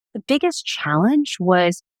the biggest challenge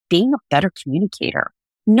was being a better communicator.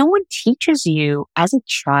 No one teaches you as a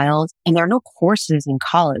child, and there are no courses in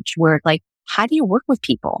college where like, how do you work with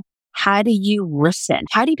people? How do you listen?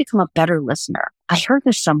 How do you become a better listener? I heard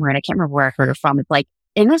this somewhere and I can't remember where I heard it from. It's like,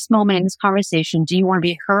 in this moment, in this conversation, do you want to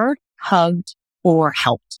be heard, hugged, or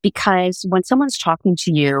helped? Because when someone's talking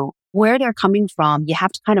to you, where they're coming from, you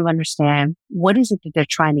have to kind of understand what is it that they're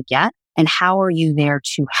trying to get and how are you there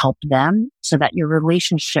to help them so that your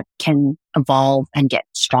relationship can evolve and get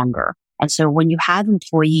stronger. And so when you have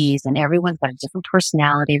employees and everyone's got a different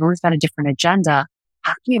personality, everyone's got a different agenda,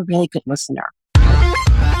 how can you be a really good listener?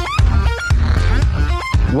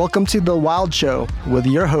 Welcome to The Wild Show with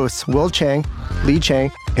your hosts, Will Chang, Lee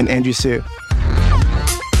Chang, and Andrew Su.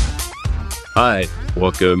 Hi,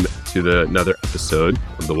 welcome to another episode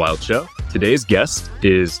of The Wild Show. Today's guest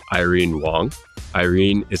is Irene Wong.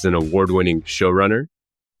 Irene is an award-winning showrunner,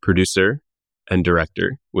 producer, and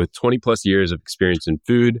director with 20 plus years of experience in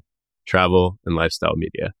food, travel, and lifestyle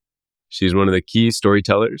media. She's one of the key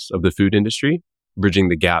storytellers of the food industry, bridging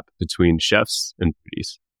the gap between chefs and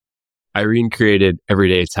foodies. Irene created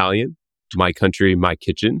Everyday Italian, My Country, My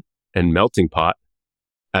Kitchen, and Melting Pot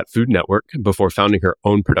at Food Network before founding her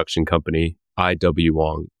own production company, I.W.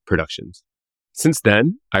 Wong Productions. Since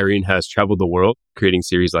then, Irene has traveled the world, creating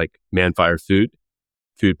series like Man Fire Food,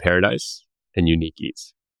 Food Paradise, and Unique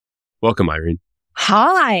Eats. Welcome, Irene.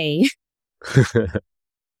 Hi.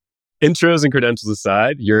 Intros and credentials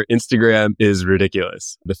aside, your Instagram is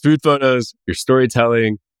ridiculous. The food photos, your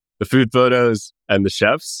storytelling, the food photos, and the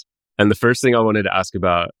chefs. And the first thing I wanted to ask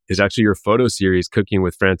about is actually your photo series, Cooking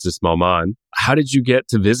with Francis Malman. How did you get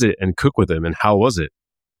to visit and cook with him, and how was it?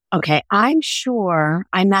 Okay, I'm sure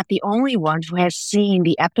I'm not the only one who has seen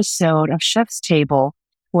the episode of Chef's Table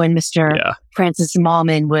when Mr. Francis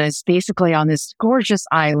Malman was basically on this gorgeous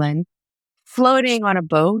island, floating on a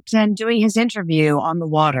boat and doing his interview on the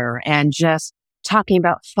water and just talking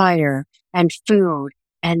about fire and food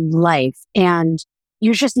and life. And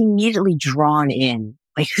you're just immediately drawn in.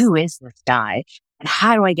 Like, who is this guy? And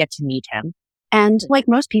how do I get to meet him? And like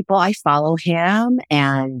most people, I follow him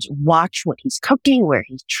and watch what he's cooking, where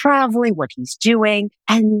he's traveling, what he's doing.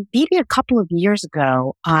 And maybe a couple of years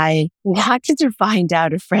ago, I wanted to find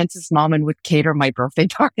out if Francis Malman would cater my birthday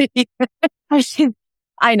party.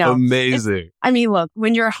 I know. Amazing. Look,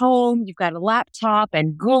 when you're home, you've got a laptop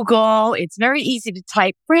and Google. It's very easy to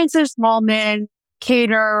type Francis Malman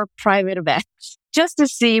cater private event just to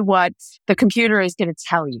see what the computer is going to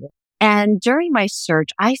tell you. And during my search,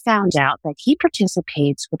 I found out that he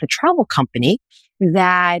participates with a travel company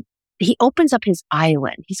that he opens up his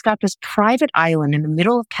island. He's got this private island in the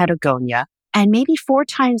middle of Patagonia. And maybe 4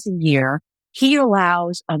 times a year, he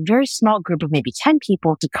allows a very small group of maybe 10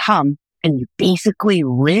 people to come and you basically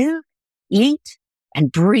live, eat,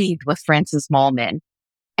 and breathe with Francis Malman.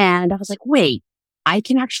 And I was like, wait, I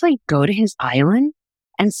can actually go to his island?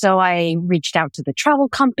 And so I reached out to the travel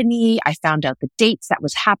company. I found out the dates that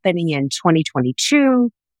was happening in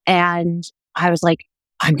 2022. And I was like,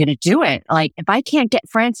 I'm going to do it. Like, if I can't get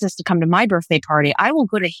Francis to come to my birthday party, I will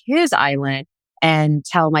go to his island and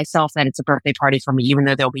tell myself that it's a birthday party for me, even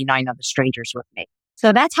though there'll be 9 other strangers with me.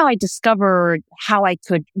 So that's how I discovered how I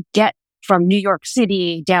could get from New York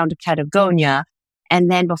City down to Patagonia.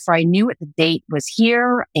 And then before I knew it, the date was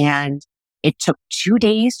here and it took 2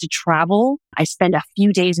 days to travel. I spent a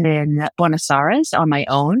few days in Buenos Aires on my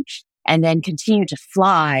own and then continued to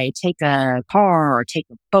fly, take a car or take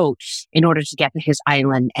a boat in order to get to his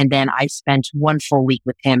island. And then I spent 1 full week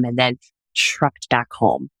with him and then trucked back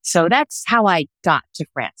home. So that's how I got to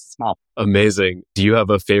Francis Malman. Amazing. Do you have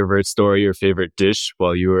a favorite story or favorite dish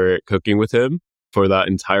while you were cooking with him for that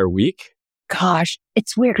entire week? Gosh,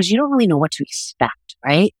 it's weird because you don't really know what to expect,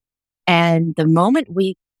 right? And the moment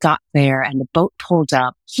we got there and the boat pulled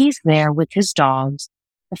up, he's there with his dogs,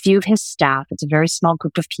 a few of his staff. It's a very small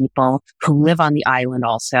group of people who live on the island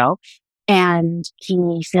also. And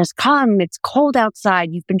he says, come, it's cold outside.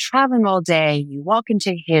 You've been traveling all day. You walk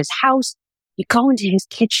into his house, you go into his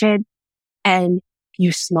kitchen and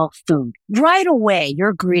you smell food. Right away,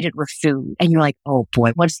 you're greeted with food. And you're like, oh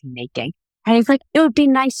boy, what is he making? And he's like, it would be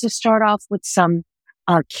nice to start off with some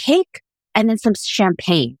cake and then some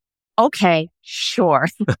champagne. Okay, sure.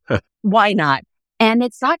 Why not? And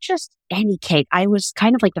it's not just any cake. I was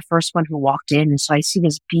kind of like the first one who walked in. And so I see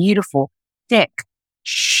this beautiful, thick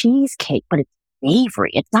cheesecake, but it's savory.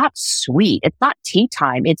 It's not sweet. It's not tea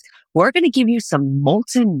time. We're going to give you some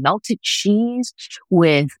molten melted cheese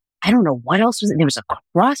with, I don't know what else was it. There was a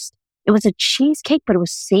crust. It was a cheesecake, but it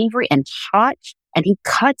was savory and hot. And he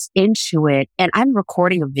cuts into it. And I'm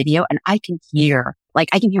recording a video and I can hear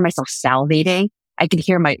myself salivating. I could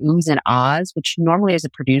hear my oohs and ahs, which normally as a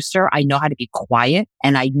producer, I know how to be quiet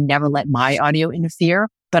and I never let my audio interfere,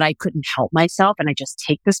 but I couldn't help myself. And I just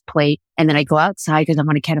take this plate and then I go outside because I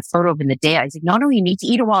want to get a photo of in the day. I was like, no, you need to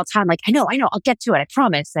eat it while it's hot. I'm like, I know, I'll get to it. I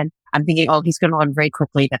promise. And I'm thinking, oh, he's going to learn very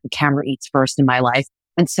quickly that the camera eats first in my life.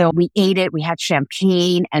 And so we ate it. We had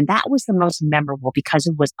champagne and that was the most memorable because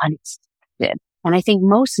it was unexpected. And I think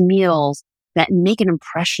most meals that make an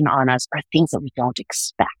impression on us are things that we don't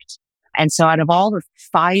expect. And so out of all the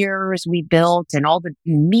fires we built and all the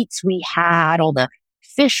meats we had, all the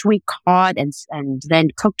fish we caught and then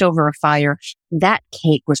cooked over a fire, that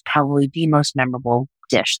cake was probably the most memorable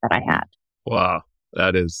dish that I had. Wow,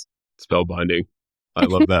 that is spellbinding. I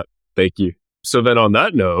love that. Thank you. So then on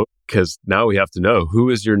that note, because now we have to know, who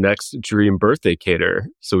is your next dream birthday caterer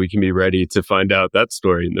so we can be ready to find out that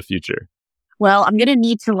story in the future? Well, I'm going to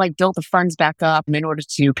need to build the funds back up in order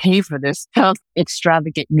to pay for this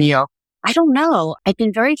extravagant meal. I don't know. I've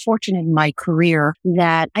been very fortunate in my career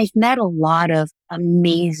that I've met a lot of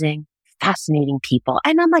amazing, fascinating people.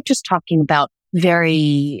 And I'm not just talking about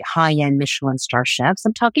very high-end Michelin star chefs.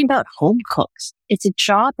 I'm talking about home cooks. It's a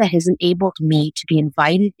job that has enabled me to be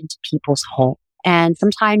invited into people's home. And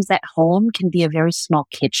sometimes that home can be a very small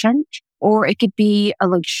kitchen, or it could be a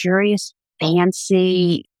luxurious,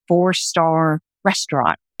 fancy 4-star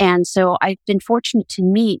restaurant. And so I've been fortunate to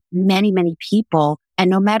meet many, many people. And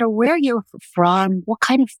no matter where you're from, what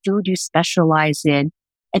kind of food you specialize in,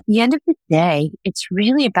 at the end of the day, it's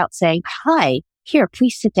really about saying, hi, here,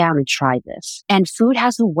 please sit down and try this. And food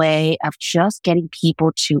has a way of just getting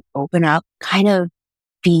people to open up, kind of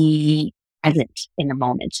be present in the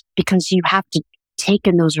moment, because you have to take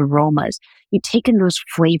in those aromas, you take in those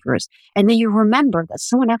flavors, and then you remember that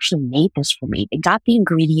someone actually made this for me. They got the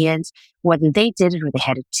ingredients, whether they did it or they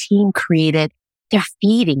had a team create it, they're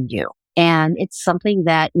feeding you. And it's something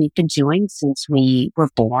that we've been doing since we were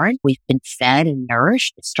born. We've been fed and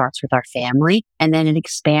nourished. It starts with our family, and then it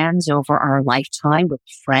expands over our lifetime with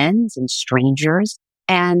friends and strangers.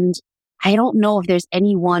 And I don't know if there's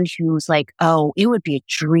anyone who's like, oh, it would be a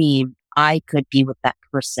dream I could be with that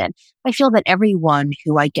person. I feel that everyone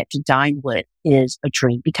who I get to dine with is a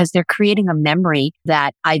dream because they're creating a memory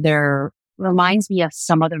that either reminds me of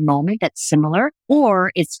some other moment that's similar,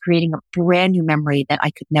 or it's creating a brand new memory that I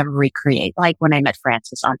could never recreate, like when I met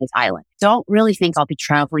Francis on his island. Don't really think I'll be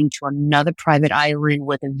traveling to another private island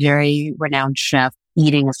with a very renowned chef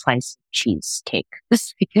eating a slice of cheesecake,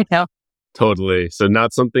 you know? Totally. So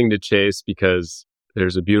not something to chase because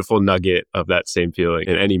there's a beautiful nugget of that same feeling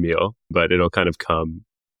in any meal, but it'll kind of come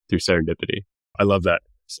through serendipity. I love that.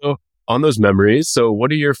 So on those memories, so what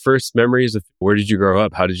are your first memories of where did you grow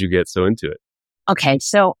up? How did you get so into it? Okay,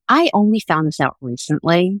 so I only found this out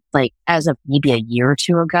recently, like as of maybe a year or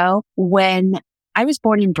two ago, when I was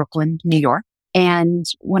born in Brooklyn, New York. And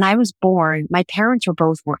when I was born, my parents were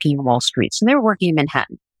both working in Wall Street. So they were working in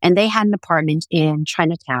Manhattan and they had an apartment in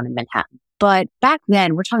Chinatown in Manhattan. But back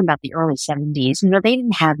then, we're talking about the early 70s, they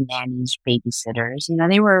didn't have nannies, babysitters,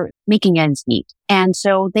 they were making ends meet. And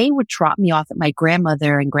so they would drop me off at my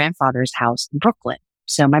grandmother and grandfather's house in Brooklyn.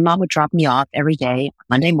 So my mom would drop me off every day,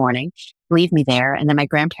 Monday morning, leave me there. And then my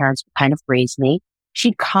grandparents would kind of raise me.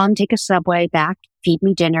 She'd come, take a subway back, feed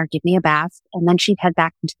me dinner, give me a bath, and then she'd head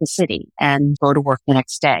back into the city and go to work the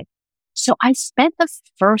next day. So I spent the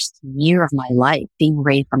first year of my life being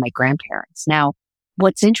raised by my grandparents. Now,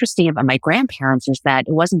 what's interesting about my grandparents is that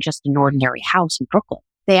it wasn't just an ordinary house in Brooklyn.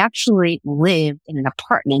 They actually lived in an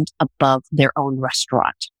apartment above their own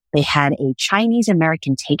restaurant. They had a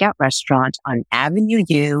Chinese-American takeout restaurant on Avenue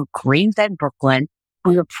U, Queens and Brooklyn.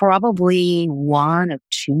 We were probably one of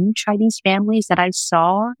 2 Chinese families that I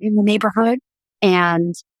saw in the neighborhood.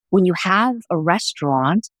 And when you have a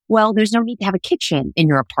restaurant, well, there's no need to have a kitchen in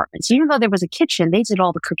your apartment. So even though there was a kitchen, they did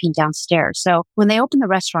all the cooking downstairs. So when they opened the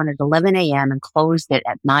restaurant at 11 a.m. and closed it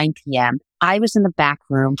at 9 p.m., I was in the back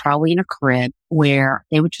room, probably in a crib, where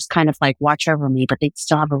they would just kind of like watch over me, but they'd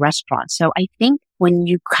still have a restaurant. So I think when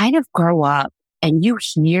you kind of grow up and you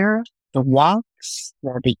hear the woks,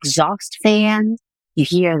 the exhaust fans, you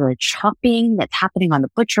hear the chopping that's happening on the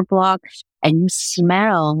butcher block, and you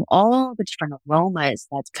smell all the different aromas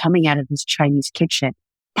that's coming out of this Chinese kitchen,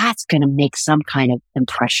 that's going to make some kind of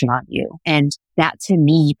impression on you. And that to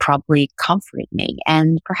me probably comforted me.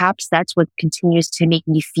 And perhaps that's what continues to make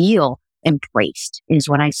me feel embraced, is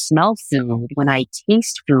when I smell food, when I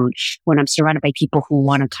taste food, when I'm surrounded by people who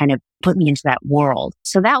want to kind of put me into that world.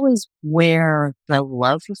 So that was where the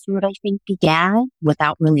love for food, I think, began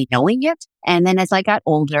without really knowing it. And then as I got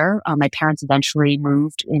older, my parents eventually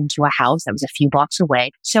moved into a house that was a few blocks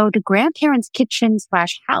away. So the grandparents'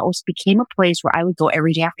 kitchen/house became a place where I would go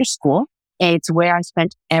every day after school. It's where I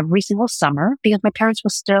spent every single summer because my parents were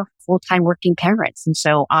still full-time working parents. And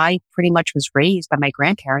so I pretty much was raised by my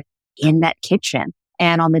grandparents in that kitchen.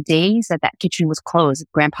 And on the days that that kitchen was closed,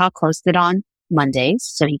 Grandpa closed it on Mondays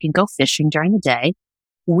so he could go fishing during the day.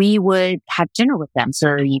 We would have dinner with them.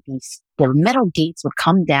 So the metal gates would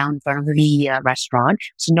come down in front of the restaurant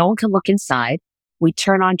so no one could look inside. We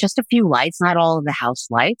turn on just a few lights, not all of the house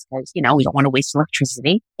lights, because, we don't want to waste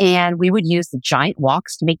electricity. And we would use the giant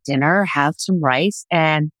woks to make dinner, have some rice.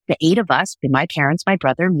 And the 8 of us, my parents, my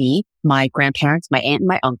brother, me, my grandparents, my aunt, and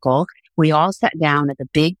my uncle, we all sat down at the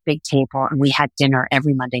big, big table and we had dinner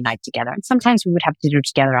every Monday night together. And sometimes we would have dinner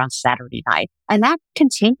together on Saturday night. And that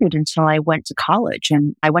continued until I went to college,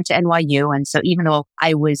 and I went to NYU. And so even though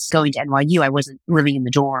I was going to NYU, I wasn't living in the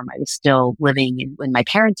dorm. I was still living in my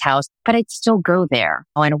parents' house, but I'd still go there.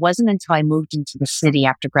 And it wasn't until I moved into the city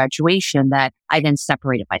after graduation that I then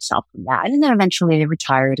separated myself from that. And then eventually they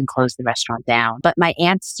retired and closed the restaurant down. But my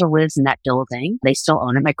aunt still lives in that building. They still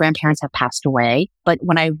own it. My grandparents have passed away. But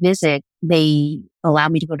when I visit, they allow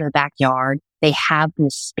me to go to the backyard. They have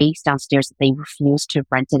this space downstairs that they refuse to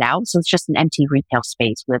rent it out. So it's just an empty retail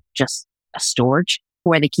space with just a storage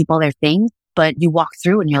where they keep all their things. But you walk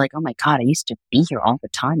through and you're like, oh my God, I used to be here all the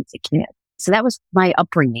time as a kid. So that was my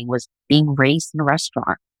upbringing, was being raised in a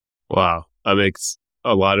restaurant. Wow. That makes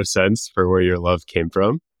a lot of sense for where your love came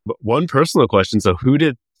from. But one personal question. So who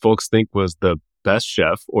did folks think was the best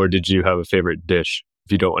chef, or did you have a favorite dish?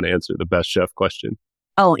 If you don't want to answer the best chef question.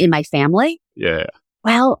 Oh, in my family? Yeah.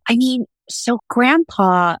 Well, so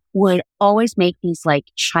Grandpa would always make these like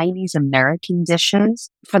Chinese American dishes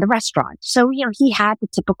for the restaurant. So, he had the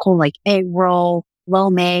typical like egg roll, lo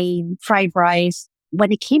mein, fried rice.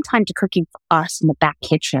 When it came time to cooking for us in the back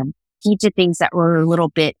kitchen, he did things that were a little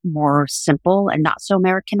bit more simple and not so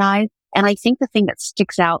Americanized. And I think the thing that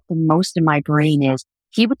sticks out the most in my brain is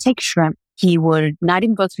he would take shrimp. He would not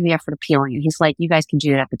even go through the effort of peeling it. He's like, you guys can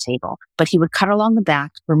do it at the table. But he would cut along the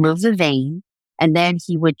back, remove the vein, and then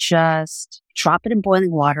he would just drop it in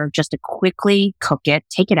boiling water just to quickly cook it,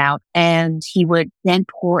 take it out. And he would then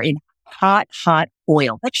pour in hot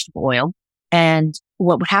oil, vegetable oil. And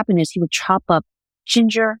what would happen is he would chop up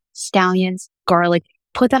ginger, scallions, garlic,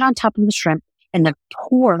 put that on top of the shrimp, and then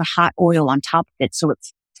pour the hot oil on top of it so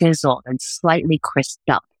it's sizzled and slightly crisped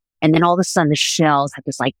up. And then all of a sudden the shells had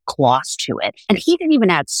this like gloss to it. And he didn't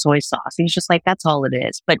even add soy sauce. He was just like, that's all it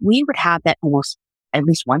is. But we would have that almost at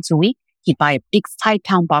least once a week. He'd buy a big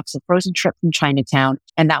 5-pound box of frozen shrimp from Chinatown,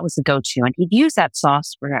 and that was the go-to. And he'd use that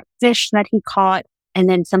sauce for that fish that he caught. And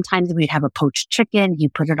then sometimes we'd have a poached chicken.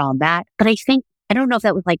 He'd put it on that. But I don't know if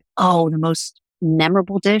that was like, the most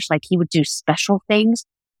memorable dish. Like he would do special things.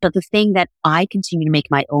 But the thing that I continue to make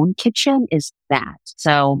my own kitchen is that.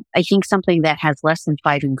 So I think something that has less than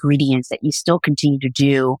 5 ingredients that you still continue to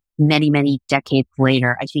do many, many decades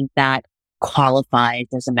later, I think that qualifies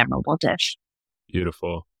as a memorable dish.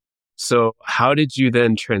 Beautiful. So how did you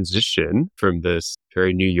then transition from this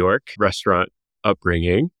very New York restaurant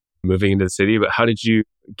upbringing, moving into the city? But how did you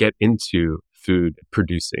get into food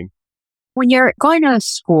producing? When you're going to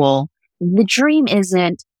school, the dream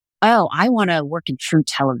isn't, I want to work in food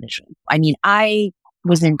television. I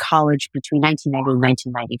was in college between 1990 and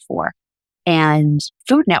 1994, and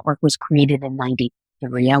Food Network was created in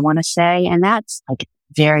 93, I want to say. And that's like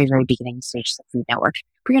very, very beginning stages of Food Network.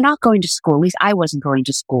 But you're not going to school. At least I wasn't going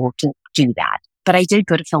to school to do that. But I did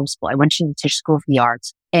go to film school. I went to the Tisch School of the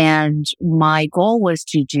Arts, and my goal was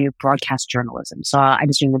to do broadcast journalism. So I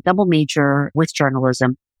was doing a double major with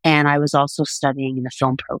journalism, and I was also studying in the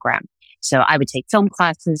film program. So I would take film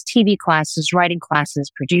classes, TV classes, writing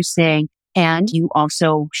classes, producing, and you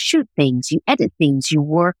also shoot things, you edit things, you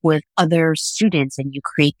work with other students, and you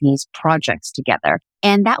create these projects together.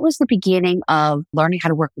 And that was the beginning of learning how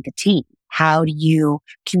to work with a team. How do you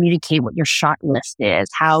communicate what your shot list is?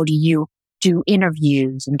 How do you do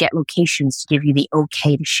interviews and get locations to give you the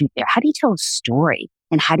okay to shoot there? How do you tell a story?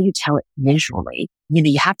 And how do you tell it visually?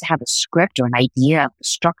 You have to have a script or an idea of the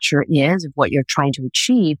structure is of what you're trying to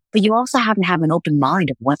achieve, but you also have to have an open mind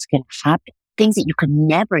of what's going to happen. Things that you could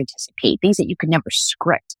never anticipate, things that you could never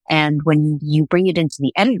script. And when you bring it into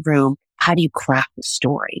the edit room, how do you craft the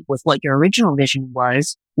story with what your original vision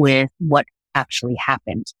was with what actually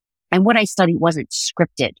happened? And what I studied wasn't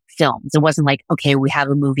scripted films. It wasn't like, okay, we have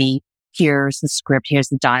a movie. Here's the script. Here's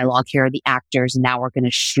the dialogue. Here are the actors. And now we're going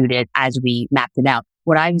to shoot it as we mapped it out.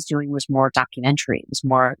 What I was doing was more documentary. It was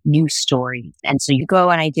more news stories. And so you go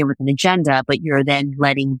an idea with an agenda, but you're then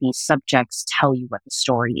letting these subjects tell you what the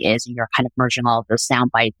story is. And you're kind of merging all of those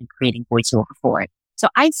sound bites and creating voiceover for it. So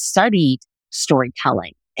I studied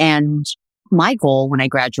storytelling. And my goal when I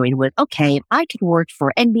graduated was, okay, if I could work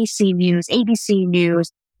for NBC News, ABC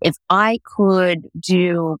News, if I could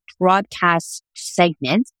do broadcast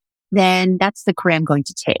segments, then that's the career I'm going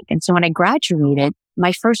to take. And so when I graduated,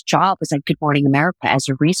 my first job was at Good Morning America as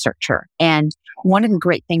a researcher. And one of the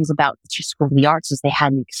great things about the School of the Arts is they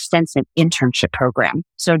had an extensive internship program.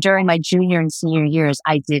 So during my junior and senior years,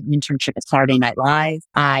 I did an internship at Saturday Night Live.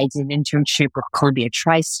 I did an internship with Columbia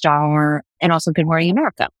TriStar and also Good Morning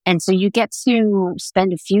America. And so you get to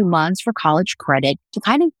spend a few months for college credit to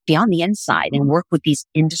kind of be on the inside and work with these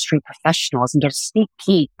industry professionals and get a sneak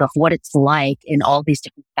peek of what it's like in all these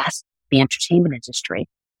different facets of the entertainment industry.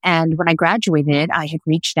 And when I graduated, I had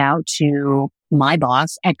reached out to my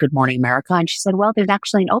boss at Good Morning America, and she said, well, there's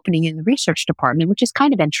actually an opening in the research department, which is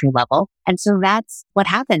kind of entry level. And so that's what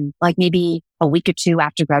happened. Like maybe a week or two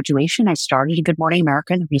after graduation, I started at Good Morning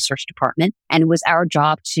America in the research department, and it was our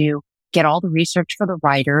job to get all the research for the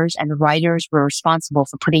writers, and the writers were responsible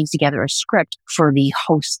for putting together a script for the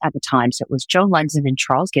hosts at the time. So it was Joan Lunden and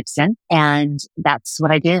Charles Gibson. And that's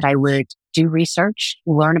what I did. I would do research,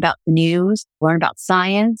 learn about the news, learn about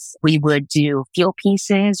science. We would do field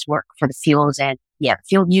pieces, work for the field and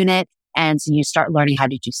field unit. And so you start learning how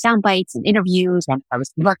to do sound bites and interviews. And I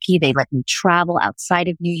was lucky. They let me travel outside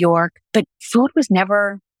of New York, but food was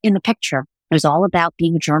never in the picture. It was all about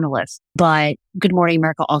being a journalist. But Good Morning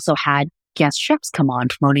America also had guest chefs come on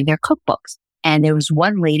promoting their cookbooks. And there was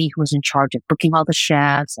one lady who was in charge of booking all the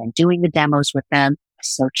chefs and doing the demos with them. I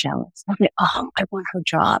was so jealous. I was like, oh, I want her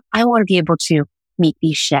job. I want to be able to meet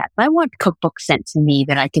these chefs. I want cookbooks sent to me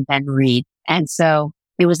that I could then read. And so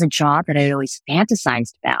it was a job that I'd always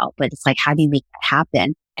fantasized about, but it's like, how do you make that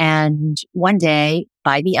happen? And one day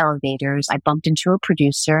by the elevators, I bumped into a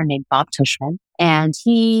producer named Bob Tushman, and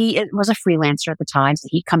he was a freelancer at the time. So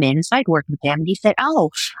he'd come in, and so I'd work with him, and he said, oh,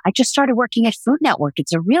 I just started working at Food Network.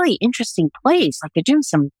 It's a really interesting place. Like they're doing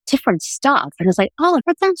some different stuff. And I was like, oh,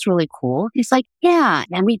 that sounds really cool. He's like, yeah.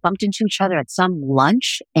 And we bumped into each other at some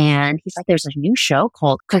lunch, and he's like, there's a new show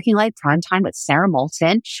called Cooking Light Primetime with Sarah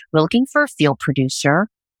Moulton. We're looking for a field producer.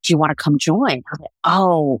 Do you want to come join? I was like,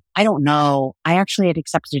 oh, I don't know. I actually had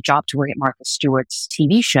accepted a job to work at Martha Stewart's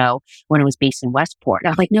TV show when it was based in Westport. And I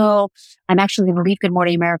was like, no, I'm actually going to leave Good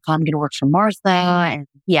Morning America. I'm going to work for Martha. And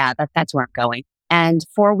yeah, that's where I'm going. And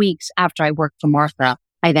 4 weeks after I worked for Martha,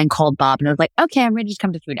 I then called Bob and I was like, okay, I'm ready to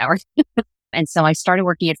come to Food Network. And so I started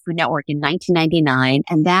working at Food Network in 1999.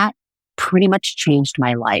 And that pretty much changed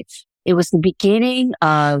my life. It was the beginning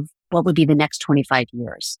of what would be the next 25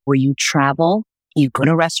 years, where you travel. You go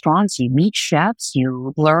to restaurants, you meet chefs,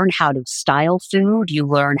 you learn how to style food, you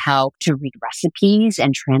learn how to read recipes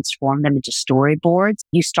and transform them into storyboards.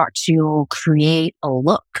 You start to create a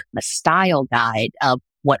look, a style guide of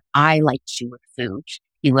what I like to do with food.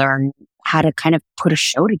 You learn how to kind of put a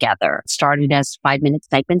show together. It started as 5-minute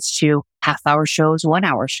segments to half-hour shows,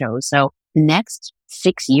 1-hour shows. So the next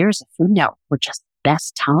 6 years of Food Network were just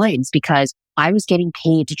best times because I was getting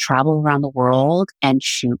paid to travel around the world and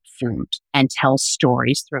shoot food and tell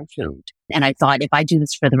stories through food. And I thought, if I do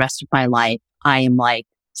this for the rest of my life, I am like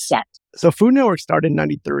set. So Food Network started in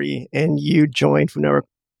 93 and you joined Food Network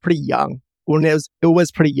pretty young. When it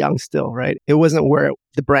was pretty young still, right? It wasn't where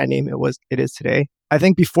the brand name it is today. I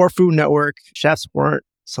think before Food Network, chefs weren't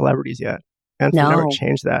celebrities yet. And Food Network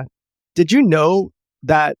changed that. Did you know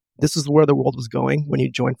that this is where the world was going when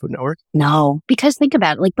you joined Food Network? No, because think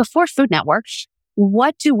about it. Like before Food Network,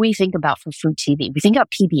 what do we think about for food TV? We think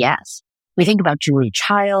about PBS. We think about Julia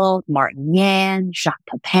Child, Martin Yan, Jacques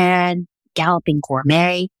Pepin, Galloping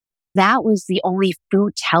Gourmet. That was the only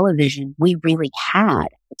food television we really had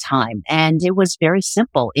at the time. And it was very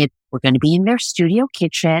simple. We're going to be in their studio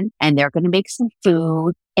kitchen and they're going to make some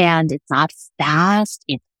food. And it's not fast.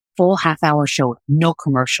 It's a full half-hour show with no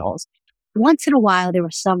commercials. Once in a while, there were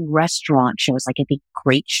some restaurant shows, like I think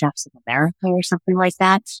Great Chefs of America or something like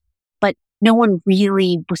that. But no one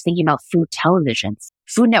really was thinking about food television.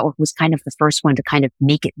 Food Network was kind of the first one to kind of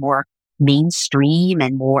make it more mainstream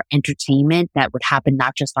and more entertainment that would happen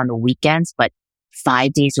not just on the weekends, but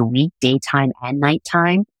 5 days a week, daytime and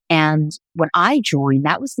nighttime. And when I joined,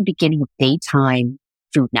 that was the beginning of daytime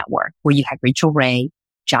Food Network, where you had Rachel Ray,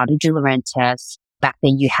 Giada De Laurentiis. Back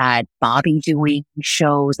then you had Bobby doing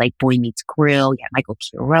shows like Boy Meets Grill. You had Michael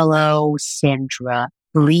Chiarello, Sandra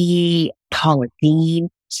Lee, Paula Dean.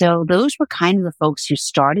 So those were kind of the folks who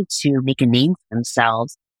started to make a name for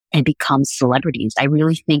themselves and become celebrities. I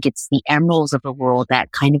really think it's the Emeralds of the world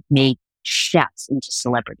that kind of made chefs into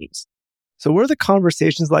celebrities. So what are the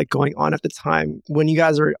conversations like going on at the time when you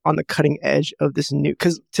guys are on the cutting edge of this new?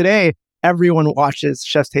 Because today, everyone watches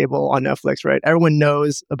Chef's Table on Netflix, right? Everyone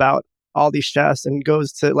knows about all these chefs and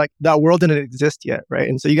goes to like that world didn't exist yet, right?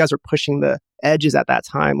 And so you guys were pushing the edges at that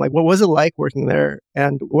time. Like, what was it like working there?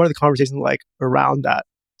 And what are the conversations like around that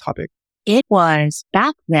topic? It was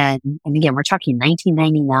back then, and again, we're talking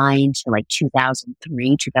 1999 to like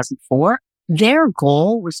 2003, 2004. Their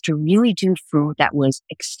goal was to really do food that was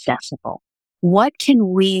accessible. What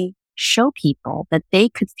can we show people that they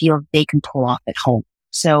could feel they can pull off at home?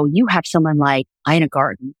 So you have someone like Ina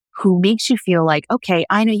Garten who makes you feel like, okay,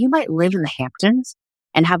 Ina, you might live in the Hamptons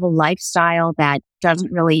and have a lifestyle that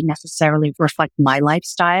doesn't really necessarily reflect my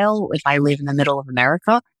lifestyle if I live in the middle of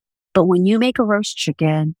America. But when you make a roast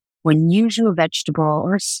chicken, when you do a vegetable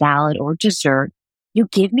or a salad or dessert, you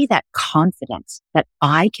give me that confidence that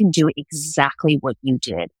I can do exactly what you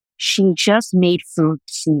did. She just made food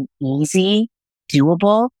seem easy,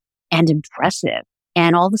 doable, and impressive.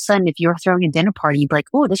 And all of a sudden, if you're throwing a dinner party, you'd be like,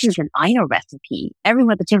 oh, this is an Ina recipe.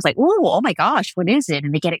 Everyone at the table's like, oh my gosh, what is it?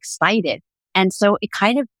 And they get excited. And so it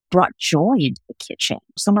kind of brought joy into the kitchen.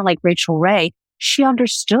 Someone like Rachel Ray, she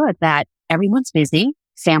understood that everyone's busy,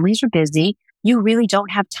 families are busy. You really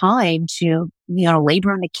don't have time to,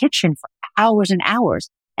 labor in the kitchen for hours and hours.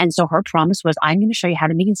 And so her promise was, I'm going to show you how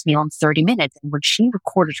to make this meal in 30 minutes. And when she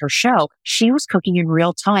recorded her show, she was cooking in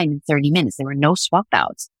real time in 30 minutes. There were no swap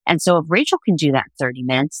outs. And so if Rachel can do that in 30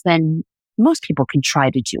 minutes, then most people can try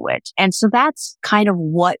to do it. And so that's kind of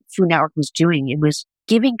what Food Network was doing. It was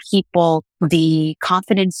giving people the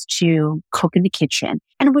confidence to cook in the kitchen.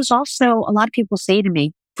 And it was also, a lot of people say to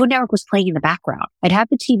me, Food Network was playing in the background. I'd have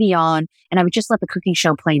the TV on and I would just let the cooking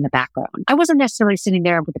show play in the background. I wasn't necessarily sitting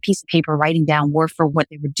there with a piece of paper writing down word for what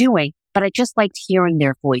they were doing, but I just liked hearing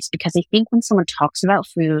their voice because I think when someone talks about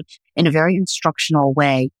food in a very instructional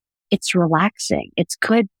way, it's relaxing. It's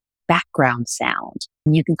good background sound.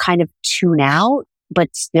 You can kind of tune out,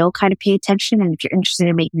 but still kind of pay attention. And if you're interested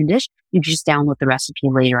in making a dish, you just download the recipe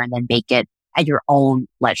later and then make it at your own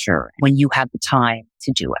leisure when you have the time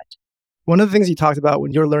to do it. One of the things you talked about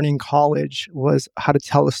when you were learning in college was how to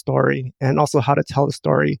tell a story and also how to tell a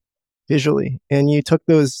story visually. And you took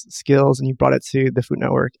those skills and you brought it to the Food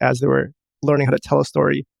Network as they were learning how to tell a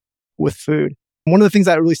story with food. One of the things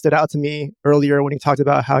that really stood out to me earlier when you talked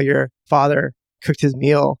about how your father cooked his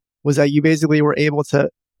meal was that you basically were able to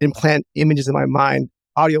implant images in my mind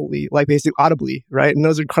audibly, like basically audibly, right? And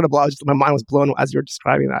those are incredible. My mind was blown as you were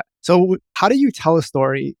describing that. So how do you tell a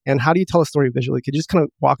story and how do you tell a story visually? Could you just kind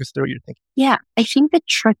of walk us through what you're thinking? Yeah, I think the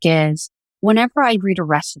trick is whenever I read a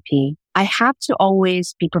recipe, I have to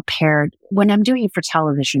always be prepared when I'm doing it for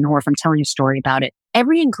television or if I'm telling a story about it.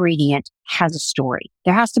 Every ingredient has a story.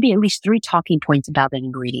 There has to be at least 3 talking points about that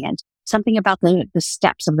ingredient, something about the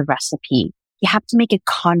steps of the recipe. You have to make it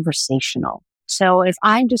conversational. So if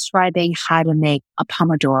I'm describing how to make a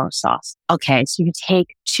pomodoro sauce, okay, so you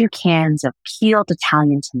take 2 cans of peeled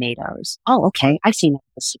Italian tomatoes. Oh, okay, I've seen it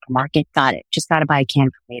at the supermarket. Got it. Just got to buy a can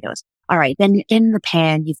of tomatoes. All right, then in the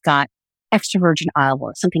pan, you've got extra virgin olive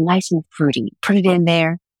oil, something nice and fruity. Put it in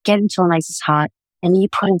there, get it until nice and hot, and then you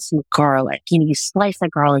put in some garlic. You slice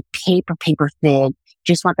that garlic paper thin. You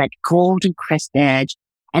just want that golden crisp edge.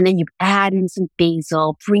 And then you add in some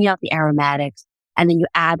basil, bring out the aromatics. And then you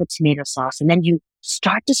add the tomato sauce and then you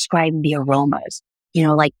start describing the aromas,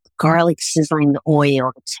 like garlic sizzling the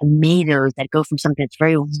oil, the tomatoes that go from something that's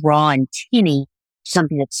very raw and tinny to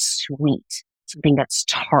something that's sweet, something that's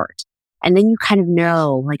tart. And then you kind of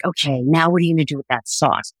know like, okay, now what are you going to do with that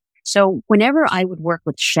sauce? So whenever I would work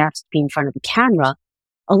with chefs being in front of the camera,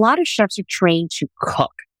 a lot of chefs are trained to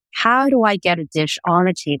cook. How do I get a dish on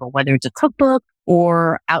a table, whether it's a cookbook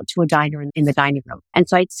or out to a diner in the dining room? And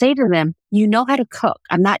so I'd say to them, you know how to cook.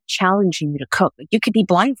 I'm not challenging you to cook. You could be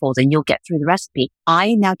blindfolded and you'll get through the recipe. I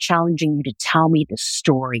am now challenging you to tell me the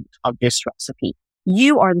story of this recipe.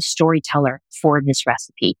 You are the storyteller for this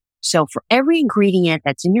recipe. So for every ingredient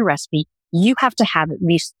that's in your recipe, you have to have at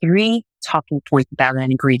least 3 talking points about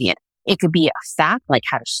that ingredient. It could be a fact, like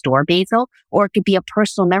how to store basil, or it could be a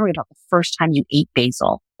personal memory about the first time you ate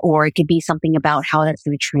basil. Or it could be something about how that's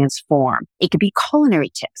going to transform. It could be culinary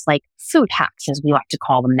tips, like food hacks, as we like to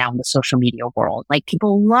call them now in the social media world. Like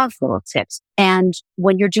people love little tips. And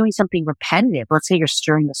when you're doing something repetitive, let's say you're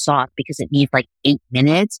stirring the sauce because it needs like 8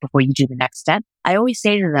 minutes before you do the next step. I always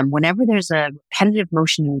say to them, whenever there's a repetitive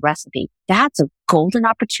motion in a recipe, that's a golden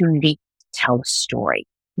opportunity to tell a story.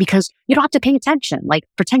 Because you don't have to pay attention. Like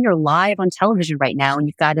pretend you're live on television right now and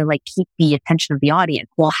you've got to like keep the attention of the audience.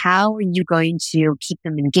 Well, how are you going to keep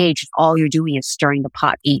them engaged if all you're doing is stirring the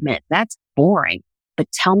pot 8 minutes? That's boring.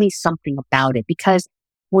 But tell me something about it. Because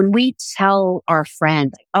when we tell our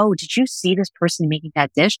friends, like, oh, did you see this person making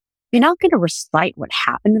that dish? you're not going to recite what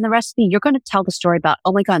happened in the recipe. You're going to tell the story about,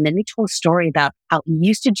 oh my God, and then he told a story about how he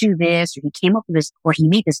used to do this, or he came up with this, or he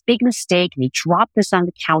made this big mistake and he dropped this on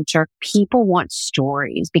the counter. People want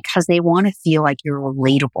stories because they want to feel like you're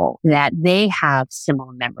relatable, that they have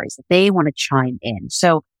similar memories, that they want to chime in.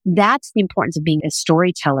 So that's the importance of being a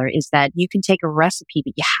storyteller, is that you can take a recipe,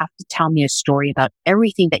 but you have to tell me a story about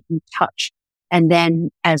everything that you touch. And then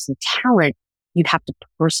as a talent, you'd have to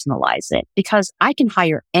personalize it, because I can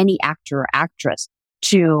hire any actor or actress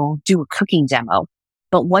to do a cooking demo.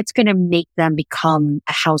 But what's going to make them become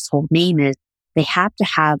a household name is they have to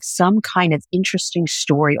have some kind of interesting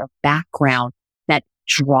story or background that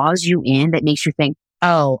draws you in, that makes you think,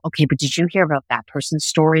 oh, okay, but did you hear about that person's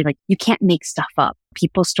story? Like, you can't make stuff up.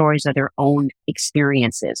 People's stories are their own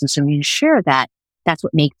experiences. And so when you share that, that's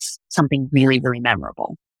what makes something really, really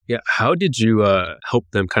memorable. Yeah. How did you help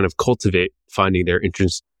them kind of cultivate finding their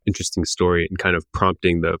interesting story and kind of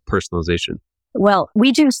prompting the personalization? Well,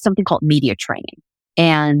 we do something called media training.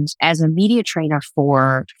 And as a media trainer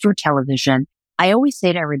for food television, I always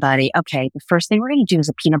say to everybody, okay, the first thing we're going to do is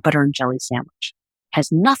a peanut butter and jelly sandwich. Has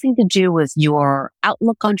nothing to do with your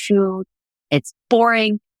outlook on food. It's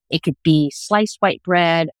boring. It could be sliced white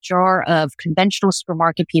bread, jar of conventional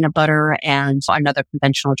supermarket peanut butter, and another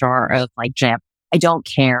conventional jar of like jam. I don't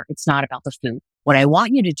care. It's not about the food. What I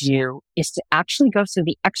want you to do is to actually go through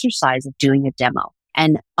the exercise of doing a demo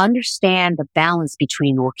and understand the balance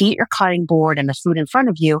between looking at your cutting board and the food in front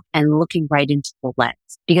of you and looking right into the lens.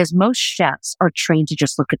 Because most chefs are trained to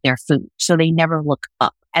just look at their food, so they never look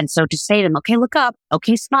up. And so to say to them, okay, look up,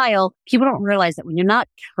 okay, smile, people don't realize that when you're not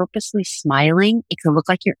purposely smiling, it can look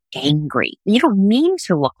like you're angry. You don't mean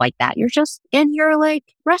to look like that. You're just in your like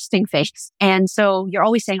resting face. And so you're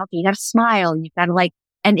always saying, okay, you got to smile. You got to like,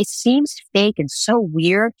 and it seems fake and so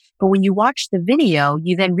weird. But when you watch the video,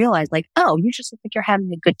 you then realize like, oh, you just look like you're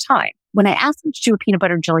having a good time. When I ask them to do a peanut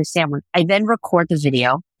butter and jelly sandwich, I then record the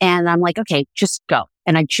video and I'm like, okay, just go.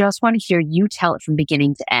 And I just want to hear you tell it from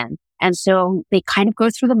beginning to end. And so they kind of go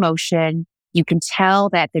through the motion. You can tell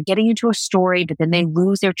that they're getting into a story, but then they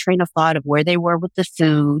lose their train of thought of where they were with the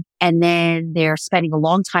food. And then they're spending a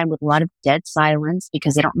long time with a lot of dead silence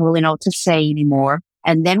because they don't really know what to say anymore.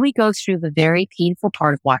 And then we go through the very painful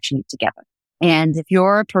part of watching it together. And if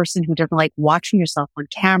you're a person who doesn't like watching yourself on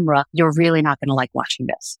camera, you're really not going to like watching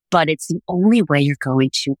this. But it's the only way you're going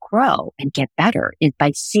to grow and get better, is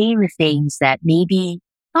by seeing the things that maybe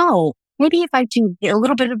if I do a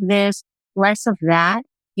little bit of this, less of that,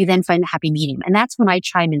 you then find the happy medium. And that's when I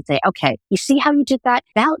chime in and say, okay, you see how you did that?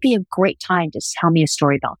 That would be a great time to tell me a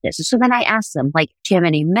story about this. And so then I ask them, like, do you have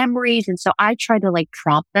any memories? And so I try to like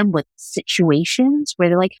prompt them with situations where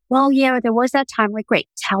they're like, well, yeah, there was that time. Like, great,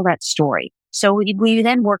 tell that story. So we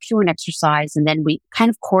then work through an exercise and then we kind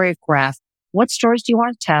of choreograph, what stories do you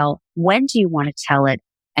want to tell? When do you want to tell it?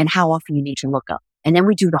 And how often you need to look up. And then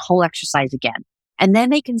we do the whole exercise again. And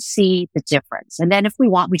then they can see the difference. And then if we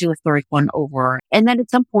want, we do a third one over. And then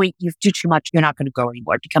at some point, you do too much, you're not going to go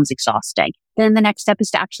anymore. It becomes exhausting. Then the next step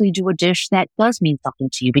is to actually do a dish that does mean something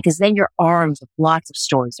to you, because then you're armed with lots of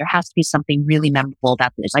stories. There has to be something really memorable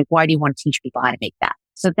about this. Like, why do you want to teach people how to make that?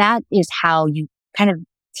 So that is how you kind of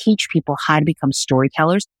teach people how to become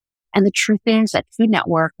storytellers. And the truth is, at Food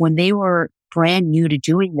Network, when they were brand new to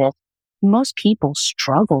doing this, most people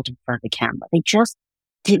struggled in front of the camera. They just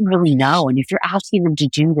didn't really know. And if you're asking them to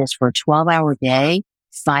do this for a 12-hour day,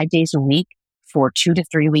 5 days a week for 2 to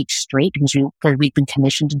 3 weeks straight, because we've been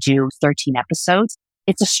commissioned to do 13 episodes,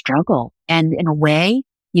 it's a struggle. And in a way,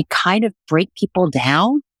 you kind of break people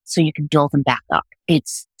down so you can build them back up.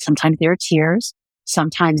 It's sometimes there are tears.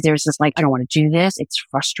 Sometimes there's this like, I don't want to do this. It's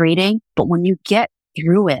frustrating. But when you get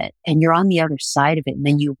through it and you're on the other side of it, and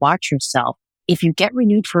then you watch yourself, if you get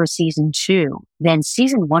renewed for a season 2, then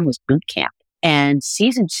season 1 was boot camp. And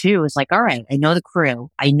season 2 is like, all right, I know the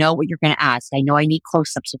crew. I know what you're going to ask. I know I need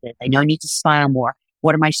close-ups of it. I know I need to smile more.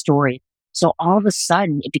 What are my stories? So all of a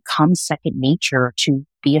sudden, it becomes second nature to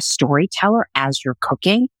be a storyteller as you're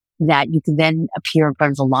cooking, that you can then appear in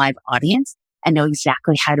front of a live audience and know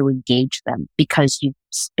exactly how to engage them because you've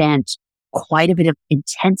spent quite a bit of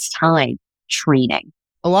intense time training.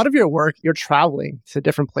 A lot of your work, you're traveling to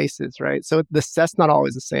different places, right? So the set's not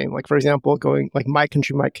always the same. Like, for example, going like My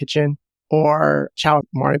Country, My Kitchen, or Ciao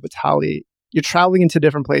Mare Vitali, you're traveling into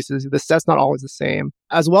different places. The set's not always the same.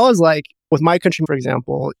 As well as like with My Country, for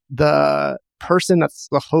example, the person that's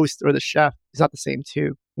the host or the chef is not the same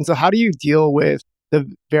too. And so how do you deal with the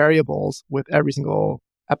variables with every single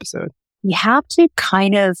episode? You have to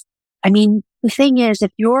the thing is,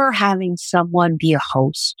 if you're having someone be a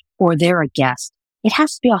host or they're a guest, it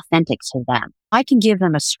has to be authentic to them. I can give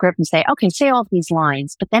them a script and say, okay, say all of these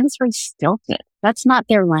lines, but then it's very stilted. That's not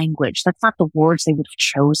their language. That's not the words they would have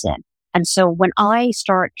chosen. And so when I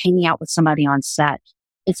start hanging out with somebody on set,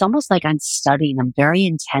 it's almost like I'm studying them very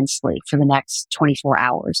intensely for the next 24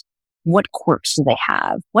 hours. What quirks do they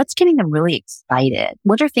have? What's getting them really excited?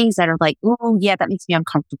 What are things that are like, oh, yeah, that makes me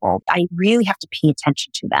uncomfortable? I really have to pay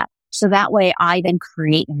attention to that. So that way I then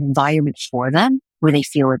create an environment for them where they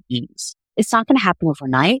feel at ease. It's not going to happen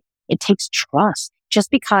overnight. It takes trust. Just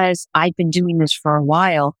because I've been doing this for a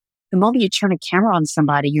while, the moment you turn a camera on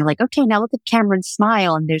somebody, you're like, okay, now look at the camera and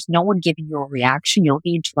smile. And there's no one giving you a reaction. You'll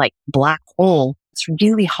be into like black hole. It's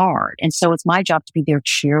really hard. And so it's my job to be their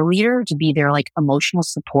cheerleader, to be their like emotional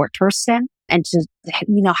support person and to,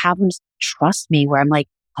 have them trust me where I'm like,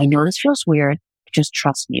 I know this feels weird. Just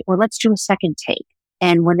trust me. Or let's do a second take.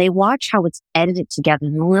 And when they watch how it's edited together,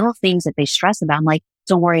 the little things that they stress about, I'm like,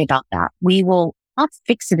 don't worry about that. We will not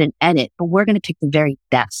fix it in edit, but we're going to pick the very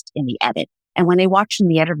best in the edit. And when they watch in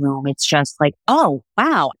the edit room, it's just like, oh,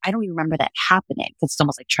 wow, I don't even remember that happening. It's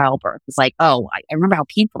almost like childbirth. It's like, oh, I remember how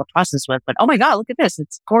painful the process was, but oh my God, look at this.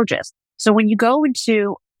 It's gorgeous. So when you go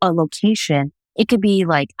into a location, it could be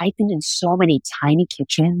like, I've been in so many tiny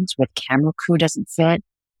kitchens where the camera crew doesn't fit,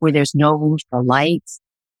 where there's no room for lights.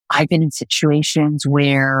 I've been in situations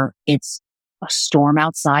where it's a storm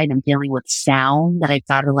outside and I'm dealing with sound that I've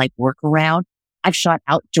got to like work around. I've shot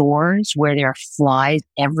outdoors where there are flies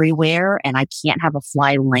everywhere and I can't have a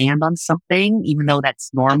fly land on something, even though that's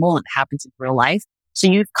normal and happens in real life. So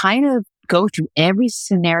you kind of go through every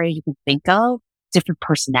scenario you can think of, different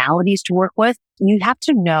personalities to work with. You have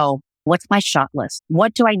to know, what's my shot list?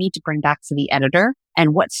 What do I need to bring back to the editor?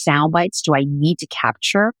 And what sound bites do I need to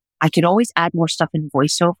capture? I could always add more stuff in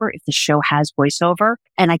voiceover if the show has voiceover.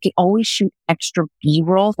 And I could always shoot extra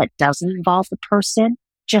B-roll that doesn't involve the person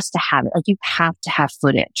just to have it. Like you have to have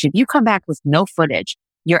footage. If you come back with no footage,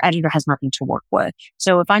 your editor has nothing to work with.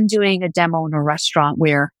 So if I'm doing a demo in a restaurant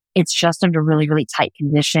where it's just under really, really tight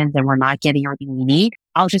conditions and we're not getting everything we need,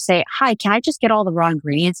 I'll just say, hi, can I just get all the raw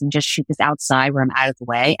ingredients and just shoot this outside where I'm out of the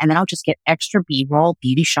way? And then I'll just get extra B-roll,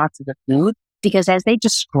 beauty shots of the food. Because as they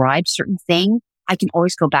describe certain things, I can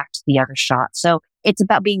always go back to the other shot. So it's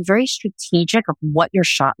about being very strategic of what your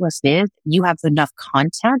shot list is. You have enough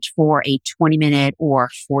content for a 20-minute or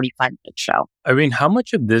 45-minute show. Irene, how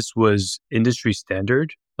much of this was industry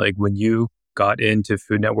standard, like when you got into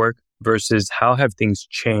Food Network, versus how have things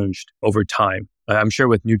changed over time? I'm sure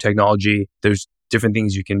with new technology, there's different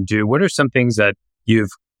things you can do. What are some things that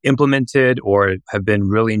you've implemented or have been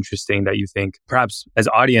really interesting that you think perhaps as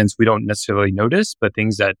audience we don't necessarily notice, but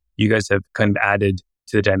things that you guys have kind of added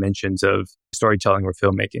to the dimensions of storytelling or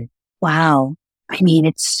filmmaking? Wow. I mean,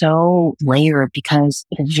 it's so layered because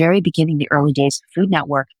at the very beginning, the early days of Food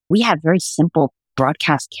Network, we had very simple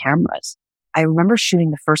broadcast cameras. I remember shooting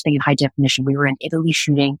the first thing in high definition. We were in Italy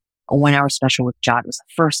shooting a 1-hour special with Jod. It was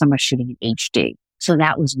the first time I was shooting in HD. So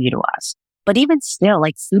that was new to us. But even still,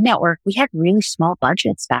 like Food Network, we had really small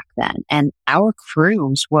budgets back then. And our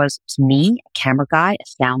crews was me, a camera guy,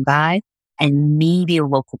 a sound guy, and maybe a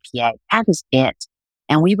local PA. That was it.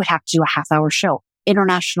 And we would have to do a half-hour show,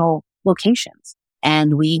 international locations,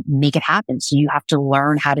 and we make it happen. So you have to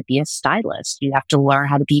learn how to be a stylist. You have to learn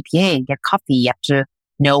how to be PA and get coffee. You have to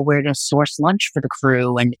know where to source lunch for the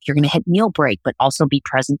crew and if you're going to hit meal break, but also be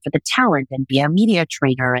present for the talent and be a media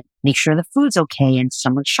trainer and make sure the food's okay and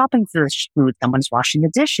someone's shopping for the food, someone's washing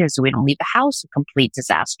the dishes so we don't leave the house a complete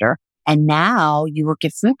disaster. And now you work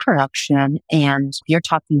at food production and you're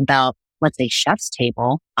talking about, let's say, chef's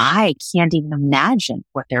table. I can't even imagine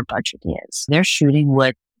what their budget is. They're shooting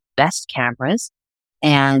with best cameras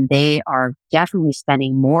and they are definitely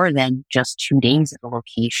spending more than just 2 days at the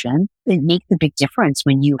location. It makes a big difference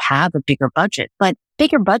when you have a bigger budget. But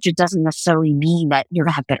bigger budget doesn't necessarily mean that you're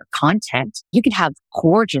going to have better content. You can have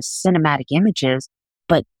gorgeous cinematic images,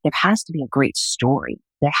 but there has to be a great story.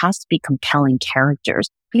 There has to be compelling characters.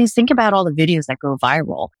 Because think about all the videos that go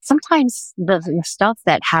viral. Sometimes the stuff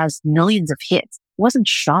that has millions of hits wasn't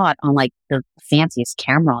shot on like the fanciest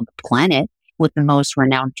camera on the planet with the most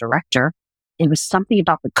renowned director. It was something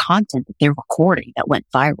about the content that they're recording that went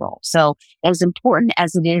viral. So as important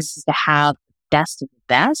as it is to have the best of the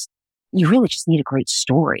best, you really just need a great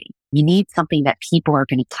story. You need something that people are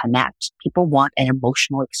going to connect. People want an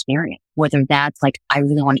emotional experience, whether that's like, I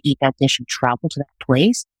really want to eat that dish and travel to that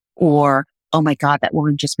place, or, oh my God, that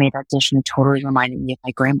woman just made that dish and it totally reminded me of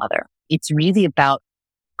my grandmother. It's really about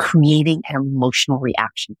creating an emotional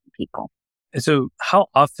reaction from people. And so how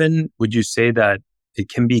often would you say that it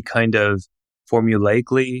can be kind of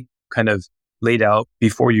formulaically kind of laid out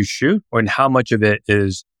before you shoot, or and how much of it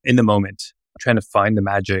is in the moment, trying to find the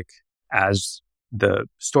magic as the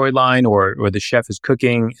storyline or the chef is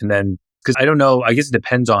cooking? And then, because I don't know, I guess it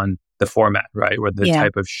depends on the format, right? Or the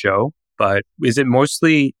type of show. But is it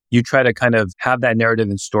mostly you try to kind of have that narrative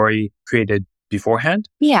and story created beforehand?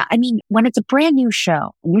 Yeah. I mean, when it's a brand new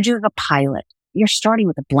show and you're doing a pilot, you're starting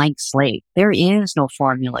with a blank slate. There is no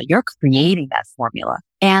formula. You're creating that formula.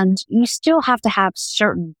 And you still have to have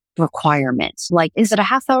certain requirements. Like, is it a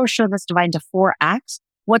half-hour show that's divided into 4 acts?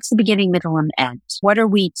 What's the beginning, middle, and end? What are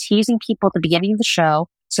we teasing people at the beginning of the show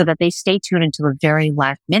so that they stay tuned until the very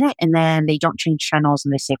last minute and then they don't change channels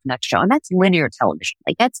and they save the next show? And that's linear television.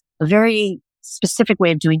 Like, that's a very specific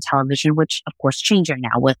way of doing television, which of course changing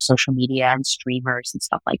now with social media and streamers and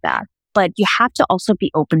stuff like that. But you have to also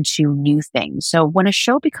be open to new things. So when a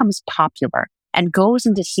show becomes popular and goes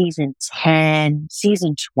into season 10,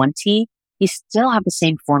 season 20, you still have the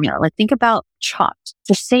same formula. Like, think about Chopped. It's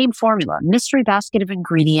the same formula. Mystery basket of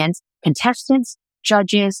ingredients, contestants,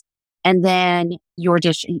 judges, and then your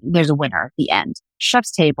dish. There's a winner at the end.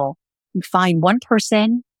 Chef's Table. You find one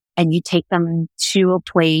person and you take them to a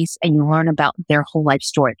place and you learn about their whole life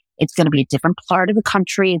story. It's going to be a different part of the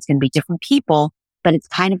country. It's going to be different people, but it's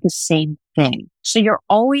kind of the same thing. So you're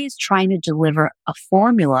always trying to deliver a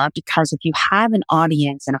formula, because if you have an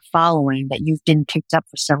audience and a following that you've been picked up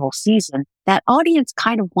for several seasons, that audience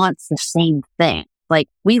kind of wants the same thing. Like,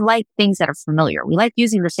 we like things that are familiar. We like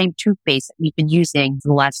using the same toothpaste that we've been using for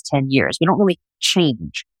the last 10 years. We don't really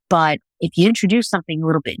change. But if you introduce something a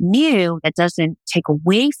little bit new that doesn't take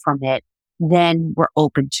away from it, then we're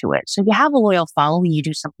open to it. So if you have a loyal following, you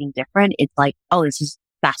do something different, it's like, oh, this is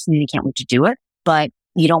fascinating, can't wait to do it. But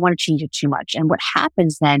you don't want to change it too much. And what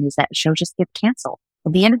happens then is that the show just gets canceled.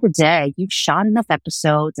 At the end of the day, you've shot enough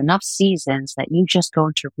episodes, enough seasons that you just go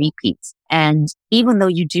into repeats. And even though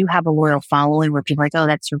you do have a loyal following where people are like, oh,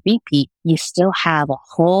 that's a repeat, you still have a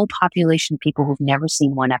whole population of people who've never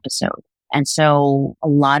seen one episode. And so a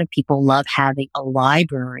lot of people love having a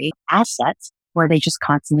library of assets where they just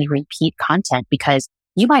constantly repeat content, because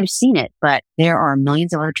you might have seen it, but there are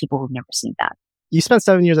millions of other people who've never seen that. You spent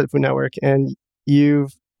 7 years at Food Network and you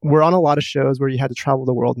were on a lot of shows where you had to travel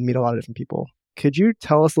the world and meet a lot of different people. Could you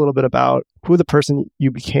tell us a little bit about who the person you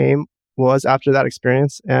became was after that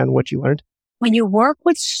experience and what you learned? When you work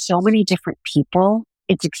with so many different people,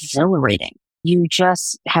 it's exhilarating. You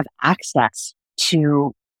just have access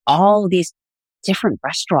to all of these different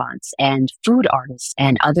restaurants and food artists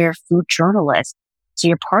and other food journalists. So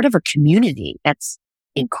you're part of a community that's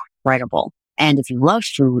incredible. And if you love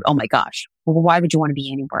food, oh my gosh, well, why would you want to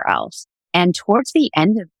be anywhere else? And towards the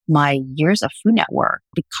end of my years of Food Network,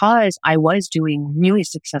 because I was doing really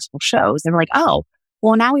successful shows, they were like, oh,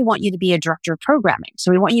 well, now we want you to be a director of programming. So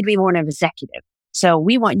we want you to be more of an executive. So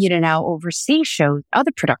we want you to now oversee shows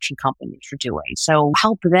other production companies are doing. So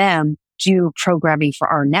help them do programming for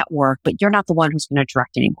our network, but you're not the one who's going to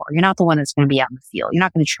direct anymore. You're not the one that's going to be out in the field. You're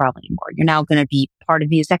not going to travel anymore. You're now going to be part of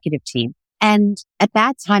the executive team. And at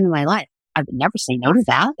that time in my life, I would never say no to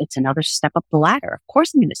that. It's another step up the ladder. Of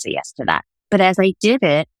course, I'm going to say yes to that. But as I did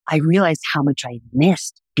it, I realized how much I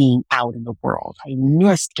missed being out in the world. I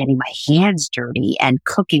missed getting my hands dirty and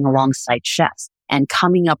cooking alongside chefs and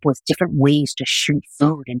coming up with different ways to shoot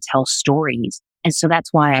food and tell stories. And so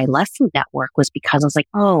that's why I left Food Network, was because I was like,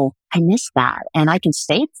 oh, I missed that. And I can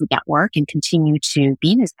stay at Food Network and continue to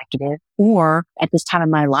be an executive. Or at this time in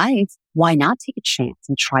my life, why not take a chance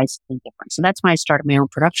and try something different? So that's when I started my own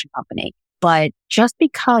production company. But just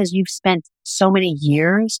because you've spent so many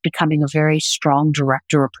years becoming a very strong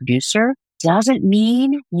director or producer doesn't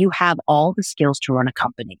mean you have all the skills to run a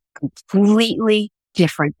company. Completely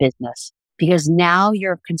different business, because now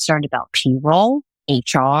you're concerned about payroll,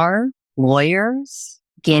 HR, lawyers,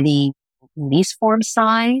 getting lease forms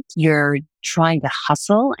signed. You're trying to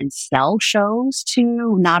hustle and sell shows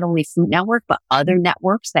to not only Food Network, but other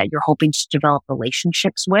networks that you're hoping to develop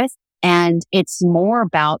relationships with. And it's more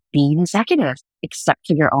about being executive, except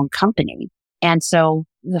for your own company. And so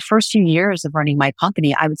the first few years of running my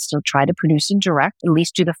company, I would still try to produce and direct, at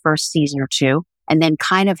least do the first season or two, and then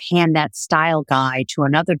kind of hand that style guide to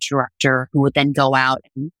another director who would then go out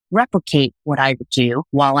and replicate what I would do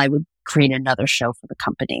while I would create another show for the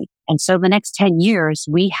company. And so the next 10 years,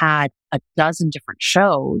 we had a dozen different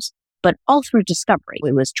shows, but all through Discovery.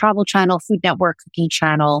 It was Travel Channel, Food Network, Cooking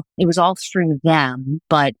Channel. It was all through them,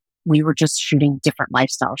 but we were just shooting different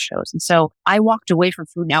lifestyle shows. And so I walked away from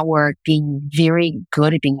Food Network being very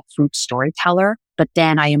good at being a food storyteller. But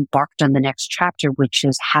then I embarked on the next chapter, which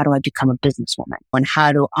is, how do I become a businesswoman? And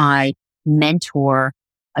how do I mentor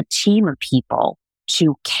a team of people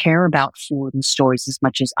to care about food and stories as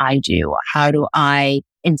much as I do? How do I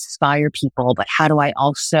inspire people? But how do I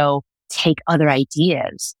also take other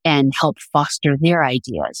ideas and help foster their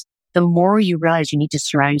ideas. The more you realize you need to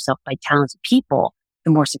surround yourself by talented people,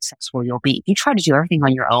 the more successful you'll be. If you try to do everything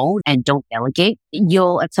on your own and don't delegate,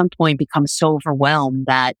 you'll at some point become so overwhelmed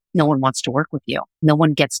that no one wants to work with you. No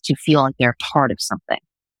one gets to feel like they're part of something.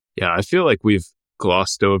 Yeah, I feel like we've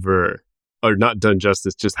glossed over or not done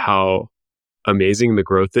justice just how amazing the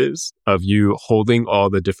growth is of you holding all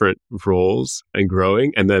the different roles and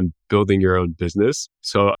growing and then building your own business.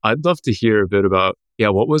 So I'd love to hear a bit about,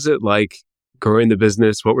 what was it like growing the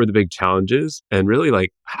business? What were the big challenges? And really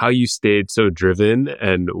like how you stayed so driven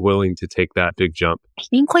and willing to take that big jump. I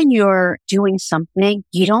think when you're doing something,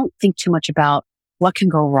 you don't think too much about what can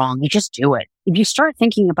go wrong. You just do it. If you start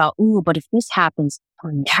thinking about, but if this happens,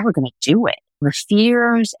 we're never going to do it. The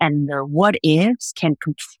fears and the what ifs can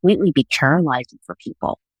completely be paralyzing for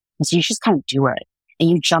people. And so you just kind of do it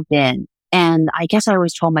and you jump in. And I guess I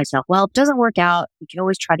always told myself, well, if it doesn't work out, you can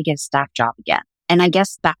always try to get a staff job again. And I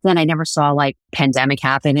guess back then I never saw like pandemic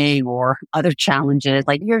happening or other challenges.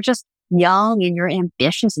 Like you're just young and you're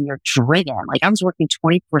ambitious and you're driven. Like I was working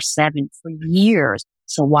 24/7 for years.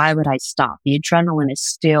 So why would I stop? The adrenaline is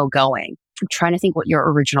still going. I'm trying to think what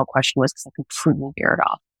your original question was because I completely veered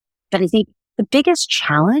off. But I think the biggest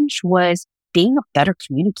challenge was being a better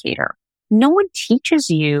communicator. No one teaches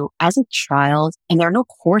you as a child, and there are no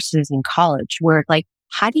courses in college where like,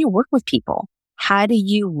 how do you work with people? How do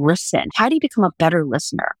you listen? How do you become a better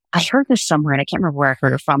listener? I heard this somewhere and I can't remember where I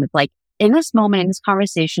heard it from. It's like, in this moment, in this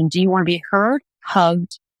conversation, do you want to be heard,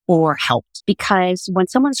 hugged, or helped? Because when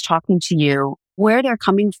someone's talking to you, where they're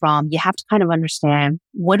coming from, you have to kind of understand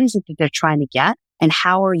what is it that they're trying to get and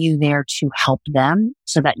how are you there to help them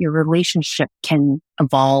so that your relationship can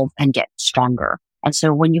evolve and get stronger. And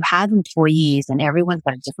so when you have employees and everyone's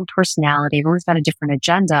got a different personality, everyone's got a different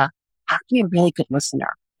agenda, how can you be a really good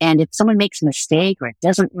listener? And if someone makes a mistake or it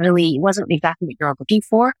wasn't exactly what you're looking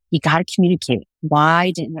for, you got to communicate.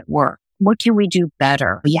 Why didn't it work? What can we do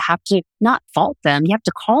better? You have to not fault them. You have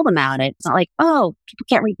to call them out. It's not like, people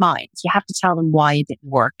can't read minds. You have to tell them why it didn't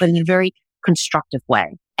work, but in a very constructive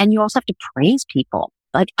way. And you also have to praise people.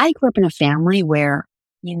 Like I grew up in a family where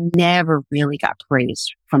you never really got praise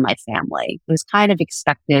from my family. It was kind of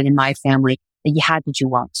expected in my family that you had to do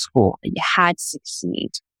well in school, that you had to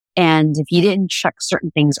succeed. And if you didn't check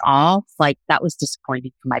certain things off, like that was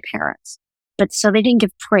disappointing for my parents. But so they didn't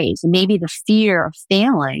give praise. And maybe the fear of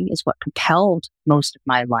failing is what compelled most of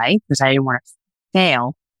my life because I didn't want to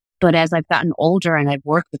fail. But as I've gotten older and I've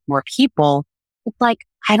worked with more people, it's like,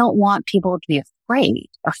 I don't want people to be afraid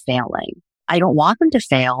of failing. I don't want them to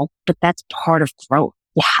fail, but that's part of growth.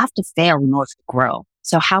 You have to fail in order to grow.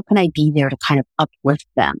 So how can I be there to kind of uplift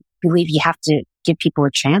them? I believe you have to give people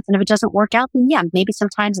a chance. And if it doesn't work out, then maybe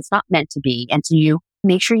sometimes it's not meant to be. And so you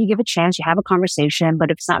make sure you give a chance, you have a conversation, but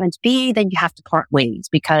if it's not meant to be, then you have to part ways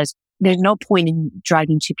because there's no point in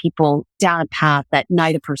driving two people down a path that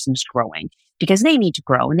neither person is growing because they need to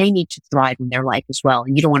grow and they need to thrive in their life as well.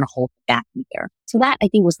 And you don't want to hold them back either. So that I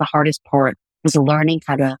think was the hardest part, was learning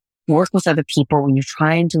how to work with other people when you're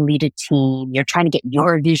trying to lead a team. You're trying to get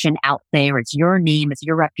your vision out there. It's your name, it's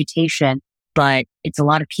your reputation, but it's a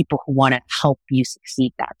lot of people who want to help you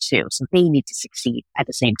succeed that too. So they need to succeed at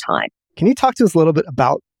the same time. Can you talk to us a little bit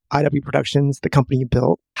about IW Productions, the company you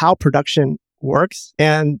built, how production works,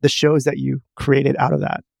 and the shows that you created out of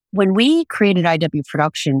that? When we created IW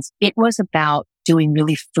Productions, it was about doing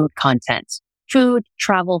really food content, food,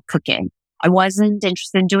 travel, cooking. I wasn't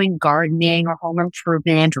interested in doing gardening or home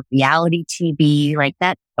improvement or reality TV like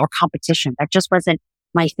that or competition. That just wasn't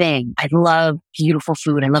my thing. I love beautiful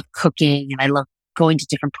food. I love cooking and I love going to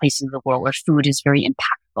different places in the world where food is very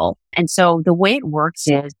impactful. And so the way it works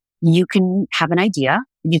is you can have an idea.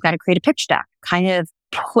 You've got to create a pitch deck, kind of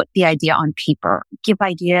put the idea on paper, give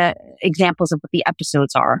idea examples of what the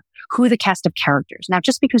episodes are, who are the cast of characters. Now,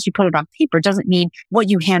 just because you put it on paper doesn't mean what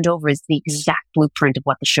you hand over is the exact blueprint of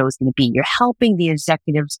what the show is going to be. You're helping the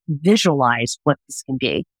executives visualize what this can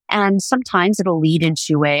be. And sometimes it'll lead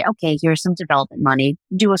into okay, here's some development money,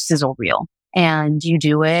 do a sizzle reel. And you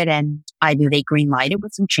do it and either they green light it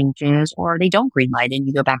with some changes or they don't green light it and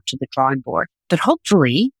you go back to the drawing board. But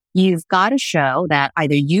hopefully you've got a show that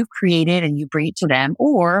either you've created and you bring it to them,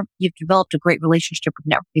 or you've developed a great relationship with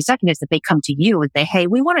network executives that they come to you and say, hey,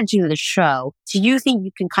 we want to do this show. So you think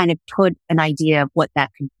you can kind of put an idea of what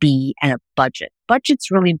that could be and a budget.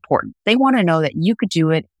 Budget's really important. They want to know that you could do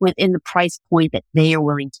it within the price point that they are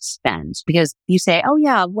willing to spend. Because you say, oh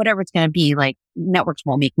yeah, whatever it's going to be, like networks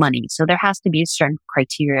won't make money. So there has to be a certain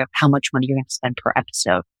criteria of how much money you're going to spend per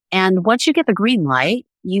episode. And once you get the green light,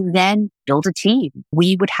 you then build a team.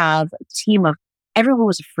 We would have a team of, everyone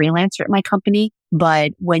was a freelancer at my company.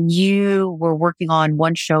 But when you were working on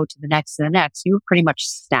one show to the next, you were pretty much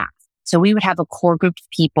staffed. So we would have a core group of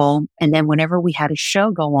people. And then whenever we had a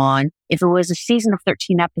show go on, if it was a season of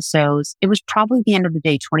 13 episodes, it was probably at the end of the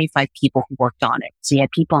day, 25 people who worked on it. So you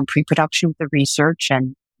had people in pre-production with the research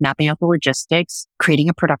and mapping out the logistics, creating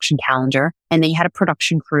a production calendar. And then you had a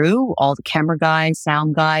production crew, all the camera guys,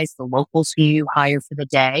 sound guys, the locals who you hire for the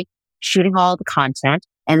day, shooting all the content.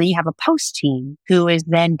 And then you have a post team who is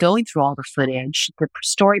then going through all the footage, the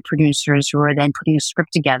story producers who are then putting a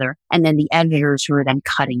script together, and then the editors who are then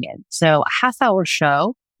cutting it. So a half-hour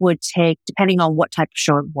show would take, depending on what type of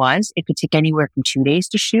show it was, it could take anywhere from 2 days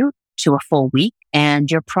to shoot to a full week. And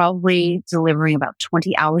you're probably delivering about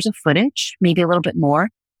 20 hours of footage, maybe a little bit more.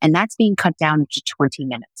 And that's being cut down to 20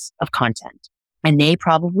 minutes of content. And they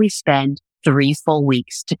probably spend 3 full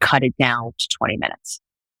weeks to cut it down to 20 minutes.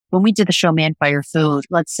 When we did the show Man Fire Food,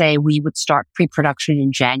 let's say we would start pre-production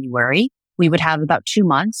in January. We would have about 2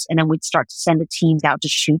 months, and then we'd start to send the teams out to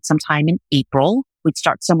shoot sometime in April. We'd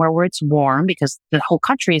start somewhere where it's warm because the whole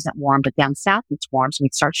country isn't warm, but down south it's warm. So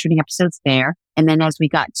we'd start shooting episodes there. And then as we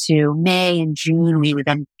got to May and June, we would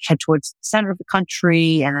then head towards the center of the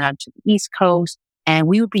country and then to the East Coast. And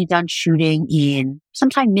we would be done shooting in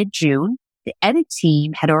sometime mid-June. The edit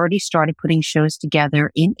team had already started putting shows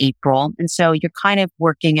together in April. And so you're kind of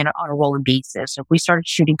working on a rolling basis. So if we started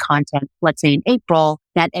shooting content, let's say in April,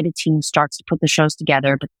 that edit team starts to put the shows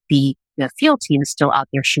together, but the field team is still out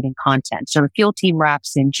there shooting content. So the field team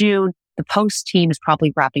wraps in June. The post team is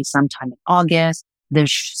probably wrapping sometime in August. The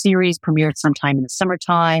series premiered sometime in the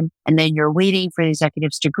summertime. And then you're waiting for the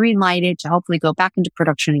executives to greenlight it to hopefully go back into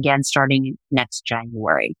production again starting next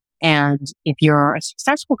January. And if you're a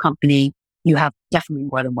successful company, you have definitely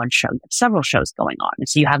more than one show. You have several shows going on. And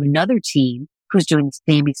so you have another team who's doing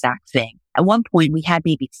the same exact thing. At one point, we had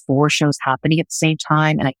maybe 4 shows happening at the same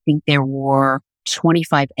time. And I think there were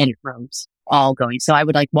 25 edit rooms all going. So I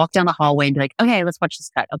would like walk down the hallway and be like, okay, let's watch this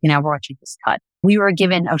cut. Okay, now we're watching this cut. We were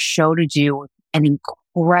given a show to do, an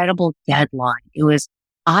incredible deadline. It was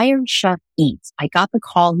Iron Chef Eats. I got the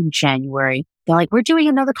call in January. They're like, we're doing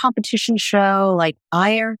another competition show, like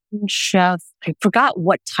Iron Chef. I forgot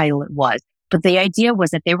what title it was. But the idea was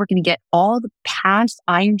that they were going to get all the past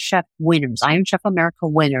Iron Chef winners, Iron Chef America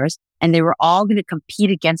winners, and they were all going to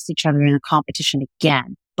compete against each other in a competition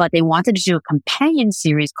again. But they wanted to do a companion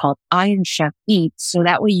series called Iron Chef Eats. So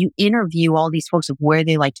that way you interview all these folks of where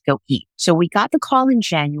they like to go eat. So we got the call in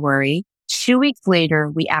January. 2 weeks later,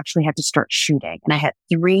 we actually had to start shooting. And I had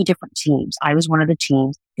 3 different teams. I was one of the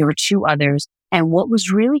teams. There were 2 others. And what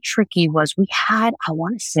was really tricky was we had, I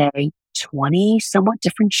want to say, 20 somewhat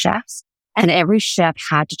different chefs. And every chef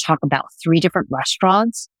had to talk about 3 different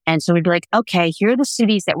restaurants. And so we'd be like, okay, here are the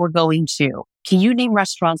cities that we're going to. Can you name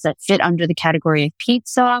restaurants that fit under the category of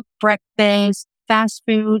pizza, breakfast, fast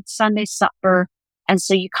food, Sunday supper? And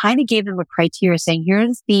so you kind of gave them a criteria saying, here are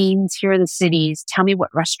the themes, here are the cities, tell me what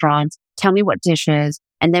restaurants, tell me what dishes.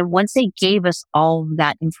 And then once they gave us all of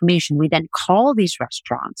that information, we then call these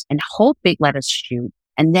restaurants and hope they let us shoot.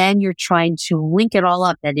 And then you're trying to link it all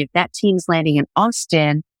up that if that team's landing in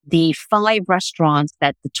Austin, the 5 restaurants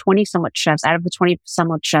that the 20 somewhat chefs out of the 20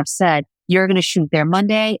 somewhat chefs said, you're going to shoot there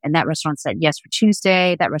Monday. And that restaurant said yes for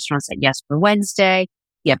Tuesday. That restaurant said yes for Wednesday.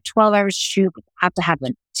 You have 12 hours to shoot. But you have to have a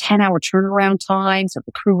 10-hour turnaround time. So if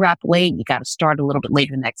the crew wrap late, you got to start a little bit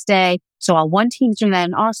later the next day. So while one team's doing that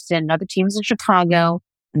in Austin, another team's in Chicago,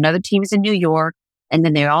 another team is in New York, and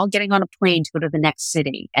then they're all getting on a plane to go to the next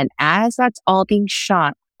city. And as that's all being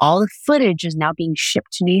shot, all the footage is now being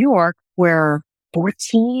shipped to New York, where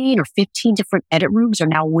 14 or 15 different edit rooms are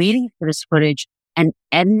now waiting for this footage and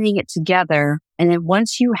editing it together. And then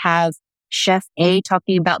once you have Chef A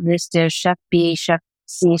talking about this dish, Chef B, Chef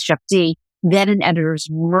C, Chef D, then an editor is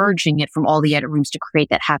merging it from all the edit rooms to create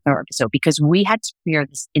that half-hour episode because we had to premiere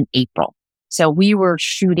this in April. So we were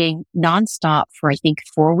shooting nonstop for, I think,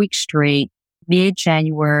 4 weeks straight,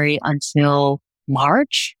 mid-January until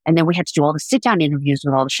March. And then we had to do all the sit-down interviews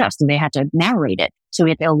with all the chefs and they had to narrate it. So we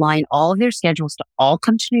had to align all of their schedules to all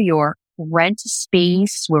come to New York, rent a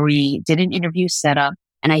space where we did an interview setup.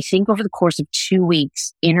 And I think over the course of 2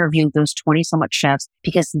 weeks, interviewed those 20 somewhat chefs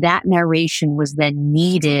because that narration was then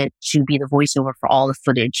needed to be the voiceover for all the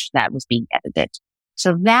footage that was being edited.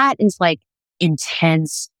 So that is like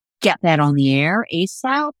intense, get that on the air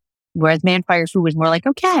ASAP. Whereas Man Fire Food was more like,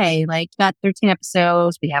 okay, like got 13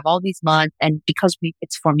 episodes. We have all these months. And because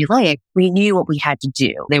it's formulaic, we knew what we had to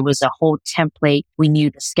do. There was a whole template. We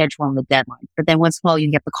knew the schedule and the deadline. But then once in a while you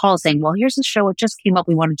get the call saying, well, here's the show. It just came up.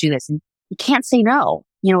 We want to do this. And you can't say no.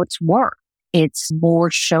 You know, it's work. It's more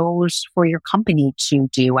shows for your company to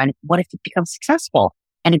do. And what if it becomes successful?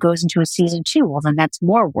 and it goes into a season 2, well, then that's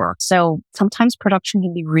more work. So sometimes production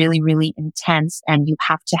can be really, really intense, and you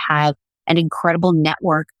have to have an incredible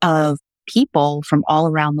network of people from all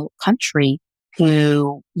around the country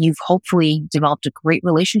who you've hopefully developed a great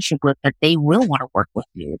relationship with, that they will want to work with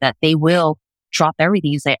you, that they will drop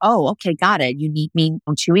everything and say, oh, okay, got it. You need me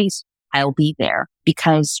in 2 weeks. I'll be there.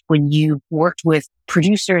 Because when you worked with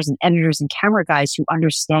producers and editors and camera guys who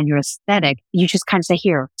understand your aesthetic, you just kind of say,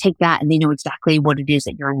 here, take that. And they know exactly what it is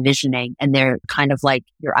that you're envisioning. And they're kind of like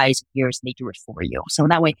your eyes and ears, and they do it for you. So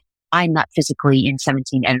that way, I'm not physically in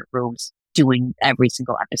 17 edit rooms doing every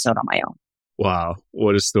single episode on my own. Wow,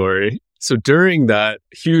 what a story. So during that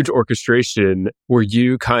huge orchestration, were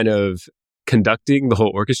you kind of conducting the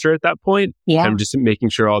whole orchestra at that point? Yeah. And just making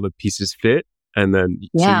sure all the pieces fit? And then,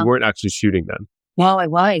 so you weren't actually shooting them? Well, I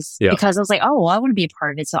was, because I was like, oh, well, I want to be a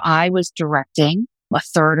part of it. So I was directing a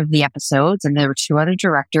third of the episodes, and there were 2 other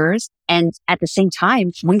directors. And at the same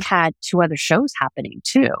time, we had 2 other shows happening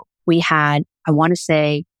too. We had, I want to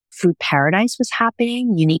say, Food Paradise was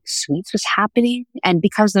happening, Unique Sweets was happening. And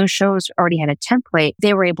because those shows already had a template,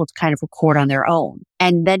 they were able to kind of record on their own.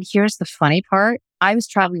 And then here's the funny part. I was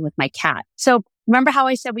traveling with my cat. So remember how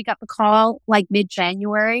I said we got the call like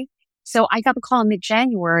mid-January? So I got the call in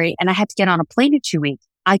mid-January, and I had to get on a plane in 2 weeks.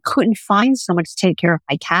 I couldn't find someone to take care of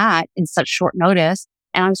my cat in such short notice.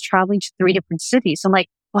 And I was traveling to 3 different cities. So I'm like,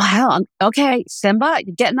 well, hell, okay, Simba,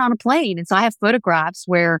 you're getting on a plane. And so I have photographs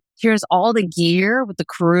where here's all the gear with the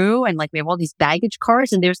crew, and like we have all these baggage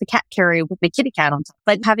cars, and there's the cat carrier with my kitty cat on top.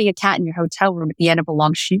 But having a cat in your hotel room at the end of a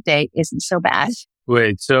long shoot day isn't so bad.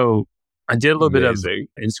 Wait, so I did a little bit of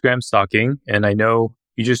Instagram stalking, and I know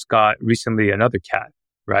you just got recently another cat,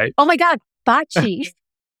 right? Oh my God, Bachi.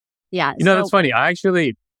 Yeah. That's funny. I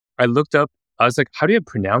looked up, I was like, how do you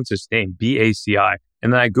pronounce his name? B-A-C-I.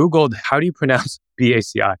 And then I Googled, how do you pronounce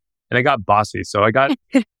B-A-C-I? And I got bossy. So I got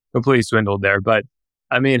completely swindled there. But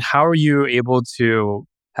I mean, how are you able to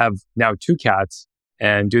have now 2 cats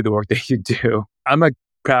and do the work that you do? I'm a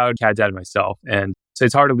proud cat dad myself. And so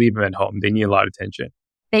it's hard to leave them at home. They need a lot of attention.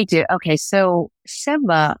 They do. Okay. So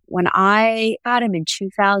Simba, when I got him in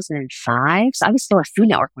 2005, so I was still at Food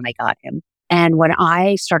Network when I got him. And when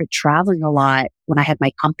I started traveling a lot, when I had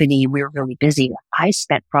my company and we were really busy, I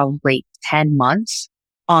spent probably 10 months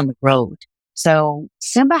on the road. So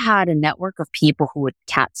Simba had a network of people who would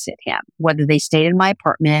cat sit him, whether they stayed in my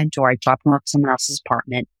apartment or I dropped him off at someone else's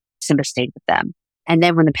apartment. Simba stayed with them. And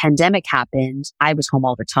then when the pandemic happened, I was home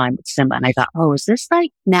all the time with Simba. And I thought, oh, is this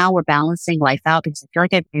like now we're balancing life out? Because I feel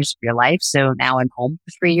like I've used your life. So now I'm home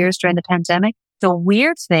for 3 years during the pandemic. The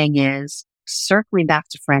weird thing is, circling back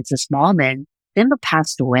to Francis Mallman, Simba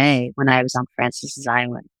passed away when I was on Francis's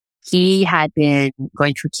Island. He had been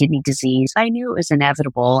going through kidney disease. I knew it was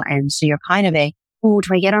inevitable. And so you're kind of oh,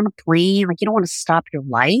 do I get on a plane? Like, you don't want to stop your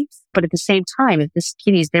life. But at the same time, if this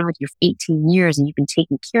kidney's been with you for 18 years and you've been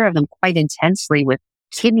taking care of them quite intensely with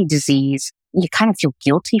kidney disease, you kind of feel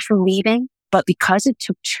guilty for leaving. But because it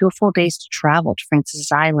took 2 full days to travel to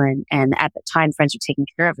Francis Island, and at the time friends were taking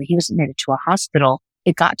care of him, he was admitted to a hospital.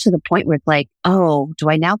 It got to the point where it's like, oh, do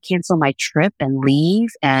I now cancel my trip and leave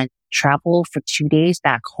and travel for 2 days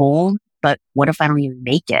back home? But what if I don't even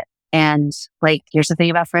make it? And like, here's the thing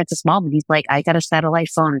about Francis Mallman. He's like, I got a satellite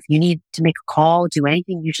phone. If you need to make a call, do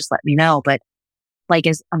anything, you just let me know. But like,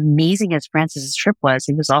 as amazing as Francis's trip was,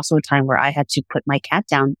 it was also a time where I had to put my cat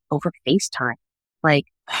down over FaceTime. Like,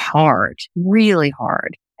 hard, really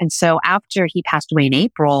hard. And so after he passed away in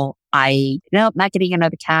April, nope, not getting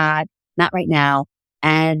another cat, not right now.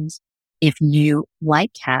 And if you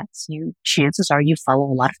like cats, chances are you follow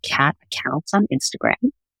a lot of cat accounts on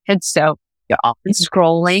Instagram. And so you're often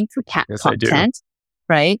scrolling through cat content,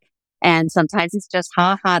 right? And sometimes it's just,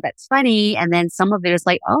 that's funny. And then some of it is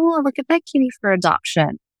like, oh, look at that kitty for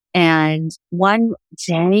adoption. And one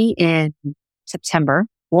day in September,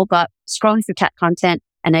 woke up scrolling through cat content,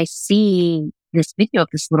 and I see this video of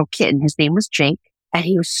this little kitten. His name was Jake, and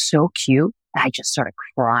he was so cute. I just started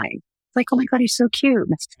crying. Like, oh my God, he's so cute.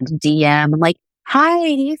 And I sent a DM. I'm like, hi,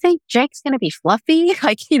 do you think Jake's going to be fluffy?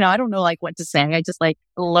 Like, I don't know what to say. I just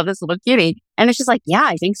love this little kitty. And it's just like, yeah,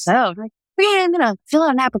 I think so. I'm like, okay, I'm going to fill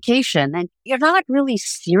out an application. And you're not really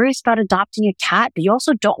serious about adopting a cat, but you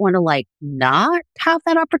also don't want to not have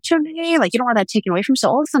that opportunity. Like, you don't want that taken away from you. So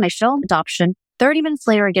all of a sudden I fill out adoption. 30 minutes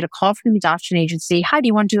later, I get a call from the adoption agency. Hi, do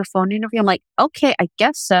you want to do a phone interview? I'm like, okay, I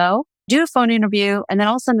guess so. Do a phone interview. And then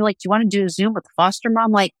all of a sudden they're like, do you want to do a Zoom with the foster mom?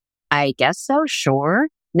 I'm like, I guess so, sure.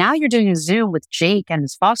 Now you're doing a Zoom with Jake and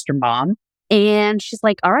his foster mom. And she's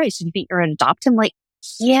like, all right, so you think you're going to adopt him? Like,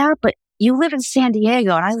 yeah, but you live in San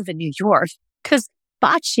Diego and I live in New York, because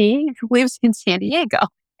Bachi lives in San Diego.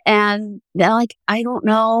 And they're like, I don't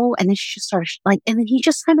know. And then she just started and then he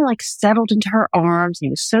just kind of like settled into her arms and he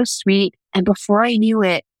was so sweet. And before I knew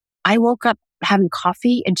it, I woke up having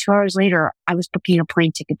coffee and 2 hours later, I was booking a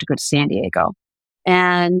plane ticket to go to San Diego.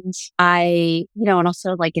 And and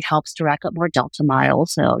also like it helps to rack up more Delta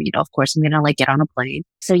miles. So, of course I'm going to like get on a plane.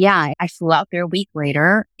 So yeah, I flew out there a week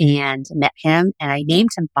later and met him and I named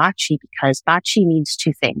him Baci because Baci means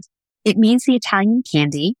two things. It means the Italian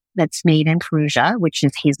candy that's made in Perugia, which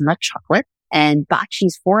is hazelnut chocolate. And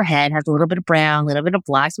Baci's forehead has a little bit of brown, a little bit of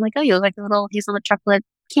black. So I'm like, oh, you look like a little hazelnut chocolate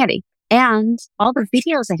candy. And all the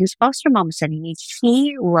videos that his foster mom sending me,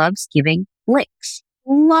 he loves giving licks,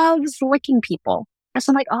 loves licking people. And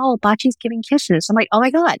so I'm like, oh, Baci's giving kisses. I'm like, oh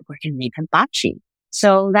my God, we're going to name him Baci.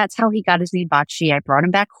 So that's how he got his name Baci. I brought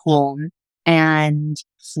him back home and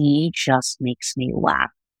he just makes me laugh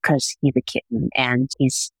because he's a kitten and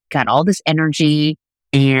he's got all this energy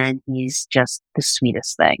and he's just the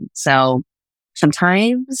sweetest thing. So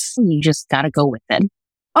sometimes you just got to go with it.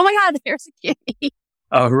 Oh my God, there's a kitty.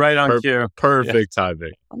 Oh, right on cue. Perfect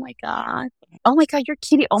timing. Oh my God, your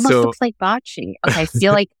kitty almost looks like Baci. Okay, I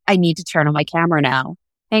feel like I need to turn on my camera now.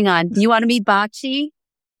 Hang on. Do you want to meet Baci?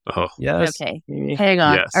 Oh, yes. Okay. Hang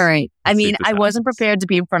on. Yes. All right. I mean, I time. wasn't prepared to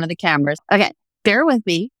be in front of the cameras. Okay. Bear with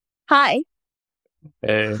me. Hi.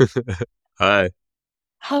 Hey, Hi.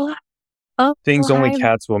 Hello. Oh, things hi. only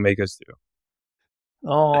cats will make us do.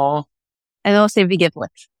 Oh, And I'll say we give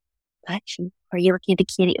lips. Baci, are you looking at the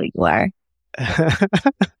kitty? Oh, you are.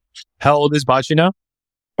 how old is Baci now?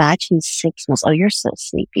 Baci's 6 months. Oh, you're so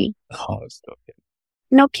sleepy. Oh, still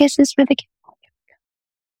No kisses for the kitty.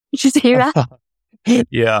 Did you hear that?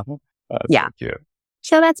 yeah. That's Yeah. so cute.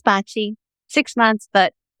 So that's Baci. 6 months,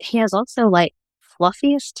 but he has also like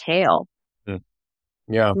fluffiest tail.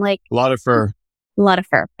 Yeah. Like A lot of fur. a lot of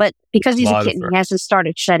fur. But because he's a Lot of kitten, fur. he hasn't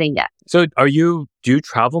started shedding yet. So do you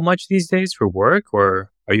travel much these days for work or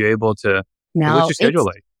are you able to, No. what's your schedule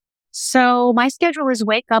like? So my schedule is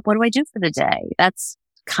wake up. What do I do for the day? That's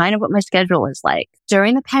kind of what my schedule is like.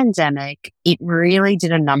 During the pandemic, it really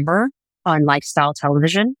did a number on lifestyle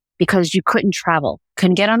television because you couldn't travel,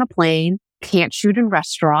 couldn't get on a plane, can't shoot in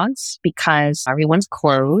restaurants because everyone's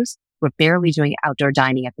closed. We're barely doing outdoor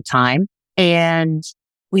dining at the time and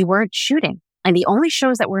we weren't shooting. And the only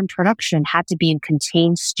shows that were in production had to be in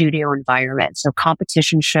contained studio environments. So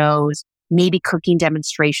competition shows, maybe cooking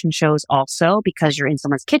demonstration shows also because you're in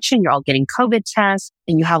someone's kitchen, you're all getting COVID tests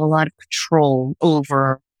and you have a lot of control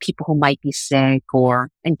over people who might be sick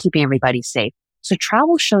and keeping everybody safe. So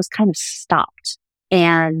travel shows kind of stopped.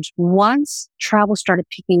 And once travel started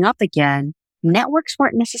picking up again, networks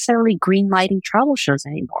weren't necessarily green-lighting travel shows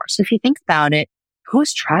anymore. So if you think about it,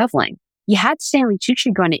 who's traveling? You had Stanley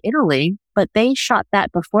Tucci going to Italy, but they shot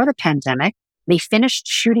that before the pandemic. They finished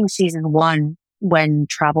shooting season 1 when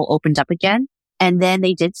travel opened up again. And then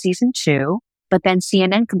they did season 2, but then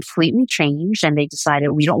CNN completely changed and they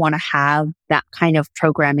decided we don't want to have that kind of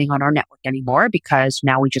programming on our network anymore because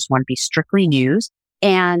now we just want to be strictly news.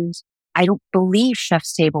 And I don't believe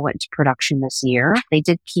Chef's Table went into production this year. They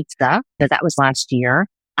did pizza, but that was last year.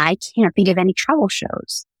 I can't think of any travel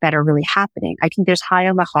shows that are really happening. I think there's High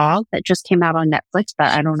on the Hog that just came out on Netflix, but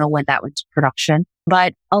I don't know when that went to production.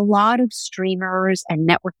 But a lot of streamers and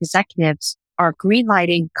network executives are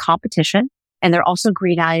greenlighting competition. And they're also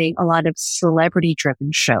greenlighting a lot of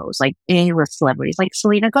celebrity-driven shows, like A-list celebrities, like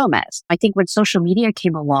Selena Gomez. I think when social media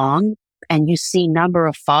came along and you see number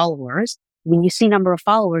of followers, when you see number of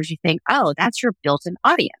followers, you think, oh, that's your built-in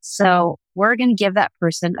audience. So we're going to give that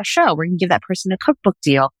person a show. We're going to give that person a cookbook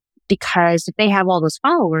deal because if they have all those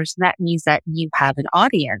followers, that means that you have an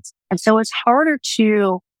audience. And so it's harder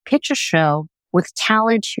to pitch a show with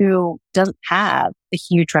talent who doesn't have a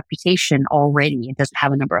huge reputation already and doesn't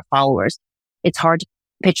have a number of followers. It's hard to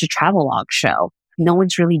pitch a travelogue show. No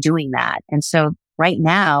one's really doing that. And so right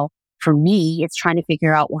now, for me, it's trying to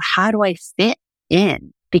figure out, well, how do I fit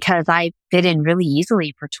in? Because I fit in really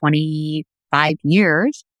easily for 25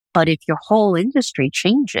 years. But if your whole industry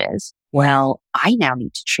changes, well, I now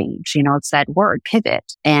need to change. You know, it's that word,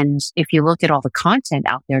 pivot. And if you look at all the content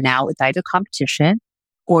out there now, it's either competition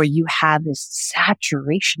or you have this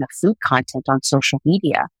saturation of food content on social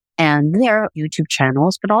media. And there are YouTube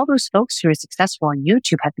channels, but all those folks who are successful on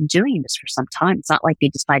YouTube have been doing this for some time. It's not like they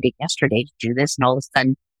decided yesterday to do this and all of a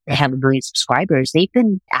sudden they have 1 million subscribers. They've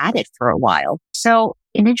been at it for a while. So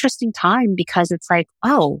an interesting time because it's like,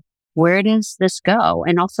 oh, where does this go?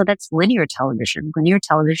 And also that's linear television. Linear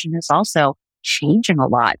television is also changing a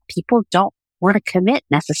lot. People don't want to commit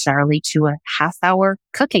necessarily to a half-hour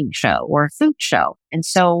cooking show or a food show. And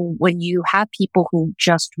so when you have people who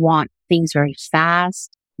just want things very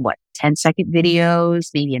fast, 10-second videos,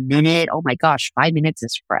 maybe a minute. Oh my gosh, 5 minutes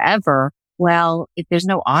is forever. Well, if there's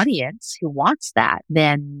no audience who wants that,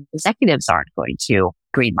 then executives aren't going to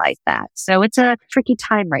greenlight that. So it's a tricky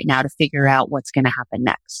time right now to figure out what's going to happen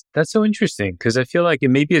next. That's so interesting because I feel like it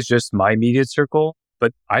maybe is just my immediate circle,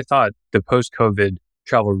 but I thought the post-COVID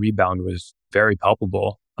travel rebound was very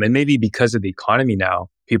palpable. And maybe because of the economy now,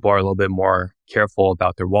 people are a little bit more careful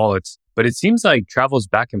about their wallets, but it seems like travel's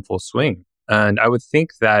back in full swing. And I would think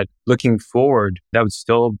that looking forward, that would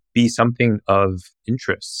still be something of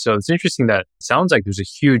interest. So it's interesting that it sounds like there's a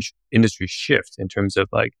huge industry shift in terms of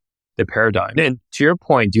like the paradigm. And to your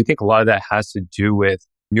point, do you think a lot of that has to do with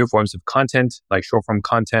new forms of content, like short form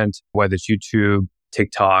content, whether it's YouTube,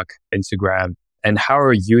 TikTok, Instagram? And how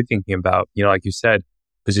are you thinking about, like you said,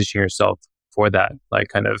 positioning yourself for that like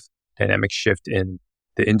kind of dynamic shift in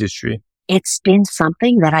the industry? It's been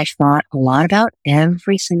something that I've thought a lot about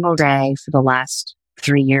every single day for the last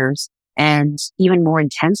 3 years, and even more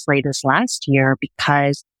intensely this last year,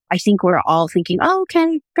 because I think we're all thinking, oh,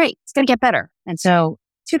 okay, great, it's going to get better. And so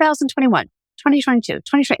 2021, 2022,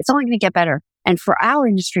 2020, it's only going to get better. And for our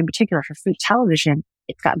industry in particular, for food television,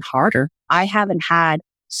 it's gotten harder. I haven't had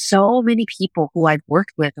so many people who I've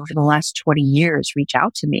worked with over the last 20 years reach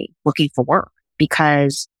out to me looking for work,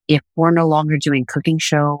 because if we're no longer doing cooking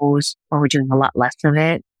shows, or we're doing a lot less of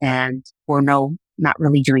it, and we're not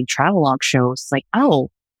really doing travelogue shows, it's like, oh,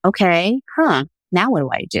 okay, now what do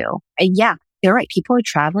I do? And yeah, you're right. People are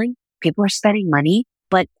traveling, people are spending money,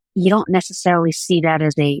 but you don't necessarily see that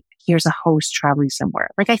as here's a host traveling somewhere.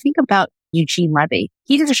 Like I think about Eugene Levy.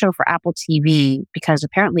 He did a show for Apple TV because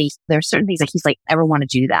apparently there are certain things that he's like, ever want to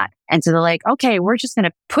do that. And so they're like, okay, we're just going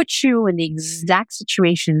to put you in the exact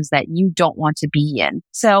situations that you don't want to be in.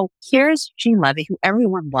 So here's Eugene Levy, who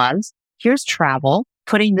everyone loves. Here's travel,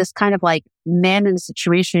 putting this kind of like man in a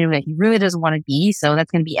situation that he really doesn't want to be. So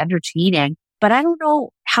that's going to be entertaining. But I don't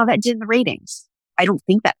know how that did in the ratings. I don't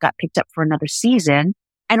think that got picked up for another season.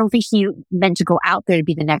 I don't think he meant to go out there to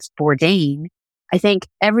be the next Bourdain. I think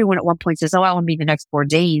everyone at one point says, oh, I want to be the next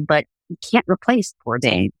Bourdain, but you can't replace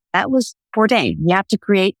Bourdain. That was Bourdain. You have to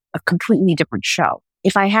create a completely different show.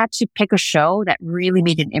 If I had to pick a show that really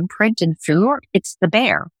made an imprint in food, it's The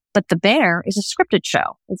Bear. But The Bear is a scripted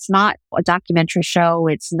show. It's not a documentary show.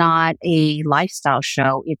 It's not a lifestyle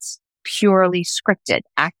show. It's purely scripted.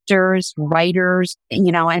 Actors, writers, and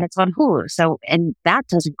it's on Hulu. So, and that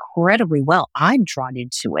does incredibly well. I'm drawn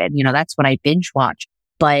into it. That's what I binge watch.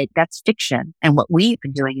 But that's fiction. And what we've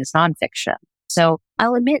been doing is nonfiction. So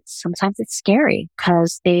I'll admit sometimes it's scary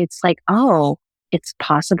because it's like, oh, it's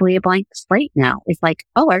possibly a blank slate now. It's like,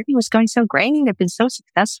 oh, everything was going so great. I've been so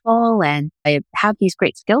successful and I have these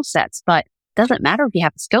great skill sets, but it doesn't matter if you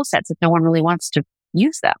have the skill sets if no one really wants to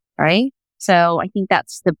use them, right? So I think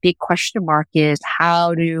that's the big question mark is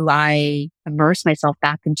how do I immerse myself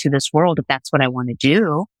back into this world if that's what I want to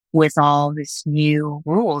do? With all this new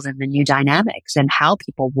rules and the new dynamics and how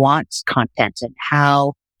people want content and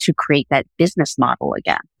how to create that business model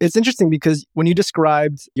again. It's interesting because when you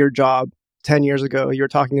described your job 10 years ago, you were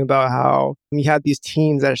talking about how you had these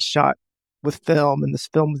teams that shot with film and this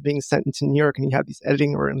film was being sent into New York and you have these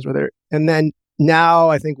editing rooms and then now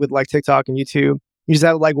I think with like TikTok and YouTube, you just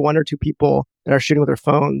have like one or two people that are shooting with their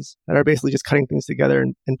phones that are basically just cutting things together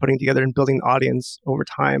and putting together and building an audience over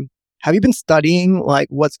time. Have you been studying like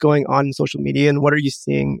what's going on in social media and what are you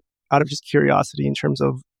seeing out of just curiosity in terms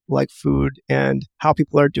of like food and how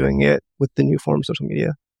people are doing it with the new form of social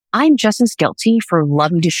media? I'm just as guilty for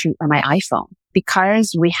loving to shoot on my iPhone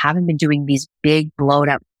because we haven't been doing these big blowed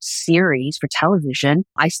up series for television.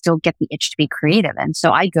 I still get the itch to be creative. And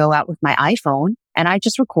so I go out with my iPhone and I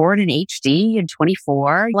just record in HD and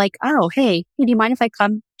 24. Like, oh, hey, do you mind if I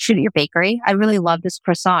come shoot at your bakery? I really love this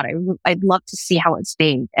croissant. I'd love to see how it's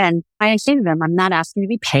made. And I say to them, I'm not asking to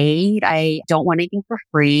be paid. I don't want anything for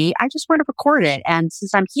free. I just want to record it. And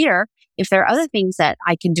since I'm here, if there are other things that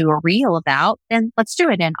I can do a reel about, then let's do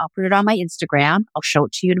it. And I'll put it on my Instagram. I'll show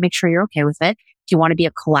it to you to make sure you're okay with it. If you want to be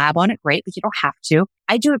a collab on it, great, but you don't have to.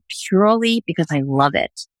 I do it purely because I love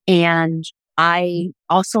it. And I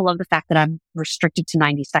also love the fact that I'm restricted to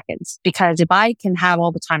 90 seconds because if I can have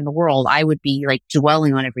all the time in the world, I would be like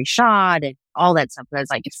dwelling on every shot and all that stuff. But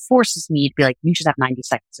it's like, it forces me to be like, you just have 90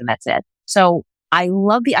 seconds and that's it. So I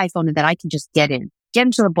love the iPhone and that I can just get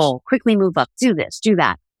into the bowl, quickly move up, do this, do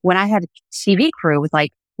that. When I had a TV crew with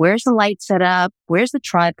like, where's the light set up? Where's the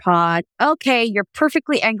tripod? Okay, you're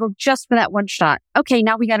perfectly angled just for that one shot. Okay,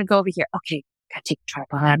 now we got to go over here. Okay, got to take the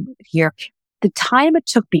tripod, move it here. The time it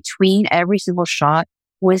took between every single shot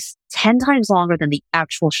was 10 times longer than the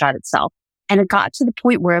actual shot itself. And it got to the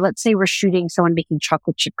point where, let's say we're shooting someone making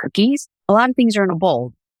chocolate chip cookies. A lot of things are in a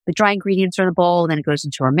bowl. the dry ingredients are in the bowl, then it goes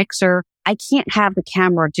into our mixer. I can't have the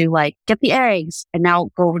camera do like, get the eggs and now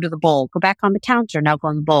go over to the bowl, go back on the counter, now go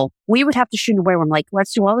in the bowl. We would have to shoot away where I'm like,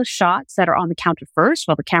 let's do all the shots that are on the counter first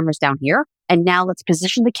while the camera's down here. And now let's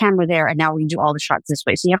position the camera there. And now we can do all the shots this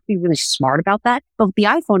way. So you have to be really smart about that. But with the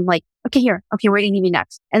iPhone, like, okay, here. Okay, where do you need me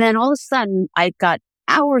next? And then all of a sudden I've got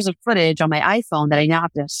hours of footage on my iPhone that I now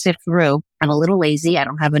have to sift through. I'm a little lazy. I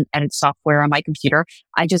don't have an edit software on my computer.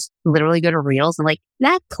 I just literally go to Reels and like,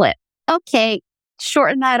 that clip. Okay,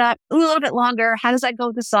 shorten that up a little bit longer. How does that go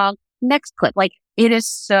with the song? Next clip. Like, it is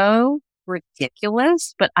so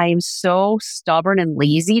ridiculous, but I am so stubborn and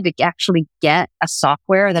lazy to actually get a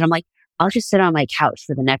software that I'm like, I'll just sit on my couch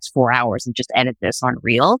for the next 4 hours and just edit this on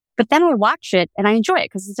Reel. But then I watch it and I enjoy it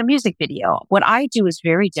because it's a music video. What I do is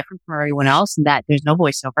very different from everyone else in that there's no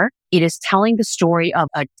voiceover. It is telling the story of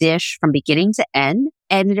a dish from beginning to end,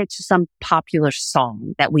 edited to some popular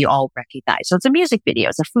song that we all recognize. So it's a music video.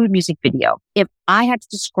 It's a food music video. If I had to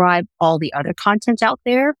describe all the other content out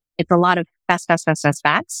there, it's a lot of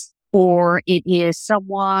facts. Or it is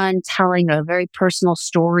someone telling a very personal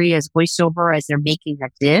story as voiceover as they're making a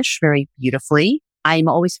dish very beautifully. I'm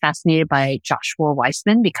always fascinated by Joshua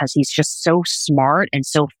Weissman because he's just so smart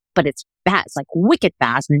but it's fast. It's like wicked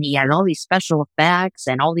fast. And he had all these special effects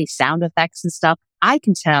and all these sound effects and stuff. I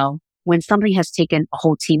can tell when something has taken a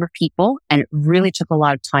whole team of people and it really took a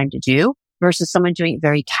lot of time to do versus someone doing it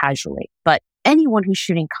very casually. But anyone who's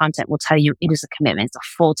shooting content will tell you it is a commitment. It's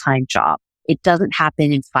a full-time job. It doesn't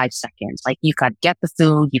happen in 5 seconds. Like you've got to get the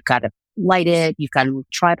food, you've got to light it, you've got to move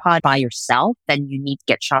tripod by yourself, then you need to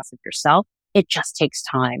get shots of yourself. It just takes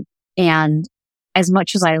time. And as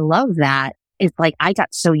much as I love that, it's like I got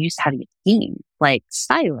so used to having a team, like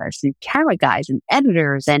stylists and camera guys and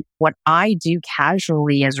editors. And what I do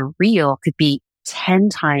casually as a reel could be 10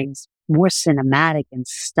 times more cinematic and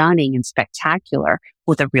stunning and spectacular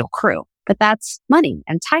with a real crew. But that's money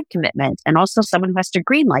and time commitment and also someone who has to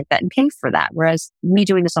greenlight that and pay for that. Whereas me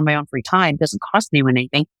doing this on my own free time doesn't cost anyone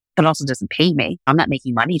anything, but also doesn't pay me. I'm not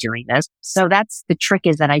making money doing this. So that's the trick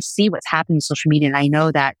is that I see what's happening in social media and I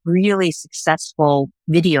know that really successful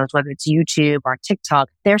videos, whether it's YouTube or TikTok,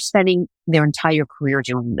 they're spending their entire career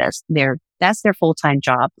doing this. That's their full-time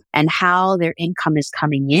job and how their income is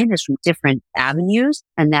coming in is from different avenues.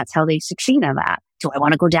 And that's how they succeed in that. Do I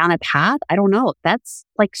want to go down a path? I don't know. That's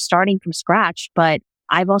like starting from scratch, but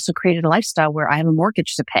I've also created a lifestyle where I have a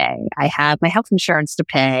mortgage to pay. I have my health insurance to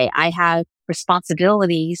pay. I have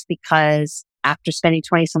responsibilities because after spending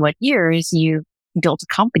 20 somewhat years, you built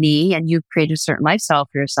a company and you've created a certain lifestyle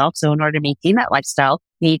for yourself. So in order to maintain that lifestyle,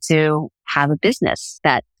 you need to have a business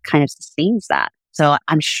that kind of sustains that. So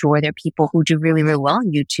I'm sure there are people who do really, really well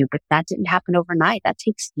on YouTube, but that didn't happen overnight. That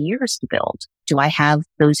takes years to build. Do I have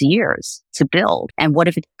those years to build? And what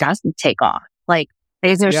if it doesn't take off? Like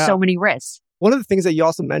there's so many risks. One of the things that you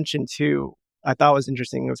also mentioned too, I thought was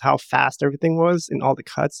interesting was how fast everything was in all the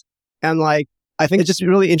cuts. And like, I think it's just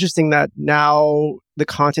really interesting that now the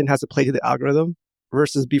content has to play to the algorithm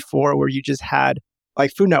versus before where you just had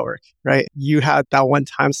like Food Network, right? You had that one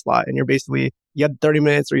time slot and you had 30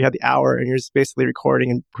 minutes or you had the hour and you're just basically recording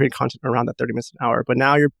and creating content around that 30 minutes an hour. But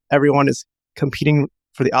now everyone is competing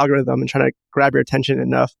for the algorithm and trying to grab your attention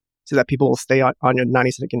enough so that people will stay on your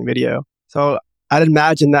 90-second video. So I'd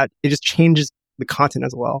imagine that it just changes the content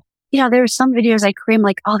as well. You know, there are some videos I create, I'm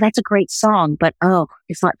like, oh, that's a great song, but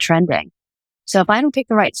it's not trending. So if I don't pick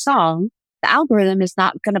the right song, the algorithm is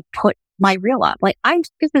not going to put my reel up. Like I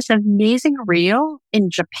did this amazing reel in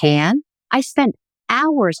Japan. I spent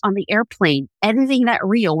hours on the airplane editing that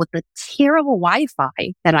reel with the terrible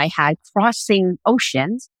Wi-Fi that I had crossing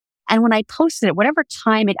oceans. And when I posted it, whatever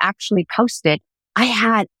time it actually posted, I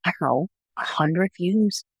had, 100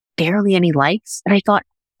 views, barely any likes. And I thought,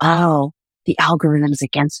 oh, the algorithm is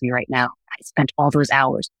against me right now. I spent all those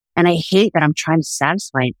hours. And I hate that I'm trying to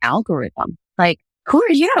satisfy an algorithm. Like, who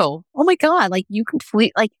are you? Oh my God. Like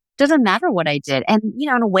doesn't matter what I did. And,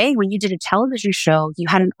 in a way, when you did a television show, you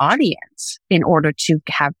had an audience in order to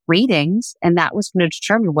have ratings. And that was going to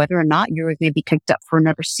determine whether or not you were going to be picked up for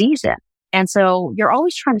another season. And so you're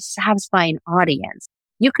always trying to satisfy an audience.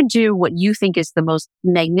 You can do what you think is the most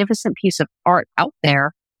magnificent piece of art out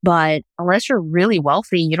there. But unless you're really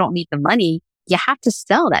wealthy, you don't need the money, you have to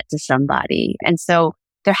sell that to somebody. And so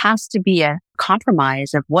there has to be a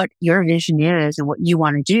compromise of what your vision is and what you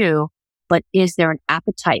want to do. But is there an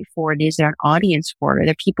appetite for it? Is there an audience for it? Are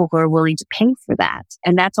there people who are willing to pay for that?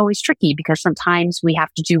 And that's always tricky because sometimes we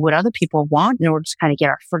have to do what other people want in order to kind of get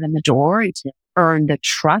our foot in the door and to earn the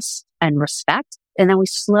trust and respect. And then we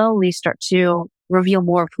slowly start to reveal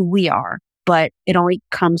more of who we are. But it only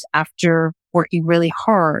comes after working really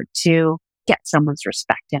hard to get someone's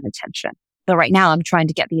respect and attention. So right now I'm trying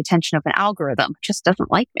to get the attention of an algorithm. It just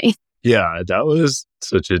doesn't like me. Yeah, that was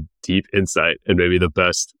such a deep insight and maybe the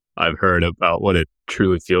best I've heard about what it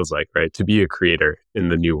truly feels like, right? To be a creator in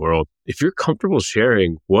the new world. If you're comfortable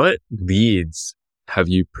sharing, what leads have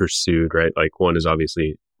you pursued, right? Like one is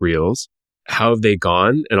obviously Reels. How have they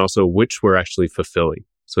gone? And also which were actually fulfilling?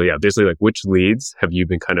 So yeah, basically like which leads have you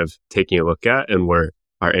been kind of taking a look at and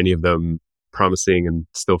are any of them promising and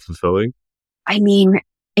still fulfilling? I mean,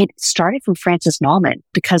 it started from Francis Nallman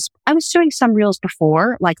because I was doing some reels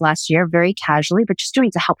before, like last year, very casually, but just doing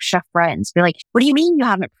to help chef friends. Be like, what do you mean you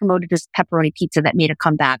haven't promoted this pepperoni pizza that made a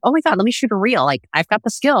comeback? Oh my God, let me shoot a reel. Like, I've got the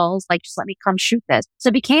skills. Like, just let me come shoot this. So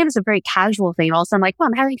it became as a very casual thing. All of a sudden, I'm like, well,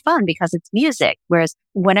 I'm having fun because it's music. Whereas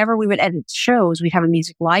whenever we would edit shows, we'd have a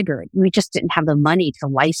music library. We just didn't have the money to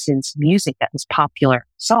license music that was popular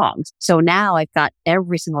songs. So now I've got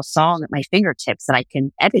every single song at my fingertips that I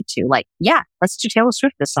can edit to. Like, yeah, let's do Taylor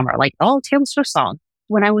Swift this summer. Like, Taylor Swift song.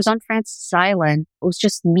 When I was on Francis Island, it was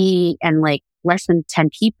just me and like less than 10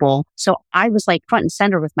 people. So I was like front and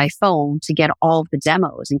center with my phone to get all of the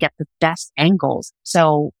demos and get the best angles.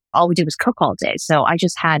 So all we did was cook all day. So I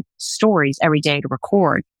just had stories every day to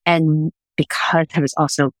record. And because I was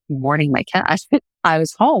also mourning my cat, I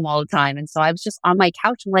was home all the time. And so I was just on my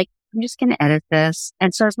couch and like, I'm just going to edit this.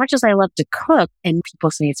 And so as much as I love to cook and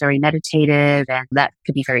people say it's very meditative and that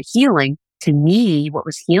could be very healing, to me, what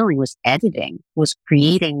was healing was editing, was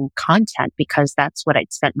creating content because that's what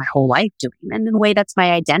I'd spent my whole life doing. And in a way, that's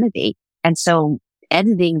my identity. And so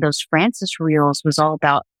editing those Francis reels was all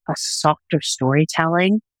about a softer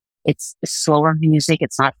storytelling. It's slower music.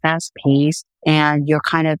 It's not fast paced. And you're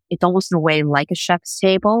it's almost in a way like a chef's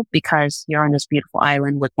table because you're on this beautiful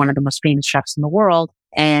island with one of the most famous chefs in the world.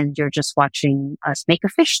 And you're just watching us make a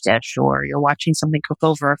fish dish or you're watching something cook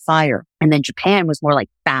over a fire. And then Japan was more like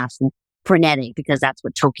fast and frenetic because that's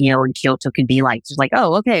what Tokyo and Kyoto could be like. It's like,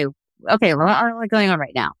 oh, okay, what's going on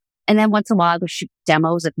right now? And then once in a while, we'll shoot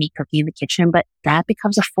demos of me cooking in the kitchen, but that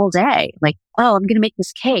becomes a full day. Like, oh, I'm going to make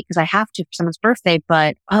this cake because I have to for someone's birthday,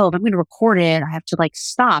 but if I'm going to record it, I have to like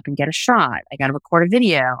stop and get a shot. I got to record a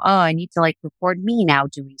video. Oh, I need to like record me now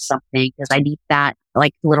doing something because I need that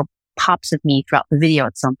like little pops of me throughout the video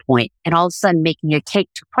at some point. And all of a sudden making a cake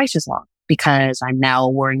took twice as long because I'm now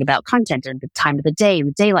worrying about content and the time of the day and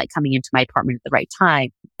the daylight coming into my apartment at the right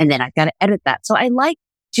time. And then I've got to edit that. So I like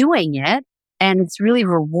doing it and it's really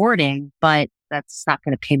rewarding, but that's not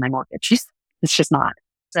going to pay my mortgage. It's just not.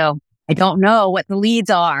 So I don't know what the leads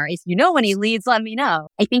are. If you know any leads, let me know.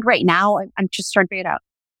 I think right now I'm just trying to figure it out.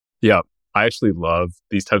 Yeah, I actually love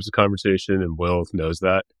these types of conversation and Will knows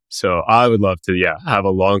that. So I would love to, have a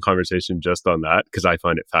long conversation just on that because I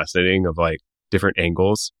find it fascinating of like different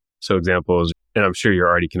angles. So examples, and I'm sure you're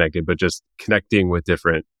already connected, but just connecting with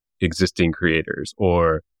different existing creators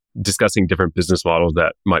or discussing different business models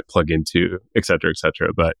that might plug into, et cetera, et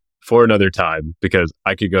cetera. But for another time, because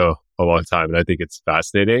I could go a long time and I think it's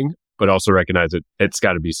fascinating, but also recognize it's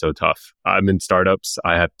got to be so tough. I'm in startups.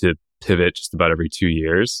 I have to pivot just about every 2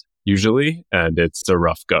 years usually, and it's a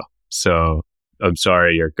rough go. So I'm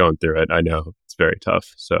sorry you're going through it. I know it's very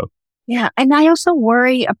tough. So yeah. And I also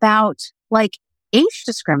worry about like age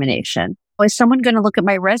discrimination. Is someone going to look at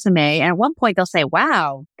my resume and at one point they'll say,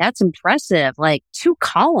 wow, that's impressive. Like 2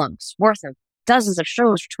 columns worth of dozens of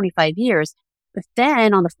shows for 25 years. But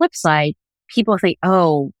then on the flip side, people think,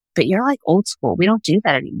 oh, but you're like old school. We don't do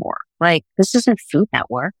that anymore. Like this isn't Food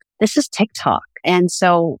Network. This is TikTok. And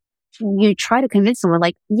so you try to convince someone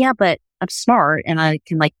like, yeah, but I'm smart and I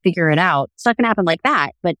can like figure it out. It's not going to happen like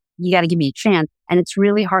that, but you got to give me a chance. And it's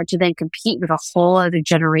really hard to then compete with a whole other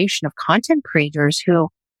generation of content creators who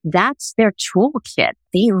that's their toolkit.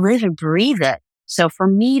 They live and breathe it. So for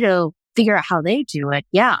me to figure out how they do it,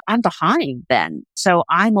 I'm behind then. So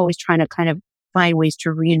I'm always trying to kind of find ways to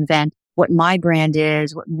reinvent what my brand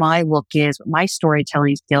is, what my look is, what my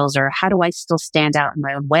storytelling skills are. How do I still stand out in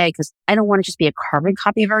my own way? Because I don't want to just be a carbon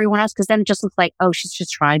copy of everyone else because then it just looks like, oh, she's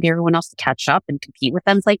just trying to be everyone else to catch up and compete with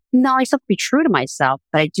them. It's like, no, I still have to be true to myself,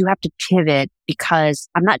 but I do have to pivot because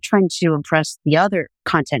I'm not trying to impress the other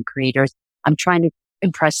content creators. I'm trying to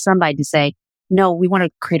impress somebody to say, no, we want to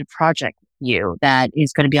create a project with you that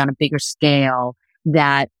is going to be on a bigger scale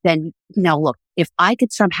that then, look, if I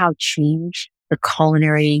could somehow change the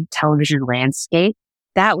culinary television landscape,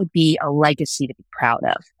 that would be a legacy to be proud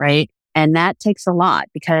of, right? And that takes a lot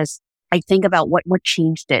because I think about what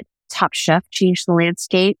changed it. Top Chef changed the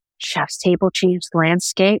landscape. Chef's Table changed the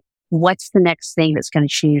landscape. What's the next thing that's going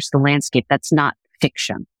to change the landscape that's not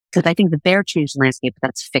fiction? Because I think The Bear changed the landscape, but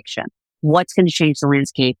that's fiction. What's going to change the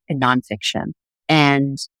landscape in nonfiction?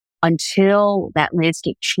 And until that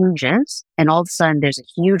landscape changes and all of a sudden there's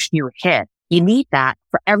a huge new hit. You need that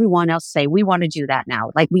for everyone else to say, we want to do that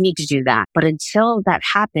now. Like, we need to do that. But until that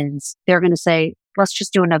happens, they're going to say, let's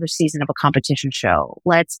just do another season of a competition show.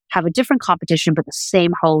 Let's have a different competition, but the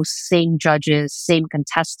same hosts, same judges, same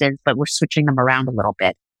contestants, but we're switching them around a little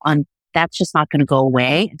bit. That's just not going to go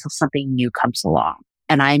away until something new comes along.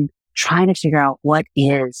 And I'm trying to figure out what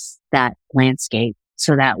is that landscape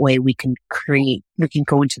so that way we can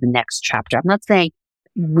go into the next chapter. I'm not saying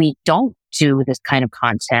we don't do this kind of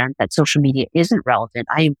content, that social media isn't relevant.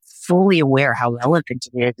 I am fully aware how relevant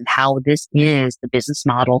it is and how this is the business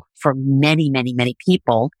model for many, many, many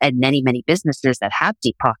people and many, many businesses that have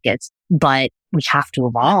deep pockets. But we have to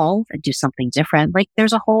evolve and do something different. Like,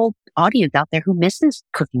 there's a whole audience out there who misses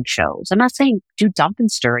cooking shows. I'm not saying do Dump and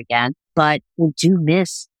Stir again, but we do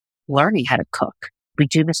miss learning how to cook. We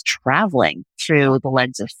do miss traveling through the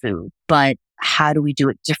lens of food. But how do we do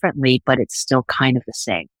it differently, but it's still kind of the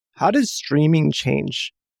same? How does streaming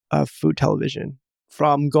change food television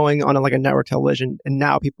from going on a network television, and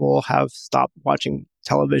now people have stopped watching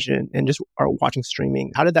television and just are watching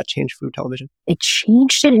streaming? How did that change food television? It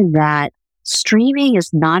changed it in that streaming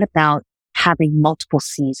is not about having multiple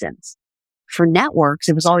seasons. For networks,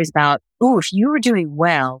 it was always about, if you were doing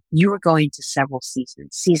well, you were going to several seasons,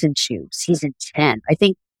 season 2, season 10. I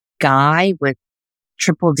think Guy with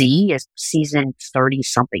Triple D is season 30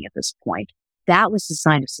 something at this point. That was the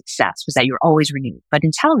sign of success, was that you're always renewed. But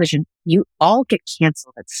in television, you all get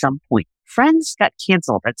canceled at some point. Friends got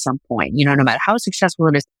canceled at some point. No matter how successful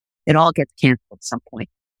it is, it all gets canceled at some point.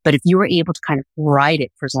 But if you were able to kind of ride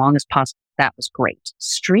it for as long as possible, that was great.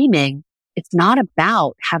 Streaming, it's not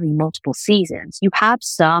about having multiple seasons. You have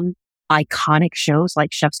some iconic shows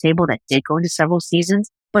like Chef's Table that did go into several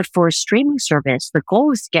seasons. But for a streaming service, the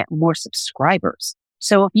goal is to get more subscribers.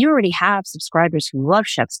 So if you already have subscribers who love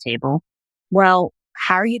Chef's Table, well,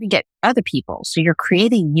 how are you going to get other people? So you're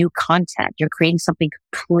creating new content. You're creating something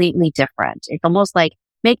completely different. It's almost like,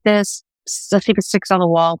 make this, let's keep it sticks on the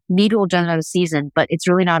wall, maybe we'll do another season, but it's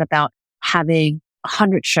really not about having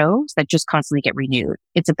 100 shows that just constantly get renewed.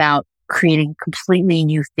 It's about creating completely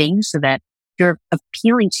new things so that you're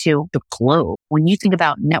appealing to the globe. When you think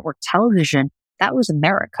about network television, that was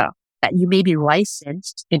America, that you may be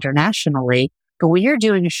licensed internationally. But when you're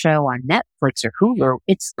doing a show on Netflix or Hulu,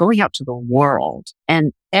 it's going out to the world.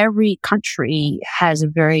 And every country has a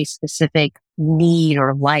very specific need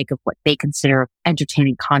or like of what they consider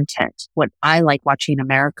entertaining content. What I like watching in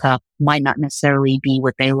America might not necessarily be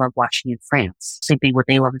what they love watching in France. Same thing, what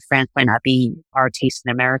they love in France might not be our taste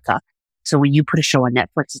in America. So when you put a show on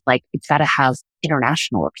Netflix, it's got to have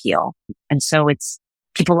international appeal. And so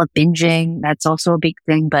people love binging. That's also a big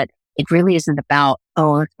thing, but it really isn't about,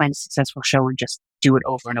 let's find a successful show and just do it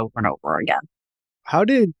over and over and over again. How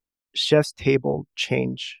did Chef's Table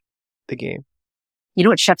change the game? You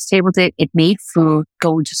know what Chef's Table did? It made food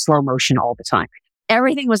go into slow motion all the time.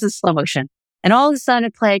 Everything was in slow motion. And all of a sudden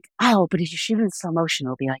it's like, but if you shoot it in slow motion,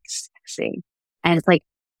 it'll be like sexy. And it's like,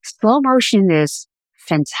 slow motion is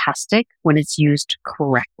fantastic when it's used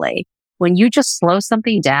correctly. When you just slow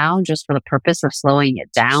something down just for the purpose of slowing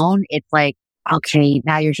it down, it's like, okay,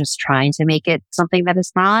 now you're just trying to make it something that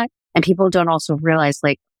it's not. And people don't also realize,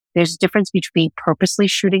 there's a difference between purposely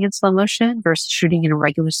shooting in slow motion versus shooting in a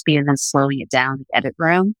regular speed and then slowing it down in the edit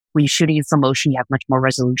room. When you're shooting in slow motion, you have much more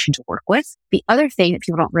resolution to work with. The other thing that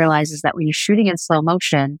people don't realize is that when you're shooting in slow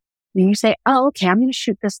motion, when you say, okay, I'm going to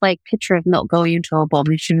shoot this pitcher of milk going into a bowl, I'm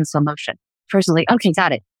going to shoot in slow motion. The person's like, okay,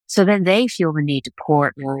 got it. So then they feel the need to pour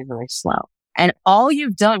it really, really slow. And all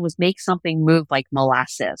you've done was make something move like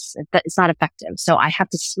molasses. It's not effective. So I have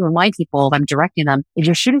to remind people, if I'm directing them, if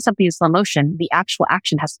you're shooting something in slow motion, the actual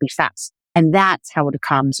action has to be fast. And that's how it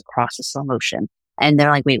comes across as slow motion. And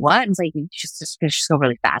they're like, wait, what? And it's like, just go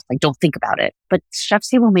really fast. Don't think about it. But Chef's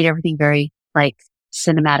Table made everything very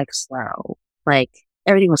cinematic slow.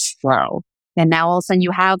 Everything was slow. And now all of a sudden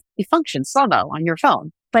you have a function slow-mo on your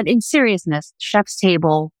phone. But in seriousness, Chef's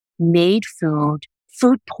Table made food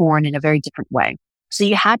porn in a very different way. So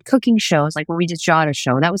you had cooking shows, like when we did Jada's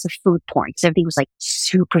show, that was a food porn because everything was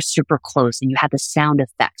super, super close and you had the sound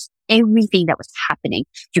effects, everything that was happening.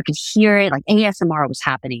 You could hear it, ASMR was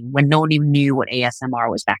happening when no one even knew what ASMR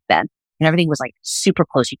was back then. And everything was super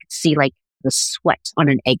close. You could see the sweat on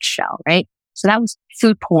an eggshell, right? So that was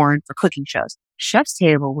food porn for cooking shows. Chef's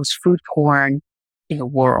Table was food porn in the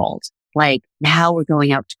world. Now we're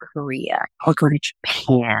going out to Korea, we're going to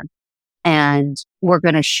Japan. And we're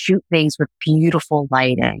going to shoot things with beautiful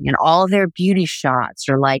lighting and all of their beauty shots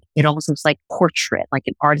are it almost looks like portrait, like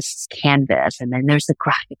an artist's canvas. And then there's the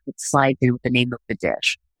graphic that slides in with the name of the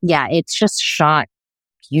dish. Yeah, it's just shot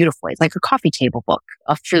beautifully. It's like a coffee table book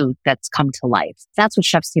of food that's come to life. That's what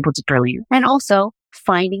Chef's Table did brilliant. And also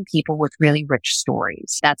finding people with really rich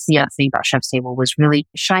stories. That's the other thing about Chef's Table, was really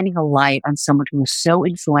shining a light on someone who was so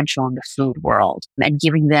influential in the food world and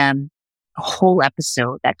giving them a whole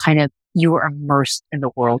episode that kind of you were immersed in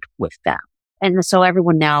the world with them. And so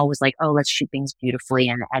everyone now was like, oh, let's shoot things beautifully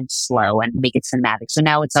and slow and make it cinematic. So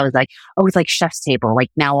now it's always like, oh, it's like Chef's Table.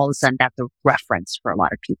 Like now all of a sudden that's a reference for a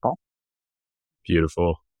lot of people.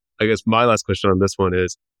 Beautiful. I guess my last question on this one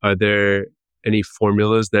is, are there any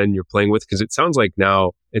formulas then you're playing with? Because it sounds like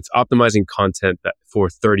now it's optimizing content that for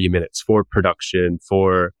 30 minutes, for production,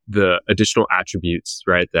 for the additional attributes,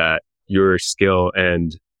 right, that your skill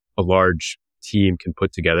and a large team can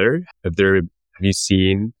put together. Have you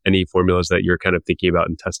seen any formulas that you're kind of thinking about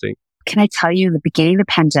and testing? Can I tell you, in the beginning of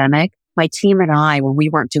the pandemic, my team and I, when we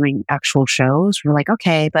weren't doing actual shows, we were like,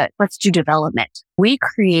 okay, but let's do development. We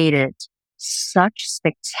created such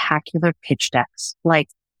spectacular pitch decks. Like,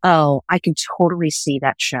 oh, I can totally see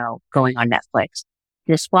that show going on Netflix.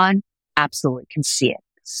 This one, absolutely can see it.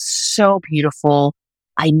 So beautiful.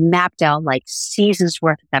 I mapped out like seasons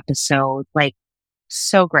worth of episodes, like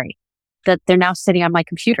so great that they're now sitting on my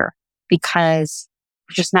computer because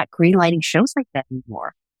we're just not greenlighting shows like that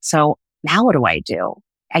anymore. So now what do?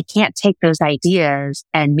 I can't take those ideas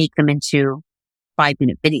and make them into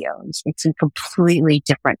 5-minute videos. It's a completely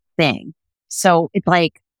different thing. So it's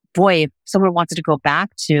like, boy, if someone wanted to go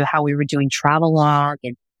back to how we were doing travelogue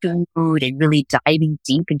and food and really diving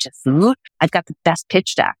deep into food, I've got the best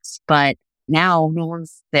pitch decks. But now no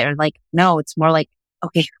one's there. Like, no, it's more like,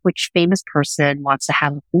 okay, which famous person wants to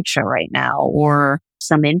have a food show right now? Or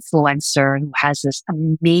some influencer who has this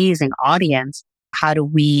amazing audience. How do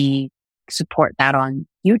we support that on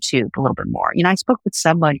YouTube a little bit more? You know, I spoke with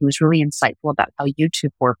someone who was really insightful about how YouTube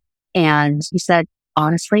works. And he said,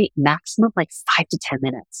 honestly, maximum like 5 to 10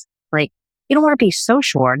 minutes. Like, you don't want to be so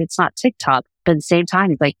short. It's not TikTok. But at the same time,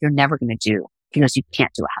 it's like, you're never going to do, because you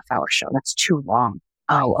can't do a half-hour show. That's too long.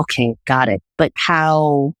 Oh, okay. Got it. But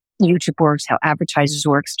how YouTube works, how advertisers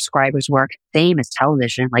work, subscribers work, same as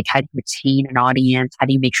television. Like, how do you retain an audience? How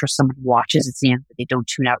do you make sure someone watches at the end, but they don't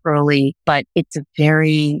tune out early? But it's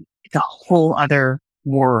a whole other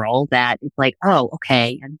world that it's like, oh,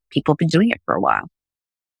 okay. And people have been doing it for a while.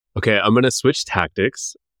 Okay, I'm going to switch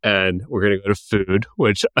tactics and we're going to go to food,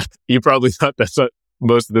 which you probably thought that's what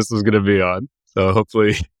most of this was going to be on. So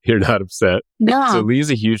hopefully you're not upset. No. So Lee's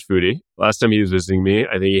a huge foodie. Last time he was visiting me,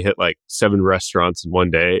 I think he hit like 7 restaurants in one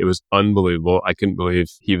day. It was unbelievable. I couldn't believe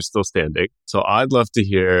he was still standing. So I'd love to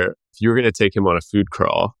hear, if you were going to take him on a food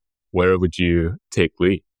crawl, where would you take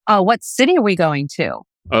Lee? Oh, what city are we going to?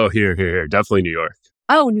 Oh, here. Definitely New York.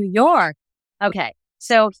 Oh, New York. Okay.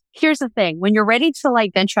 So here's the thing. When you're ready to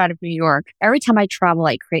like venture out of New York, every time I travel,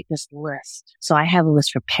 I create this list. So I have a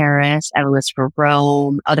list for Paris, I have a list for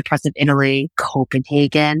Rome, other parts of Italy,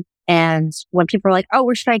 Copenhagen. And when people are like, oh,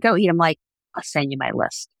 where should I go eat? I'm like, I'll send you my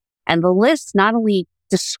list. And the list not only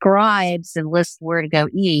describes and lists where to go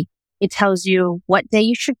eat, it tells you what day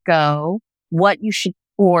you should go, what you should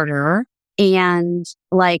order, and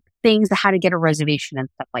like things, how to get a reservation and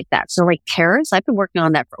stuff like that. So like Paris, I've been working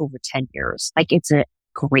on that for over 10 years. Like it's a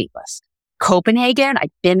great list. Copenhagen, I've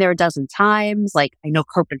been there a dozen times. Like I know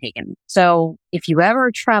Copenhagen. So if you ever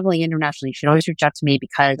are traveling internationally, you should always reach out to me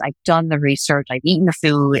because I've done the research, I've eaten the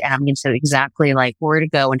food, and I'm going to know exactly like where to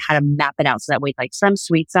go and how to map it out. So that way, like some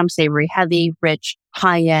sweet, some savory, heavy, rich,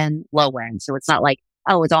 high end, low end. So it's not like,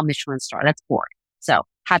 oh, it's all Michelin star. That's boring. So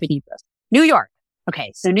happy to eat this. New York.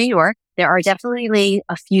 Okay. So New York, there are definitely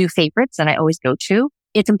a few favorites that I always go to.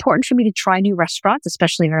 It's important for me to try new restaurants,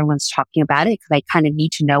 especially if everyone's talking about it, because I kind of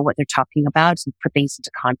need to know what they're talking about and put things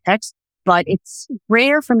into context. But it's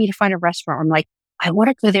rare for me to find a restaurant where I'm like, I want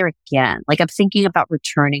to go there again. Like I'm thinking about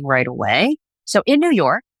returning right away. So in New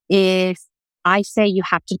York, if I say you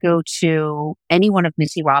have to go to any one of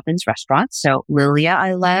Missy Robbins' restaurants, so Lilia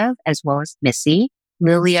I love, as well as Missy.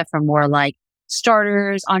 Lilia for more like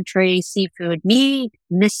starters, entrees, seafood.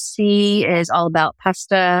 Missy is all about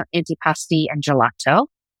pasta, antipasti, and gelato.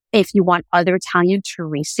 If you want other Italian,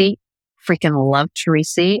 Teresi, freaking love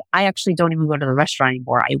Teresi. I actually don't even go to the restaurant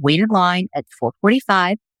anymore. I wait in line at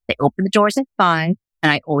 4:45. They open the doors at 5,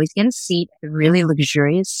 and I always get a seat at a really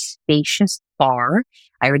luxurious, spacious bar.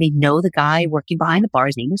 I already know the guy working behind the bar.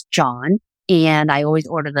 His name is John. And I always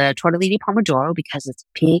order the tortellini pomodoro because it's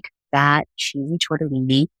big, fat, cheesy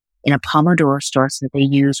tortellini in a pomodoro sauce that they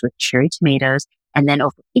use with cherry tomatoes. And then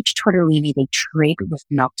over each tortellini, they drape it with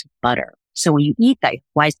melted butter. So when you eat that,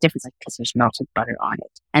 why is it different? Like, because there's melted butter on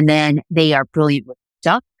it. And then they are brilliant with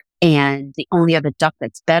duck And the only other duck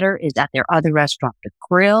that's better is at their other restaurant, The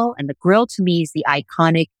Grill. And The Grill to me is the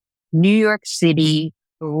iconic New York City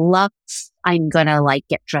luxe. I'm going to like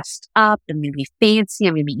get dressed up. I'm going to be fancy.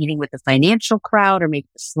 I'm going to be eating with the financial crowd or maybe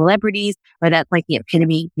the celebrities, or that's like the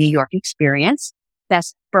epitome New York experience.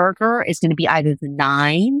 Best burger is going to be either the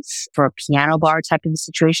Nines for a piano bar type of a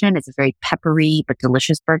situation. It's a very peppery but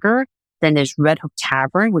delicious burger. Then there's Red Hook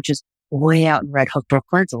Tavern, which is way out in Red Hook,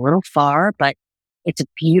 Brooklyn. It's a little far, but it's a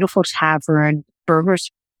beautiful tavern.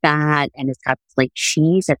 Burger's fat and it's got like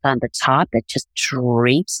cheese that's on the top that just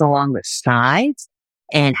drapes along the sides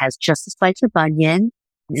and has just a slice of onion.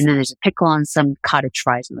 And then there's a pickle on some cottage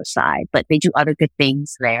fries on the side, but they do other good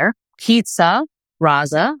things there. Pizza,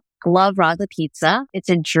 Raza. Love Raza Pizza. It's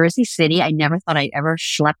in Jersey City. I never thought I'd ever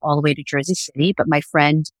schlep all the way to Jersey City, but my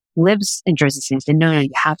friend lives in Jersey City. Said, no,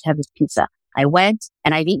 you have to have this pizza. I went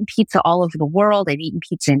and I've eaten pizza all over the world. I've eaten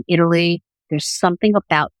pizza in Italy. There's something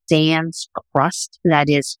about Dan's crust that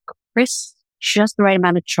is crisp, just the right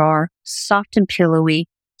amount of char, soft and pillowy.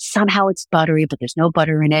 Somehow it's buttery, but there's no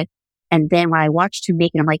butter in it. And then when I watched him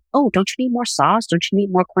make it, I'm like, oh, don't you need more sauce? Don't you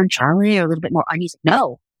need more guanciale or a little bit more onions?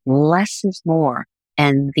 No, less is more.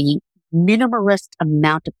 And the minimalist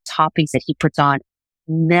amount of toppings that he puts on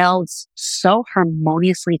melds so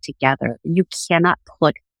harmoniously together. You cannot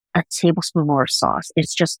put a tablespoon more of sauce.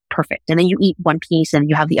 It's just perfect. And then you eat one piece and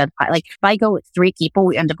you have the other pie. Like if I go with 3 people,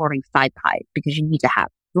 we end up ordering 5 pies because you need to have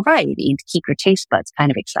variety and to keep your taste buds kind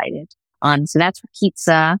of excited. So that's for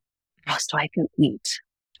pizza. What else do I can eat?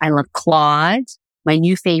 I love Claude. My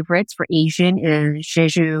new favorites for Asian is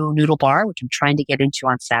Jeju Noodle Bar, which I'm trying to get into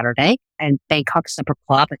on Saturday, and Bangkok Supper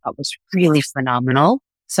Club. I thought was really phenomenal.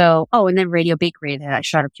 So, and then Radio Bakery that I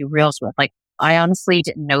shot a few reels with. Like, I honestly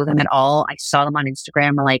didn't know them at all. I saw them on Instagram.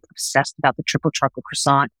 I'm like obsessed about the triple chocolate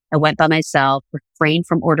croissant. I went by myself, refrained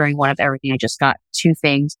from ordering one of everything. I just got 2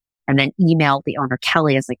 things and then emailed the owner,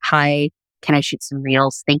 Kelly. I was like, hi, can I shoot some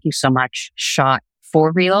reels? Thank you so much. Shot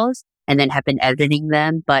 4 reels and then have been editing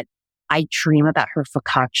them. But I dream about her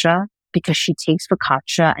focaccia because she takes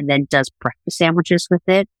focaccia and then does breakfast sandwiches with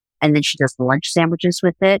it. And then she does lunch sandwiches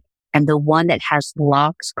with it. And the one that has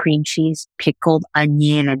lox, cream cheese, pickled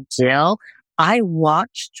onion, and dill. I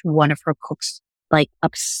watched one of her cooks like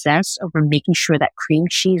obsess over making sure that cream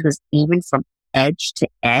cheese was even from edge to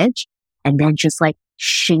edge. And then just like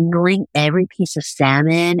shingling every piece of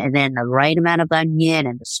salmon and then the right amount of onion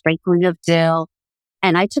and the sprinkling of dill.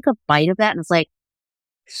 And I took a bite of that and was like,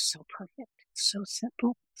 so perfect. So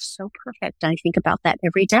simple. So perfect. And I think about that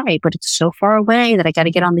every day, but it's so far away that I got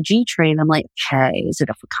to get on the G train. I'm like, okay, is it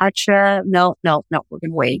a focaccia? No, we're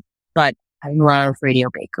going to wait. But I love Radio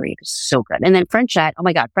Bakery. It's so good. And then Frenchette. Oh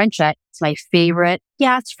my God, Frenchette. It's my favorite.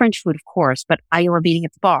 Yeah, it's French food, of course, but I love eating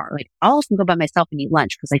at the bar. Like I'll often go by myself and eat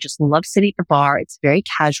lunch because I just love sitting at the bar. It's very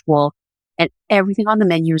casual and everything on the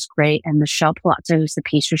menu is great. And Michelle Palazzo, who's the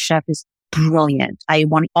pastry chef, is brilliant. I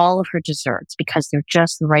want all of her desserts because they're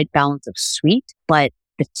just the right balance of sweet, but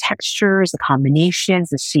the textures, the combinations,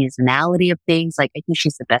 the seasonality of things. Like I think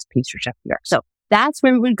she's the best pastry chef here. So that's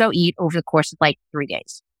where we would go eat over the course of like 3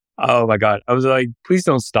 days. Oh my God. I was like, please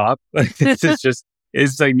don't stop. This is just,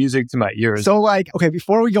 it's like music to my ears. So like, okay,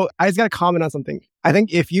 before we go, I just got to comment on something. I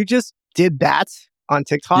think if you just did that on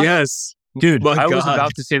TikTok. Yes. Dude, My I was God.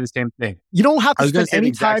 about to say the same thing. You don't have I to was gonna spend say the any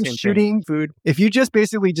exact time same shooting food. If you just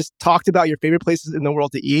basically just talked about your favorite places in the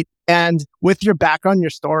world to eat and with your background, your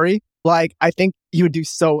story, like I think you would do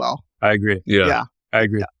so well. I agree. Yeah. I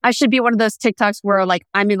agree. I should be one of those TikToks where like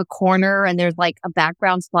I'm in the corner and there's like a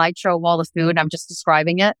background slideshow of all the food. I'm just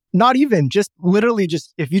describing it. Not even, just literally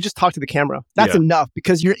just, if you just talk to the camera, that's enough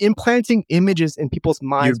because you're implanting images in people's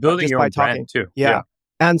minds. You're building just your by own talking. brand too. Yeah.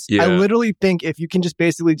 And I literally think if you can just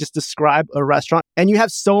basically just describe a restaurant and you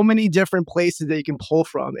have so many different places that you can pull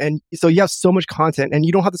from. And so you have so much content and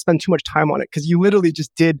you don't have to spend too much time on it because you literally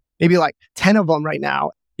just did maybe like 10 of them right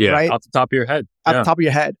now. Yeah. Right? Off the top of your head. At the top of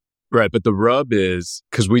your head. Right. But the rub is,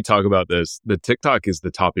 because we talk about this, the TikTok is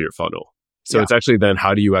the top of your funnel. So it's actually then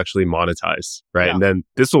how do you actually monetize? Right. Yeah. And then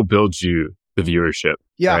this will build you the viewership.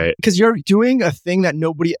 Yeah. Right? Because you're doing a thing that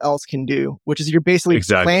nobody else can do, which is you're basically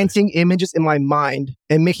planting images in my mind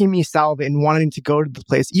and making me salivate and wanting to go to the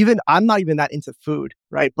place. Even I'm not even that into food,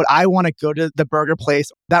 right? But I want to go to the burger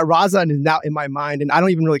place. That raza is now in my mind and I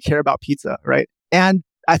don't even really care about pizza, right? And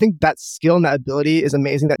I think that skill and that ability is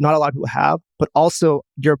amazing that not a lot of people have, but also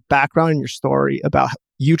your background and your story about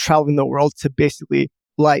you traveling the world to basically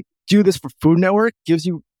like do this for Food Network gives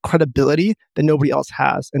you credibility that nobody else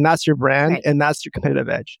has. And that's your brand and that's your competitive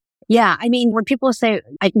edge. Yeah. I mean, when people say,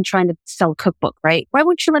 I've been trying to sell a cookbook, right? Why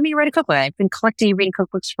wouldn't you let me write a cookbook? I've been collecting and reading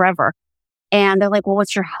cookbooks forever. And they're like, well,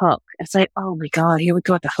 what's your hook? It's like, oh my God, here we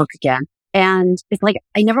go with the hook again. And it's like,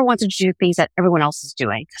 I never wanted to do things that everyone else is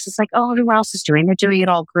doing. Because it's like, oh, everyone else is doing, they're doing it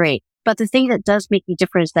all great. But the thing that does make me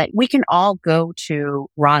different is that we can all go to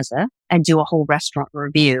Raza and do a whole restaurant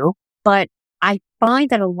review. But I find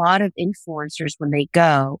that a lot of influencers, when they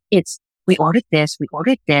go, it's, we ordered this,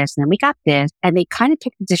 and then we got this. And they kind of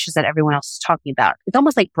pick the dishes that everyone else is talking about. It's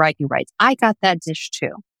almost like bragging rights. I got that dish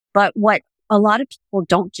too. But what a lot of people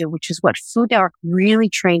don't do, which is what Food Network really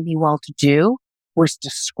trained me well to do, was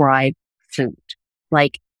describe food.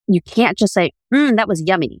 Like, you can't just say, that was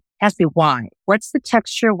yummy. It has to be why. What's the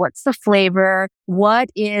texture? What's the flavor? What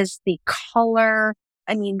is the color?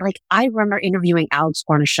 I mean, like, I remember interviewing Alex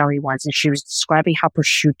Guarnaschelli once, and she was describing how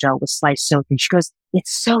prosciutto was sliced so thin. She goes,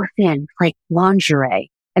 it's so thin, like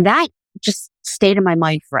lingerie. And that just stayed in my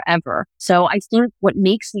mind forever. So I think what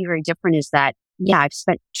makes me very different is that, yeah, I've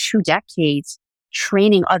spent 2 decades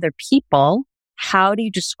training other people. How do you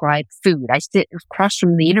describe food? I sit across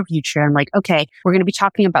from the interview chair. I'm like, okay, we're going to be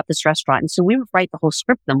talking about this restaurant. And so we would write the whole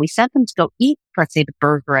script. Then we sent them to go eat, let's say, the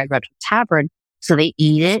burger at Red Hook Tavern. So they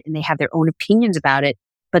eat it and they have their own opinions about it,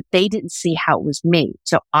 but they didn't see how it was made.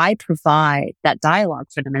 So I provide that dialogue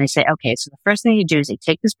for them. And I say, okay, so the first thing you do is they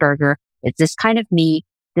take this burger. It's this kind of meat,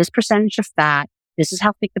 this percentage of fat. This is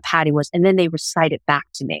how thick the patty was. And then they recite it back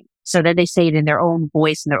to me. So then they say it in their own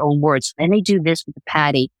voice and their own words. And they do this with the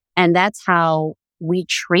patty. And that's how we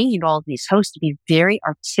trained all of these hosts to be very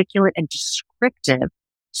articulate and descriptive.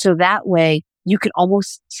 So that way you can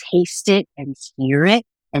almost taste it and hear it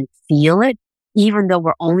and feel it, even though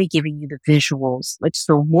we're only giving you the visuals. It's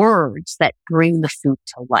the words that bring the food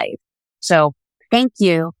to life. So thank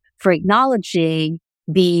you for acknowledging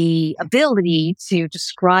the ability to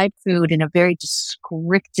describe food in a very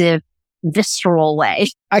descriptive, visceral way.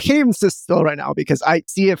 I can't even sit still right now because I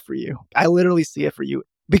see it for you. I literally see it for you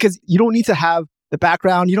because you don't need to have the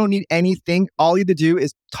background. You don't need anything. All you need to do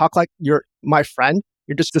is talk like you're my friend.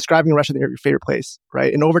 You're just describing a restaurant at your favorite place,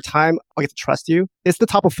 right? And over time, I'll get to trust you. It's the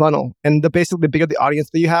top of funnel. And basically, the bigger the audience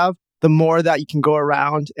that you have, the more that you can go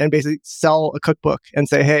around and basically sell a cookbook and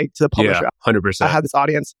say, hey, to the publisher, 100%. I have this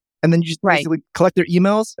audience. And then you just basically collect their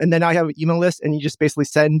emails. And then now you have an email list and you just basically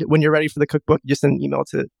send, when you're ready for the cookbook, you just send an email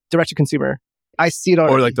to direct to consumer. I see it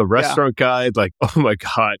already. Or like the restaurant guide, like, oh my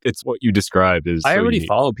God, it's what you described is I so already unique.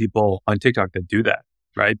 follow people on TikTok that do that,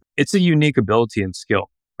 right? It's a unique ability and skill,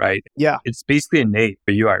 right? Yeah. It's basically innate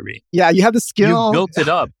for you, Irene. Yeah, you have the skill. You built it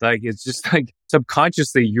up. Like, it's just like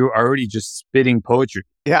subconsciously, you're already just spitting poetry.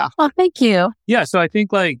 Yeah. Well, thank you. Yeah. So I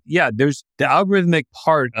think like, yeah, there's the algorithmic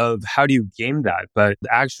part of how do you game that, but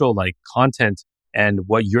the actual like content and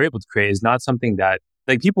what you're able to create is not something that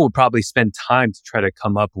like people would probably spend time to try to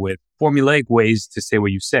come up with formulaic ways to say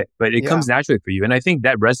what you say, but it comes naturally for you. And I think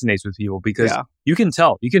that resonates with people because you can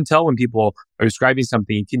tell when people are describing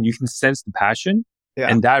something, you can sense the passion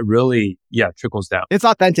and that really, trickles down. It's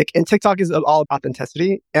authentic and TikTok is all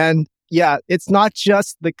authenticity. And it's not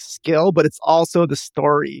just the skill, but it's also the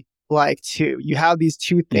story, like too. You have these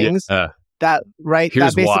two things that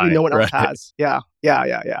basically why, no one else has. Yeah.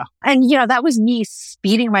 And, that was me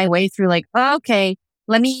speeding my way through like, okay,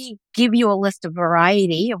 let me give you a list of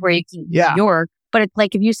variety of where you can New York. But it's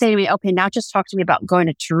like, if you say to me, okay, now just talk to me about going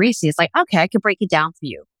to Teresi, it's like, okay, I could break it down for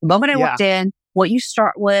you. The moment I walked in, what you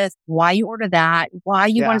start with, why you order that, why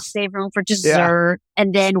you want to save room for dessert,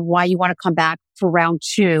 and then why you want to come back for round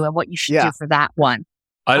 2 and what you should do for that one.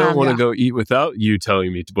 I don't want to go eat without you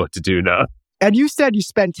telling me what to do now. And you said you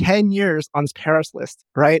spent 10 years on this Paris list,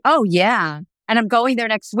 right? Oh, yeah. And I'm going there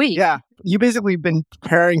next week. Yeah. You basically been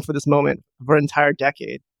preparing for this moment for an entire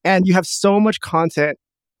decade. And you have so much content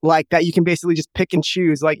like that you can basically just pick and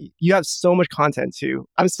choose. Like you have so much content too.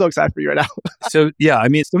 I'm so excited for you right now. So I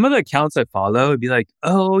mean, some of the accounts I follow would be like,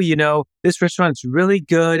 oh, this restaurant's really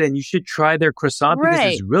good and you should try their croissant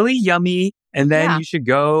because it's really yummy. And then you should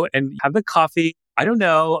go and have the coffee. I don't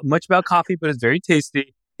know much about coffee, but it's very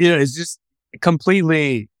tasty. It's just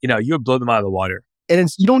completely, you would blow them out of the water. And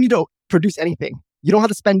you don't need to produce anything. You don't have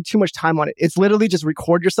to spend too much time on it. It's literally just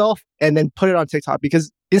record yourself and then put it on TikTok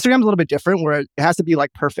because Instagram's a little bit different where it has to be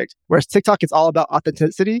like perfect. Whereas TikTok, it's all about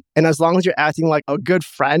authenticity. And as long as you're acting like a good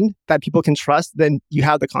friend that people can trust, then you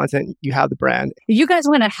have the content, you have the brand. You guys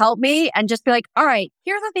want to help me and just be like, all right,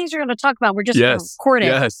 here are the things you're going to talk about. We're just going to record it.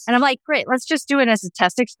 Yes. And I'm like, great, let's just do it as a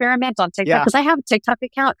test experiment on TikTok. Because I have a TikTok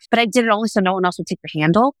account, but I did it only so no one else would take your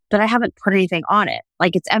handle. But I haven't put anything on it.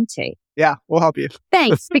 Like it's empty. Yeah, we'll help you.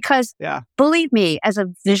 Thanks. Because believe me, as a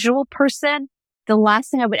visual person, the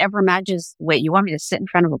last thing I would ever imagine is, wait, you want me to sit in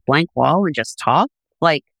front of a blank wall and just talk?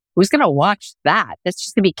 Like, who's going to watch that? That's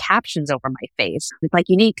just going to be captions over my face. It's like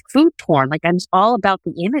unique food porn. Like I'm all about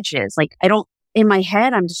the images. Like in my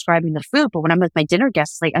head, I'm describing the food, but when I'm with my dinner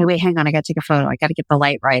guests, like, oh, wait, hang on. I got to take a photo. I got to get the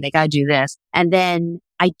light right. I got to do this. And then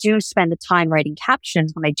I do spend the time writing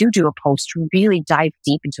captions when I do a post to really dive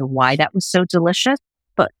deep into why that was so delicious.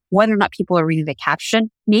 But whether or not people are reading the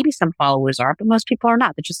caption, maybe some followers are, but most people are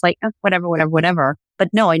not. They're just like, oh, whatever. But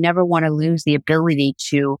no, I never want to lose the ability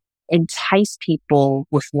to entice people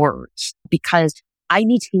with words because I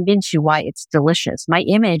need to convince you why it's delicious. My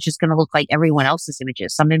image is going to look like everyone else's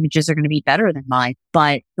images. Some images are going to be better than mine,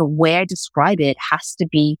 but the way I describe it has to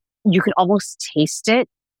be, you can almost taste it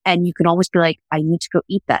and you can almost be like, I need to go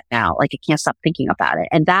eat that now. Like I can't stop thinking about it.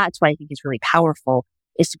 And that's what I think is really powerful,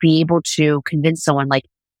 is to be able to convince someone like,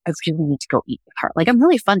 I really need to go eat with her. Like I'm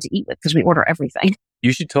really fun to eat with because we order everything.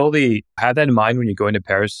 You should totally have that in mind when you're going to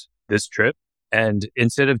Paris this trip. And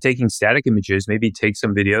instead of taking static images, maybe take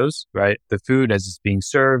some videos, right? The food as it's being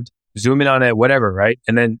served, zoom in on it, whatever, right?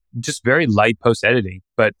 And then just very light post editing.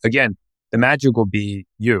 But again, the magic will be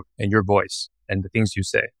you and your voice and the things you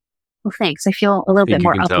say. Well, thanks. I feel a little bit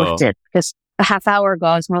more uplifted because a half hour ago,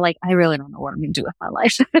 I was more like, I really don't know what I'm going to do with my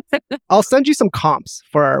life. I'll send you some comps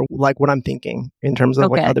for like what I'm thinking in terms of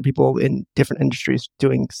like other people in different industries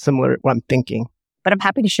doing similar what I'm thinking. But I'm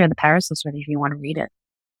happy to share the Paris list with you if you want to read it.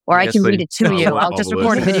 Or I can read it to you. I'll just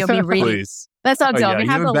record a video of me reading. Please. That sounds good. We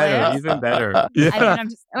have a list. Even better.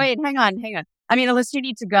 Wait, hang on. I mean, a list you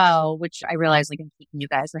need to go, which I realize like I'm keeping you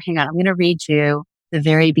guys. But hang on, I'm going to read you the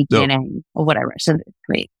very beginning of whatever. So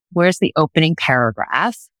wait, where's the opening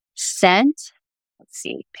paragraph? Sent. Let's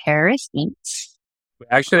see. Paris Eats.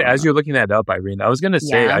 Actually, as you're looking that up, Irene, I was going to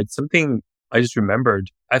say something I just remembered.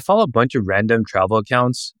 I follow a bunch of random travel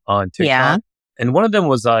accounts on TikTok. Yeah. And one of them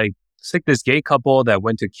was like, it's like this gay couple that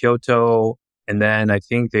went to Kyoto. And then I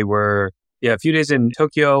think they were, a few days in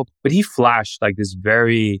Tokyo. But he flashed like this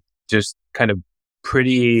very just kind of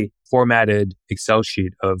pretty formatted Excel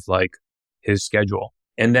sheet of like his schedule.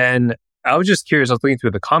 And then I was just curious. I was looking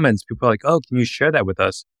through the comments. People are like, oh, can you share that with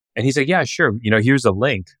us? And he's like, yeah, sure. Here's a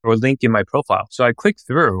link in my profile. So I clicked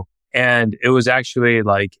through and it was actually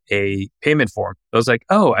like a payment form. I was like,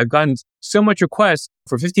 oh, I've gotten so much requests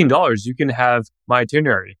for $15. You can have my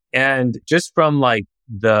itinerary. And just from like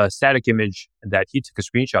the static image that he took a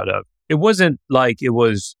screenshot of, it wasn't like it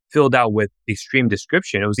was filled out with extreme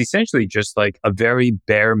description. It was essentially just like a very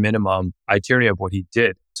bare minimum itinerary of what he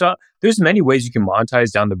did. So there's many ways you can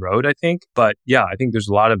monetize down the road, I think. But yeah, I think there's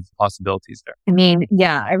a lot of possibilities there. I mean,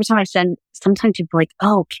 yeah, every time sometimes people are like,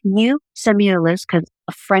 oh, can you send me a list? Because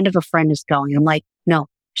a friend of a friend is going. I'm like, no.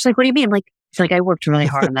 She's like, what do you mean? I'm like, it's like, I worked really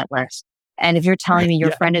hard on that list. And if you're telling me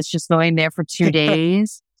your friend is just going there for 2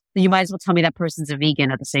 days, you might as well tell me that person's a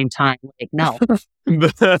vegan at the same time. Like, no.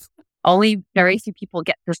 Only very few people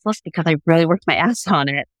get this list because I really worked my ass on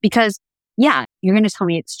it. Because, yeah, you're going to tell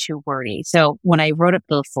me it's too wordy. So when I wrote up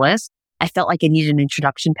this list, I felt like I needed an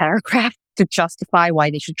introduction paragraph to justify why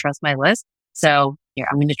they should trust my list. So here,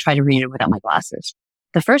 I'm going to try to read it without my glasses.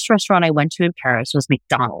 The first restaurant I went to in Paris was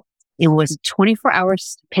McDonald's. It was a 24-hour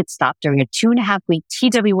pit stop during a 2.5-week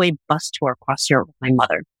TWA bus tour across Europe with my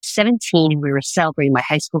mother. 17, and we were celebrating my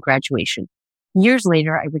high school graduation. Years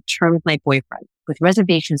later, I returned with my boyfriend with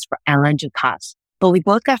reservations for Alain Ducasse. But we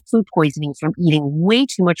both got food poisoning from eating way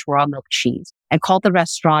too much raw milk cheese and called the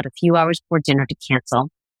restaurant a few hours before dinner to cancel.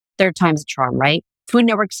 Third time's a charm, right? Food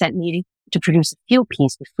Network sent me to produce a field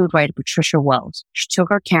piece with food writer Patricia Wells. She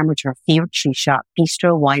took our camera to her favorite cheese shop,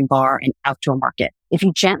 bistro, wine bar, and outdoor market. If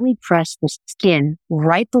you gently press the skin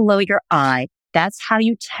right below your eye, that's how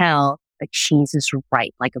you tell the cheese is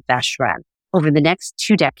right, like a vacherin. Over the next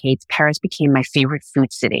 2 decades, Paris became my favorite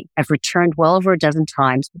food city. I've returned well over a dozen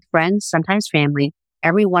times with friends, sometimes family,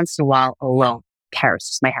 every once in a while alone. Paris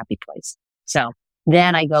is my happy place. So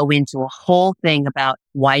then I go into a whole thing about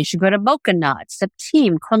why you should go to Mocha Nut,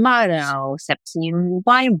 Septime, Clamato, Septime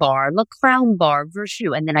Wine Bar, Le Crown Bar,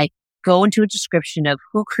 Verjus. And then I go into a description of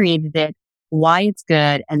who created it, why it's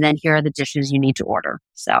good, and then here are the dishes you need to order.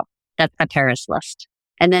 So that's my Paris list.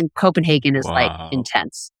 And then Copenhagen is like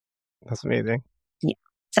intense. That's amazing. Yeah.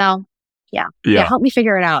 So, yeah. Help me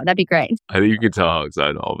figure it out. That'd be great. I think you can tell how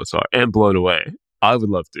excited all of us are and blown away. I would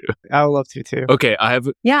love to. I would love to too. Okay, I have...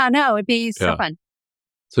 Yeah, no, it'd be so fun.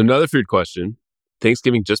 So another food question.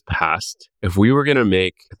 Thanksgiving just passed. If we were going to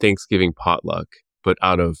make a Thanksgiving potluck, but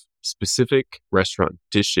out of specific restaurant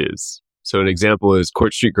dishes. So an example is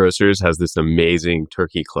Court Street Grocers has this amazing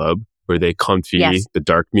turkey club where they confit the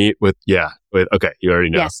dark meat with, okay, you already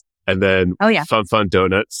know. Yes. And then Fun Fun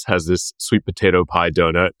Donuts has this sweet potato pie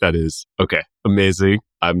donut that is, amazing.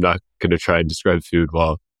 I'm not going to try and describe food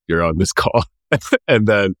while you're on this call. And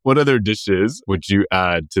then what other dishes would you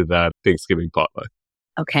add to that Thanksgiving potluck?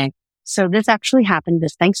 Okay. So this actually happened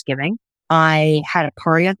this Thanksgiving. I had a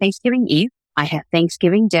party on Thanksgiving Eve. I had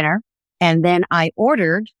Thanksgiving dinner. And then I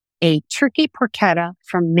ordered a turkey porchetta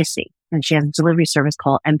from Missy. And she has a delivery service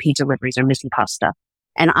called MP Deliveries or Missy Pasta.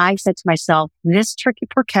 And I said to myself, this turkey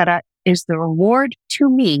porchetta is the reward to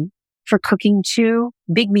me for cooking 2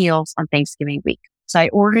 big meals on Thanksgiving week. So I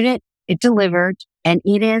ordered it, it delivered, and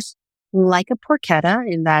it is like a porchetta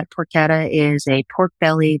in that porchetta is a pork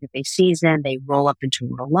belly that they season, they roll up into a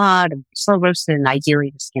roulade and slow roasted, and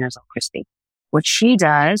ideally the skin is all crispy. What she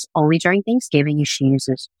does only during Thanksgiving is she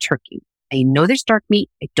uses turkey. I know there's dark meat.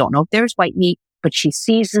 I don't know if there's white meat, but she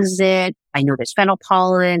seasons it. I know there's fennel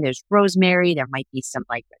pollen, there's rosemary, there might be some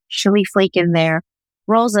like chili flake in there,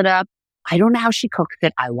 rolls it up. I don't know how she cooked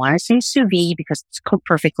it. I want to say sous vide because it's cooked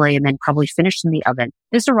perfectly and then probably finished in the oven.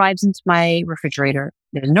 This arrives into my refrigerator.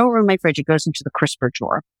 There's no room in my fridge. It goes into the crisper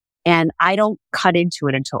drawer. And I don't cut into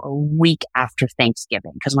it until a week after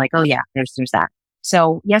Thanksgiving because I'm like, oh yeah, there's that.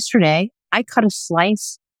 So yesterday I cut a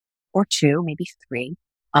slice or 2, maybe 3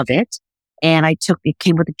 of it. And it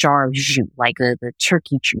came with a jar of jus, like the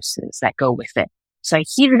turkey juices that go with it. So I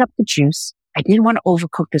heated up the juice. I didn't want to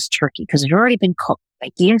overcook this turkey because it had already been cooked. The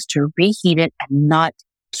idea is to reheat it and not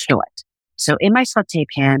kill it. So in my saute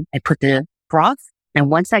pan, I put the broth. And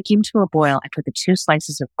once that came to a boil, I put the 2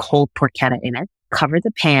 slices of cold porchetta in it, covered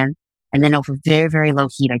the pan, and then over very, very low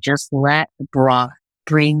heat, I just let the broth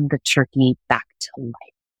bring the turkey back to life,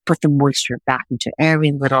 put the moisture back into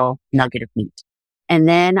every little nugget of meat. And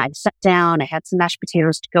then I sat down, I had some mashed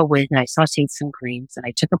potatoes to go with, and I sauteed some greens, and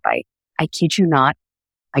I took a bite. I kid you not,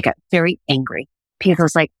 I got very angry because I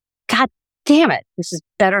was like, God damn it, this is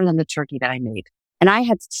better than the turkey that I made. And I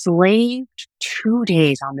had slaved 2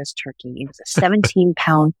 days on this turkey. It was a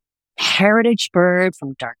 17-pound heritage bird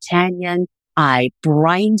from D'Artagnan. I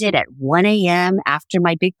brined it at 1 a.m. after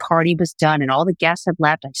my big party was done and all the guests had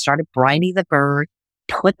left. I started brining the bird,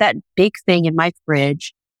 put that big thing in my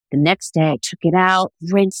fridge. The next day I took it out,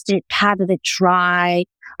 rinsed it, patted it dry.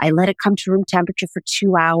 I let it come to room temperature for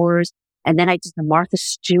 2 hours. And then I did the Martha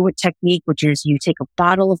Stewart technique, which is you take a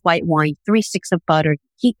bottle of white wine, 3 sticks of butter,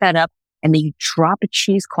 heat that up, and then you drop a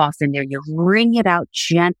cheesecloth in there. You wring it out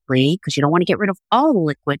gently because you don't want to get rid of all the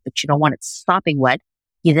liquid, but you don't want it sopping wet.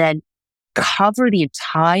 You then cover the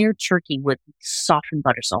entire turkey with softened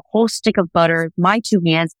butter. So a whole stick of butter, my 2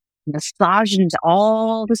 hands, massage it into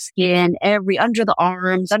all the skin, under the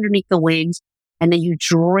arms, underneath the wings. And then you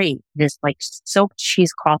drape this like soaked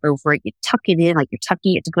cheesecloth over it. You tuck it in like you're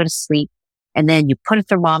tucking it to go to sleep. And then you put a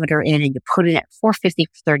thermometer in and you put it at 450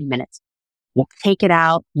 for 30 minutes. You take it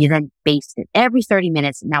out. You then baste it every 30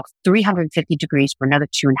 minutes. Now 350 degrees for another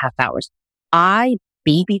 2.5 hours. I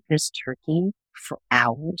babied this turkey for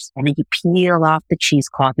hours. And then you peel off the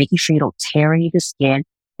cheesecloth, making sure you don't tear any of the skin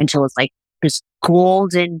until it's like this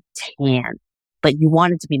golden tan. But you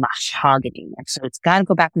want it to be mahogany. And so it's got to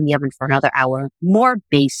go back in the oven for another hour, more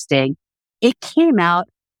basting. It came out,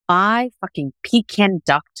 I fucking pecan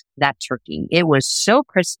ducked that turkey. It was so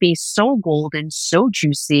crispy, so golden, so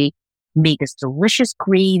juicy, made this delicious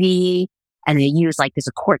gravy. And I used there's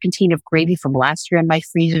a quart container of gravy from last year in my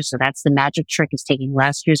freezer. So that's the magic trick is taking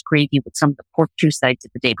last year's gravy with some of the pork juice that I did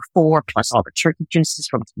the day before, plus all the turkey juices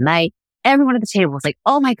from tonight. Everyone at the table was like,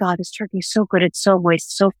 oh my God, this turkey is so good. It's so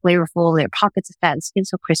moist, so flavorful. There are pockets of fat and skin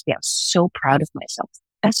so crispy. I was so proud of myself.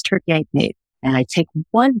 Best turkey I've made. And I take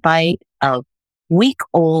one bite of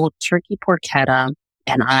week-old turkey porchetta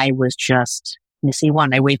and I was just Missy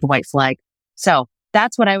one. I waved the white flag. So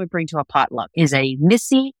that's what I would bring to a potluck is a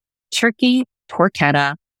Missy turkey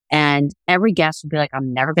porchetta. And every guest would be like,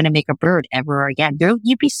 I'm never going to make a bird ever again.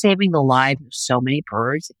 You'd be saving the lives of so many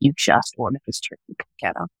birds if you just ordered this turkey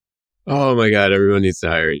porchetta. Oh my God, everyone needs to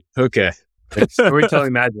hire you. Okay.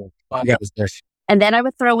 Storytelling magic. And then I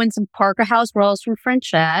would throw in some Parker House rolls from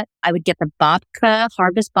Frenchette. I would get the babka,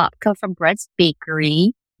 harvest babka from Brett's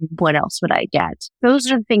Bakery. What else would I get?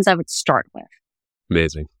 Those are the things I would start with.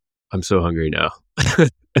 Amazing. I'm so hungry now.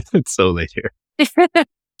 It's so late here.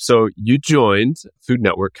 So you joined Food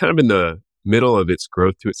Network kind of in the middle of its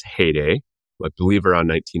growth to its heyday, I believe around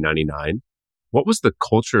 1999. What was the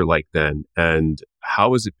culture like then? And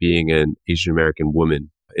how was it being an Asian American woman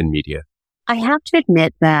in media? I have to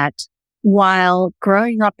admit that while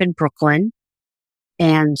growing up in Brooklyn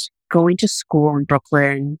and going to school in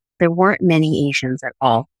Brooklyn, there weren't many Asians at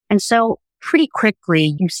all. And so pretty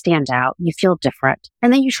quickly you stand out, you feel different,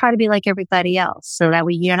 and then you try to be like everybody else. So that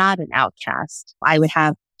way you're not an outcast. I would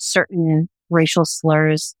have certain racial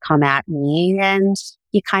slurs come at me and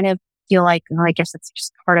you kind of feel like, well, I guess that's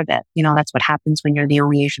just part of it. That's what happens when you're the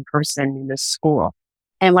only Asian person in this school.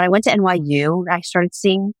 And when I went to NYU, I started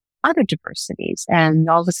seeing other diversities, and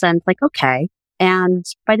all of a sudden, like, okay. And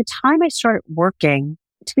by the time I started working,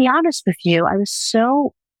 to be honest with you, I was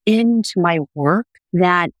so into my work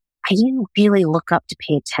that I didn't really look up to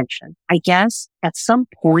pay attention. I guess at some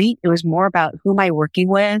point it was more about, who am I working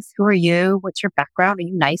with? Who are you? What's your background? Are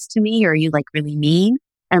you nice to me? Or are you like really mean?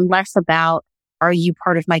 And less about, are you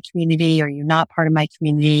part of my community? Are you not part of my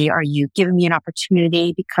community? Are you giving me an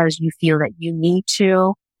opportunity because you feel that you need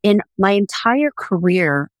to? In my entire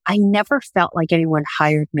career, I never felt like anyone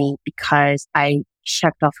hired me because I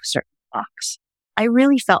checked off a certain box. I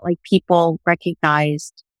really felt like people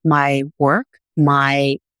recognized my work,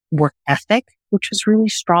 my work ethic, which was really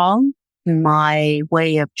strong, my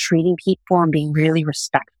way of treating people and being really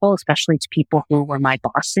respectful, especially to people who were my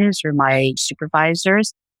bosses or my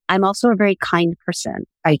supervisors. I'm also a very kind person.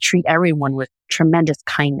 I treat everyone with tremendous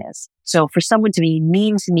kindness. So for someone to be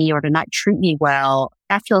mean to me or to not treat me well,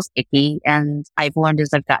 that feels icky. And I've learned as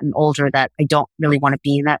I've gotten older that I don't really want to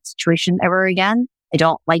be in that situation ever again. I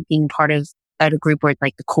don't like being part of a group where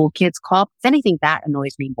like the cool kids club. If anything, that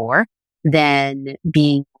annoys me more than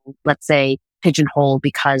being, let's say, pigeonholed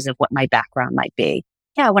because of what my background might be.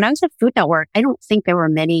 Yeah, when I was at Food Network, I don't think there were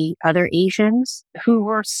many other Asians who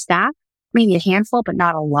were staff, maybe a handful, but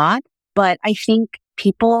not a lot. But I think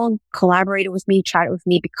people collaborated with me, chatted with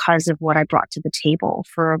me because of what I brought to the table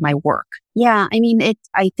for my work. Yeah, I mean,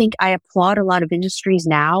 I think I applaud a lot of industries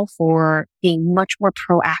now for being much more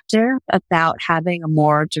proactive about having a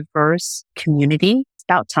more diverse community. It's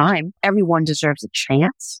about time. Everyone deserves a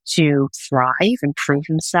chance to thrive and prove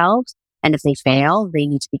themselves. And if they fail, they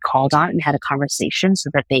need to be called on and had a conversation so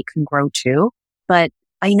that they can grow too. But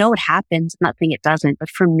I know it happens. I'm not saying it doesn't. But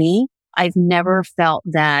for me, I've never felt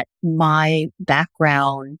that my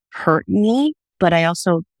background hurt me, but I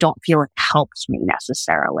also don't feel it helps me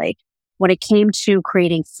necessarily. When it came to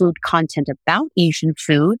creating food content about Asian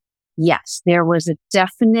food, yes, there was a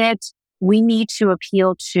definite, we need to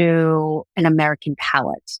appeal to an American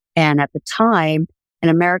palate. And at the time, an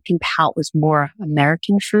American palate was more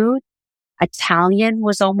American food. Italian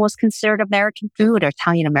was almost considered American food, or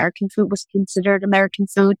Italian-American food was considered American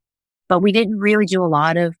food. But we didn't really do a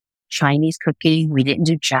lot of Chinese cooking. We didn't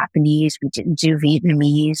do Japanese. We didn't do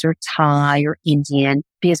Vietnamese or Thai or Indian,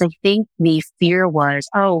 because I think the fear was,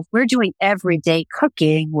 oh, we're doing everyday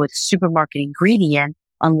cooking with supermarket ingredient.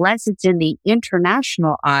 Unless it's in the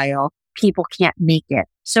international aisle, people can't make it.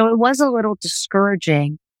 So it was a little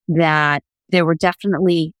discouraging that there were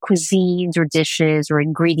definitely cuisines or dishes or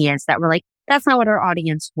ingredients that were like, that's not what our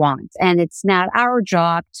audience wants. And it's not our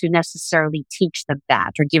job to necessarily teach them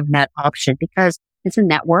that or give them that option, because it's a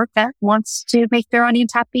network that wants to make their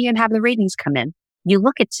audience happy and have the ratings come in. You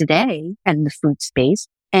look at today and the food space,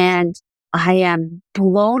 and I am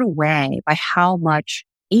blown away by how much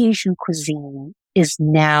Asian cuisine is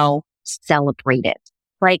now celebrated.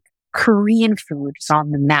 Like Korean food is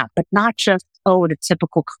on the map, but not just, oh, the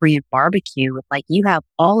typical Korean barbecue. Like you have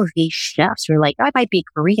all of these chefs who are like, I might be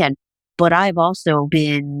Korean, but I've also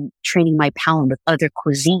been training my palate with other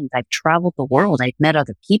cuisines. I've traveled the world. I've met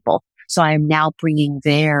other people. So I am now bringing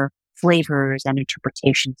their flavors and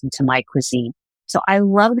interpretations into my cuisine. So I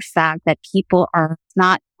love the fact that people are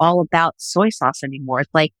not all about soy sauce anymore. It's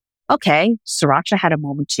like, okay, sriracha had a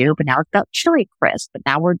moment too, but now it's about chili crisp. But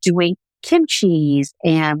now we're doing kimchi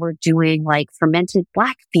and we're doing like fermented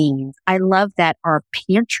black beans. I love that our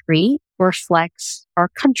pantry reflects our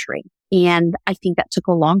country. And I think that took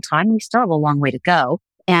a long time. We still have a long way to go.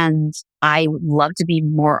 And I would love to be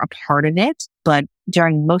more a part of it. But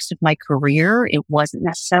during most of my career, it wasn't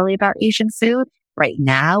necessarily about Asian food. Right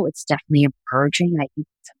now, it's definitely emerging, and I think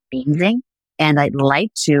it's amazing. And I'd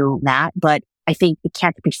like to that, but I think it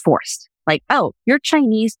can't be forced. Like, oh, you're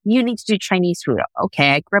Chinese, you need to do Chinese food.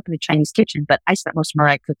 Okay, I grew up in the Chinese kitchen, but I spent most of my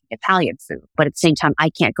life cooking Italian food. But at the same time,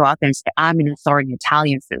 I can't go out there and say, I'm an authority in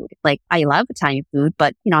Italian food. Like, I love Italian food,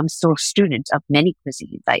 but, I'm still a student of many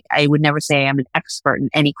cuisines. I would never say I'm an expert in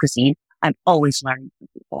any cuisine. I'm always learning from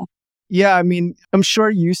people. Yeah, I mean, I'm sure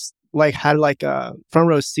you had a front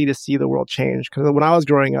row seat to see the world change. Because when I was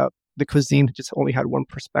growing up, the cuisine just only had one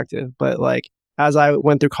perspective. But as I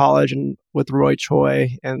went through college and with Roy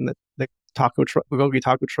Choi and the taco truck, the Gogi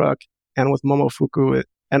taco truck, and with Momofuku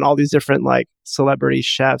and all these different celebrity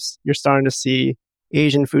chefs, you're starting to see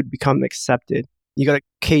Asian food become accepted. You go to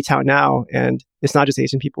K-Town now, and it's not just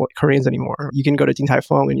Asian people, Koreans anymore. You can go to Din Tai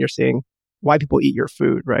Fung and you're seeing why people eat your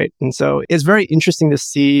food, right? And so it's very interesting to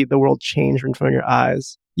see the world change in front of your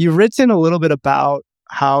eyes. You've written a little bit about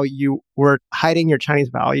how you were hiding your Chinese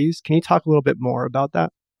values. Can you talk a little bit more about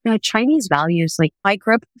that? Chinese values, like I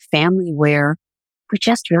grew up in a family where we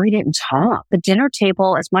just really didn't talk. The dinner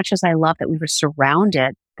table, as much as I love that we were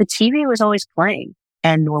surrounded, the TV was always playing.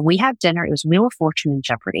 And when we had dinner, it was Wheel of Fortune and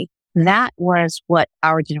Jeopardy. That was what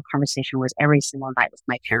our dinner conversation was every single night with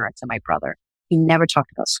my parents and my brother. We never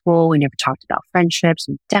talked about school. We never talked about friendships.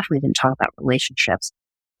 We definitely didn't talk about relationships.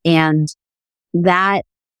 And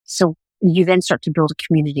so you then start to build a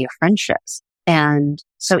community of friendships. And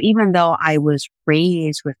so even though I was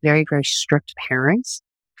raised with very, very strict parents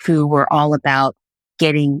who were all about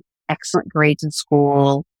getting excellent grades in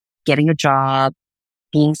school, getting a job,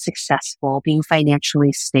 being successful, being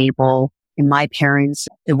financially stable, and my parents,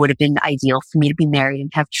 it would have been ideal for me to be married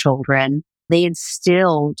and have children. They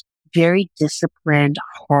instilled very disciplined,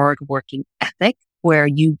 hardworking ethic where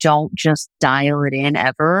you don't just dial it in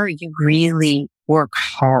ever. You really work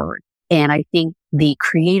hard. And I think the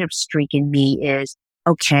creative streak in me is,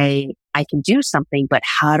 okay, I can do something, but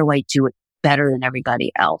how do I do it better than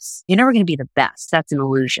everybody else? You're never going to be the best. That's an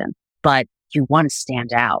illusion, but you want to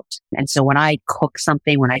stand out. And so when I cook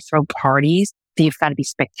something, when I throw parties, they've got to be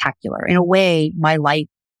spectacular. In a way, my life,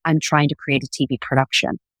 I'm trying to create a TV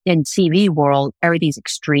production. In TV world, everything's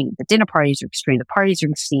extreme. The dinner parties are extreme. The parties are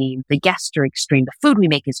extreme. The guests are extreme. The food we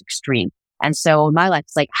make is extreme. And so in my life,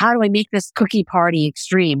 it's like, how do I make this cookie party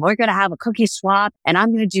extreme? We're going to have a cookie swap and I'm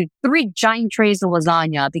going to do 3 giant trays of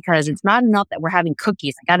lasagna because it's not enough that we're having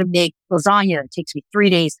cookies. I got to make lasagna that takes me 3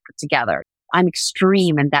 days to put together. I'm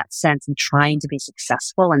extreme in that sense and trying to be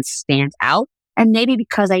successful and stand out. And maybe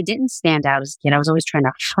because I didn't stand out as a kid, I was always trying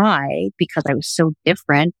to hide because I was so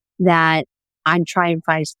different that I'm trying to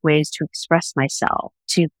find ways to express myself,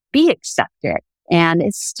 to be accepted. And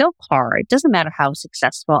it's still hard. It doesn't matter how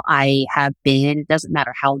successful I have been. It doesn't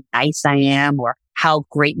matter how nice I am or how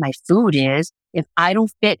great my food is. If I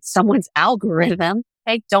don't fit someone's algorithm,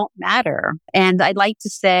 they don't matter. And I'd like to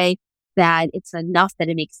say that it's enough that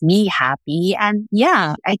it makes me happy. And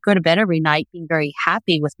yeah, I go to bed every night being very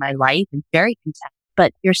happy with my life and very content,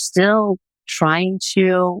 but you're still trying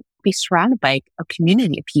to be surrounded by a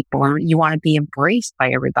community of people and you want to be embraced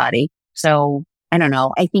by everybody. So I don't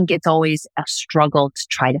know. I think it's always a struggle to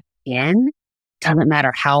try to fit in. Doesn't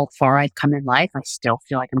matter how far I've come in life. I still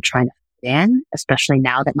feel like I'm trying to fit in, especially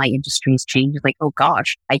now that my industry's changed. Like, oh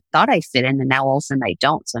gosh, I thought I fit in and now all of a sudden I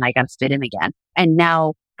don't. So I got to fit in again. And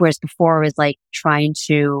now, whereas before I was like trying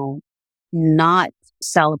to not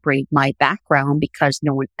celebrate my background because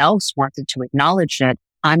no one else wanted to acknowledge it.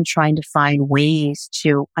 I'm trying to find ways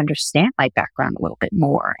to understand my background a little bit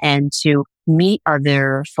more and to meet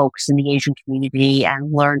other folks in the Asian community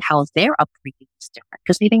and learn how their upbringing is different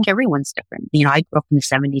because we think everyone's different. I grew up in the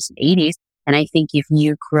 70s and 80s. And I think if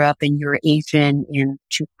you grew up and you're Asian in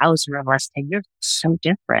 2000 or less 10 years, it's so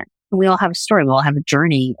different. We all have a story. We all have a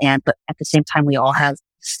journey. But at the same time, we all have the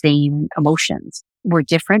same emotions. We're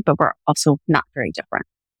different, but we're also not very different.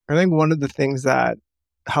 I think one of the things that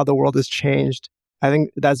how the world has changed, I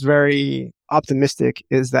think that's very optimistic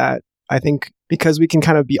is that I think because we can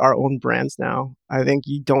kind of be our own brands now, I think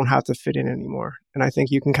you don't have to fit in anymore. And I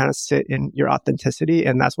think you can kind of sit in your authenticity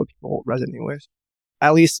and that's what people resonate with.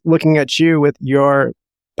 At least looking at you with your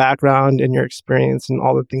background and your experience and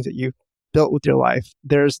all the things that you've built with your life,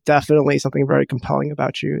 there's definitely something very compelling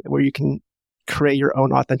about you where you can create your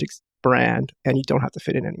own authentic brand and you don't have to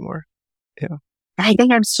fit in anymore. Yeah. I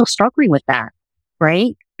think I'm still struggling with that,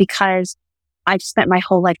 right? Because I've spent my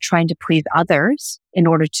whole life trying to please others in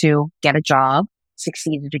order to get a job,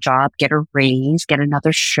 succeed at a job, get a raise, get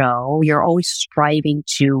another show. You're always striving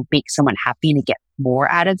to make someone happy and to get more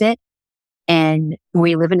out of it. And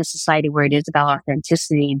we live in a society where it is about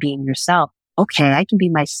authenticity and being yourself. Okay, I can be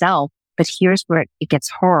myself, but here's where it gets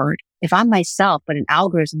hard. If I'm myself, but an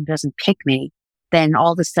algorithm doesn't pick me, then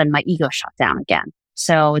all of a sudden my ego shut down again.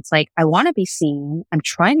 So it's like, I want to be seen. I'm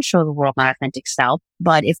trying to show the world my authentic self.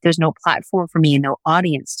 But if there's no platform for me and no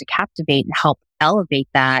audience to captivate and help elevate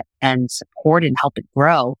that and support and help it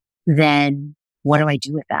grow, then what do I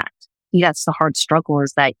do with that? That's the hard struggle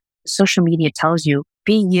is that social media tells you,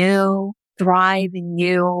 be you, thrive in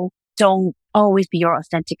you. Don't always be your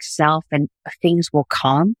authentic self and things will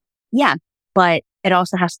come. Yeah. But it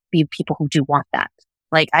also has to be people who do want that.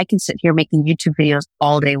 Like I can sit here making YouTube videos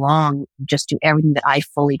all day long, just do everything that I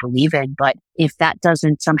fully believe in. But if that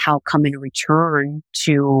doesn't somehow come in return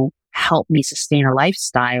to help me sustain a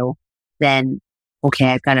lifestyle, then okay,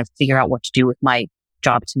 I've got to figure out what to do with my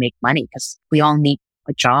job to make money because we all need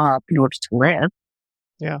a job in order to live.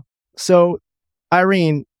 Yeah. So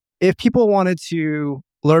Irene, if people wanted to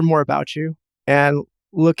learn more about you and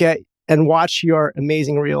look at and watch your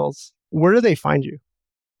amazing reels, where do they find you?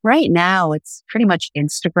 Right now, it's pretty much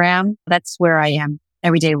Instagram. That's where I am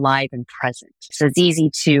everyday live and present. So it's easy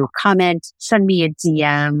to comment, send me a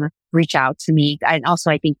DM, reach out to me. And also,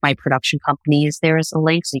 I think my production company is there as a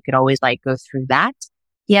link. So you could always like go through that.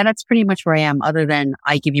 Yeah, that's pretty much where I am, other than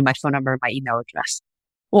I give you my phone number and my email address,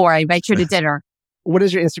 or I invite you to dinner. What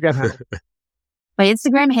is your Instagram handle? My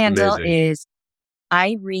Instagram handle Amazing. is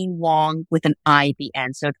Irene Wong with an I at the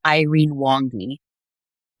end. So it's Irene Wongy.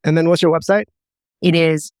 And then what's your website? It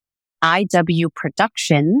is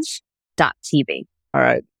iwproductions.tv. All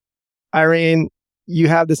right. Irene, you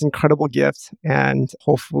have this incredible gift, and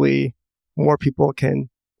hopefully more people can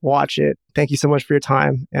watch it. Thank you so much for your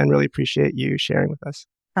time, and really appreciate you sharing with us.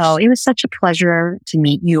 Oh, it was such a pleasure to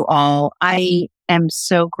meet you all. I am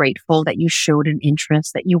so grateful that you showed an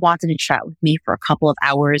interest, that you wanted to chat with me for a couple of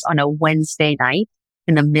hours on a Wednesday night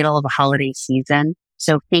in the middle of a holiday season.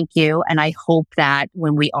 So thank you. And I hope that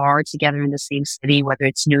when we are together in the same city, whether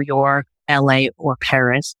it's New York, LA, or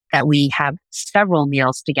Paris, that we have several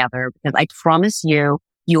meals together, because I promise you,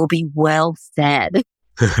 you'll be well fed.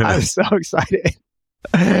 I'm so excited.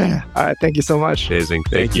 All right. Thank you so much. Amazing.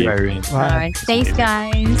 Thank you, Irene. All right. Thanks,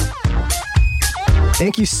 guys.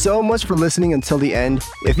 Thank you so much for listening until the end.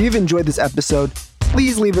 If you've enjoyed this episode,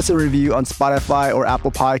 please leave us a review on Spotify or Apple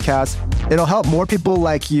Podcasts. It'll help more people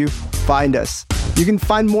like you find us. You can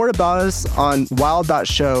find more about us on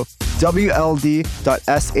wild.show, WLD.SHOW.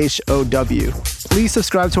 Please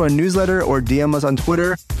subscribe to our newsletter or DM us on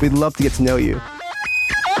Twitter. We'd love to get to know you.